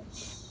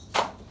peduncles?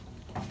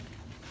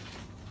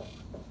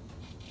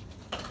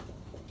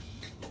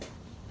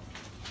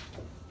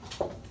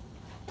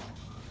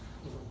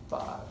 Number 5,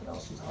 what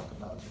else we talk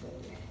about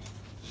today?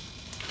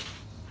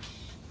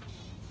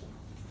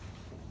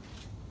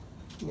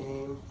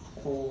 Name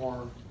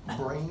 4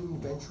 brain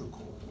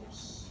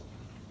ventricles.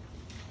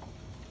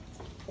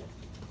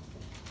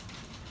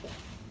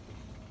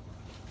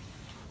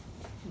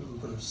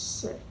 Number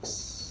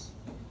 6.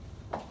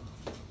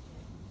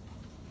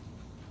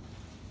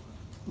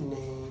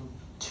 Name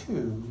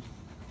 2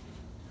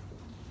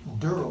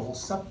 dural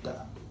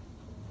septa.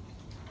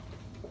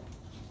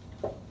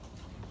 All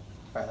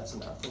right, that's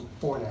enough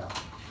for now.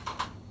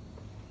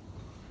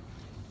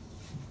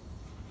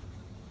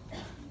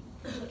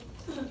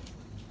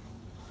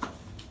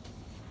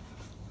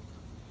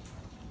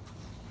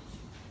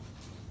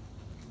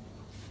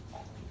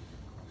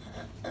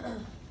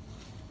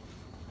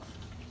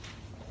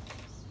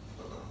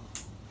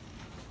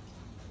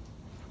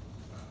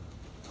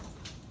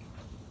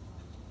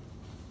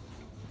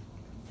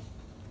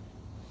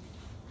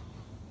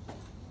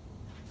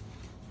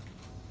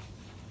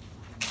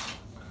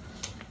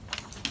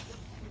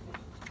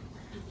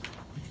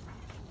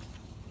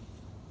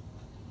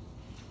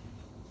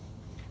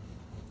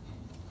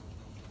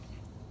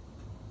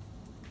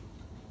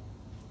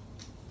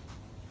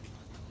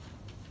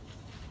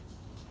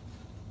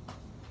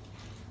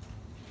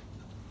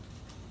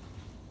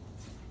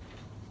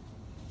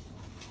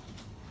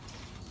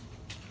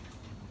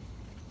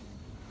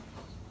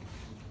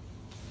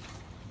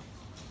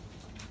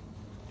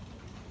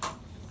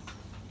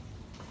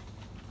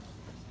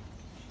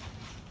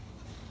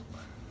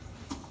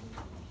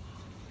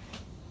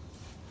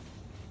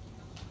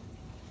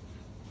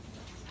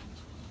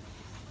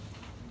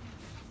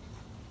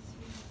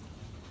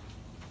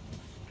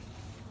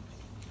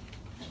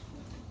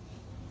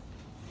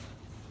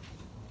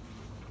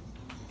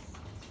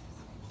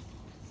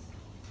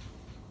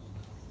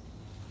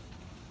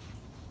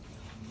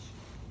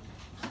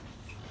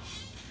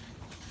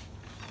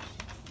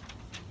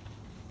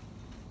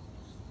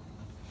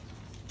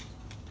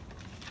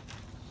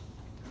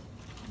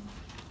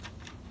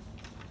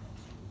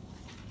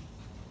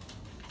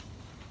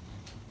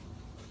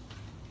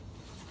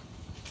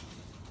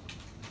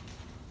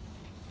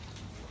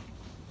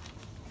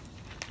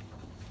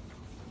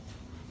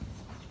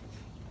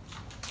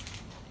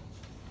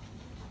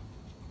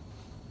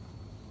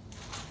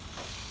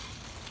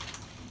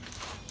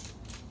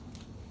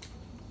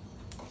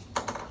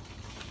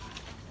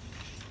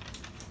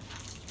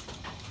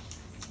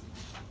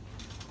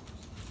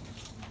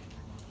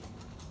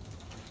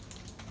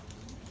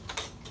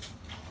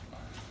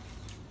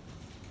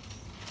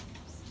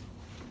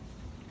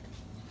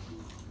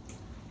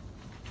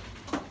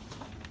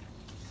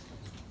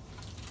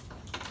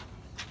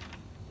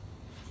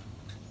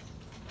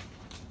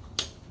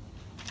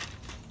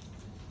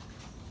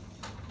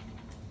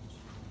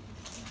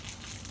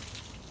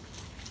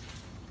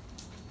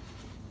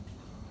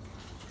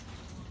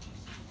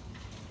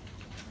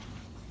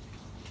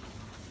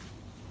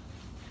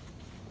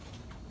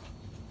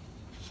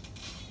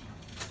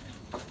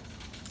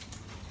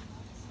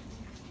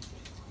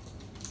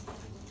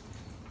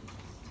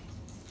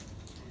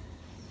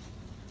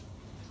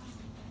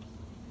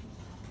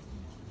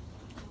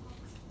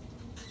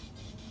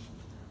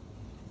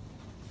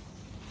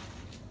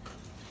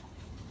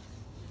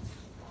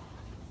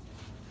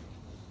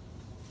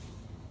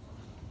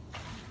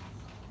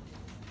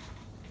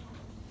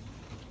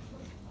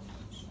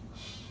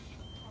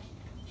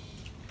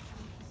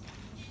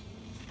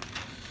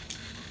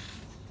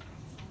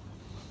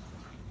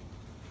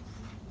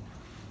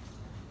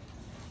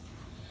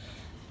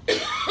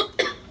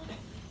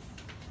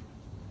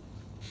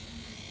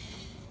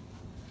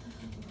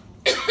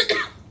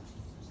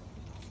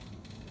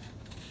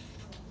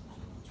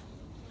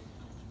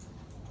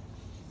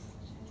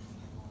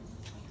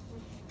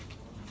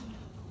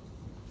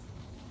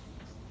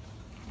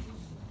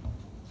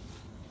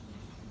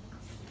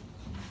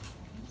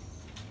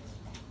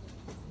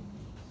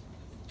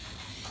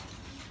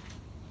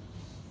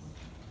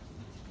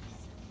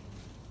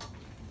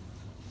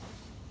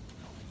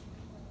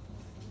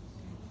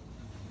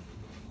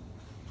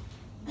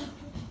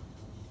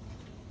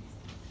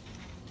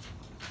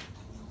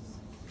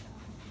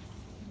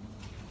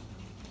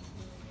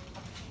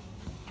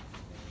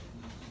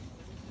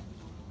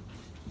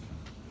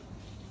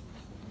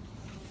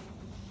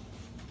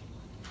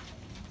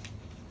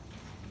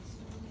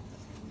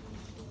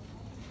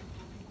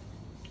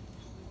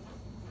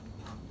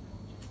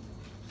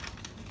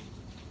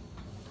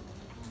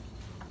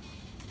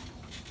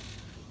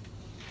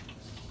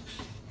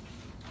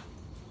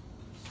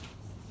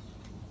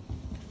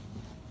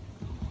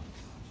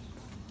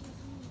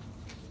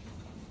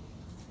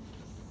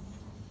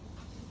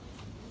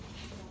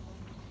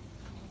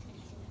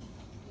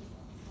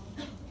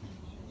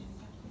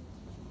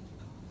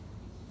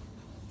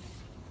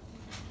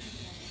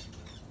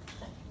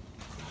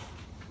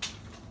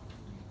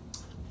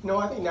 No,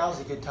 I think now's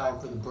a good time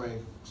for the break.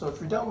 So if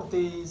you're done with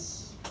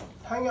these,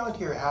 hang on to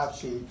your half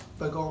sheet,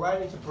 but go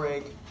right into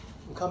break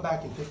and come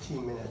back in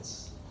 15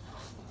 minutes.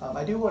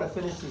 I do want to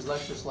finish these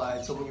lecture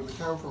slides, so when you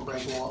return from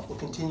break, we'll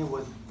continue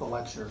with the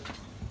lecture.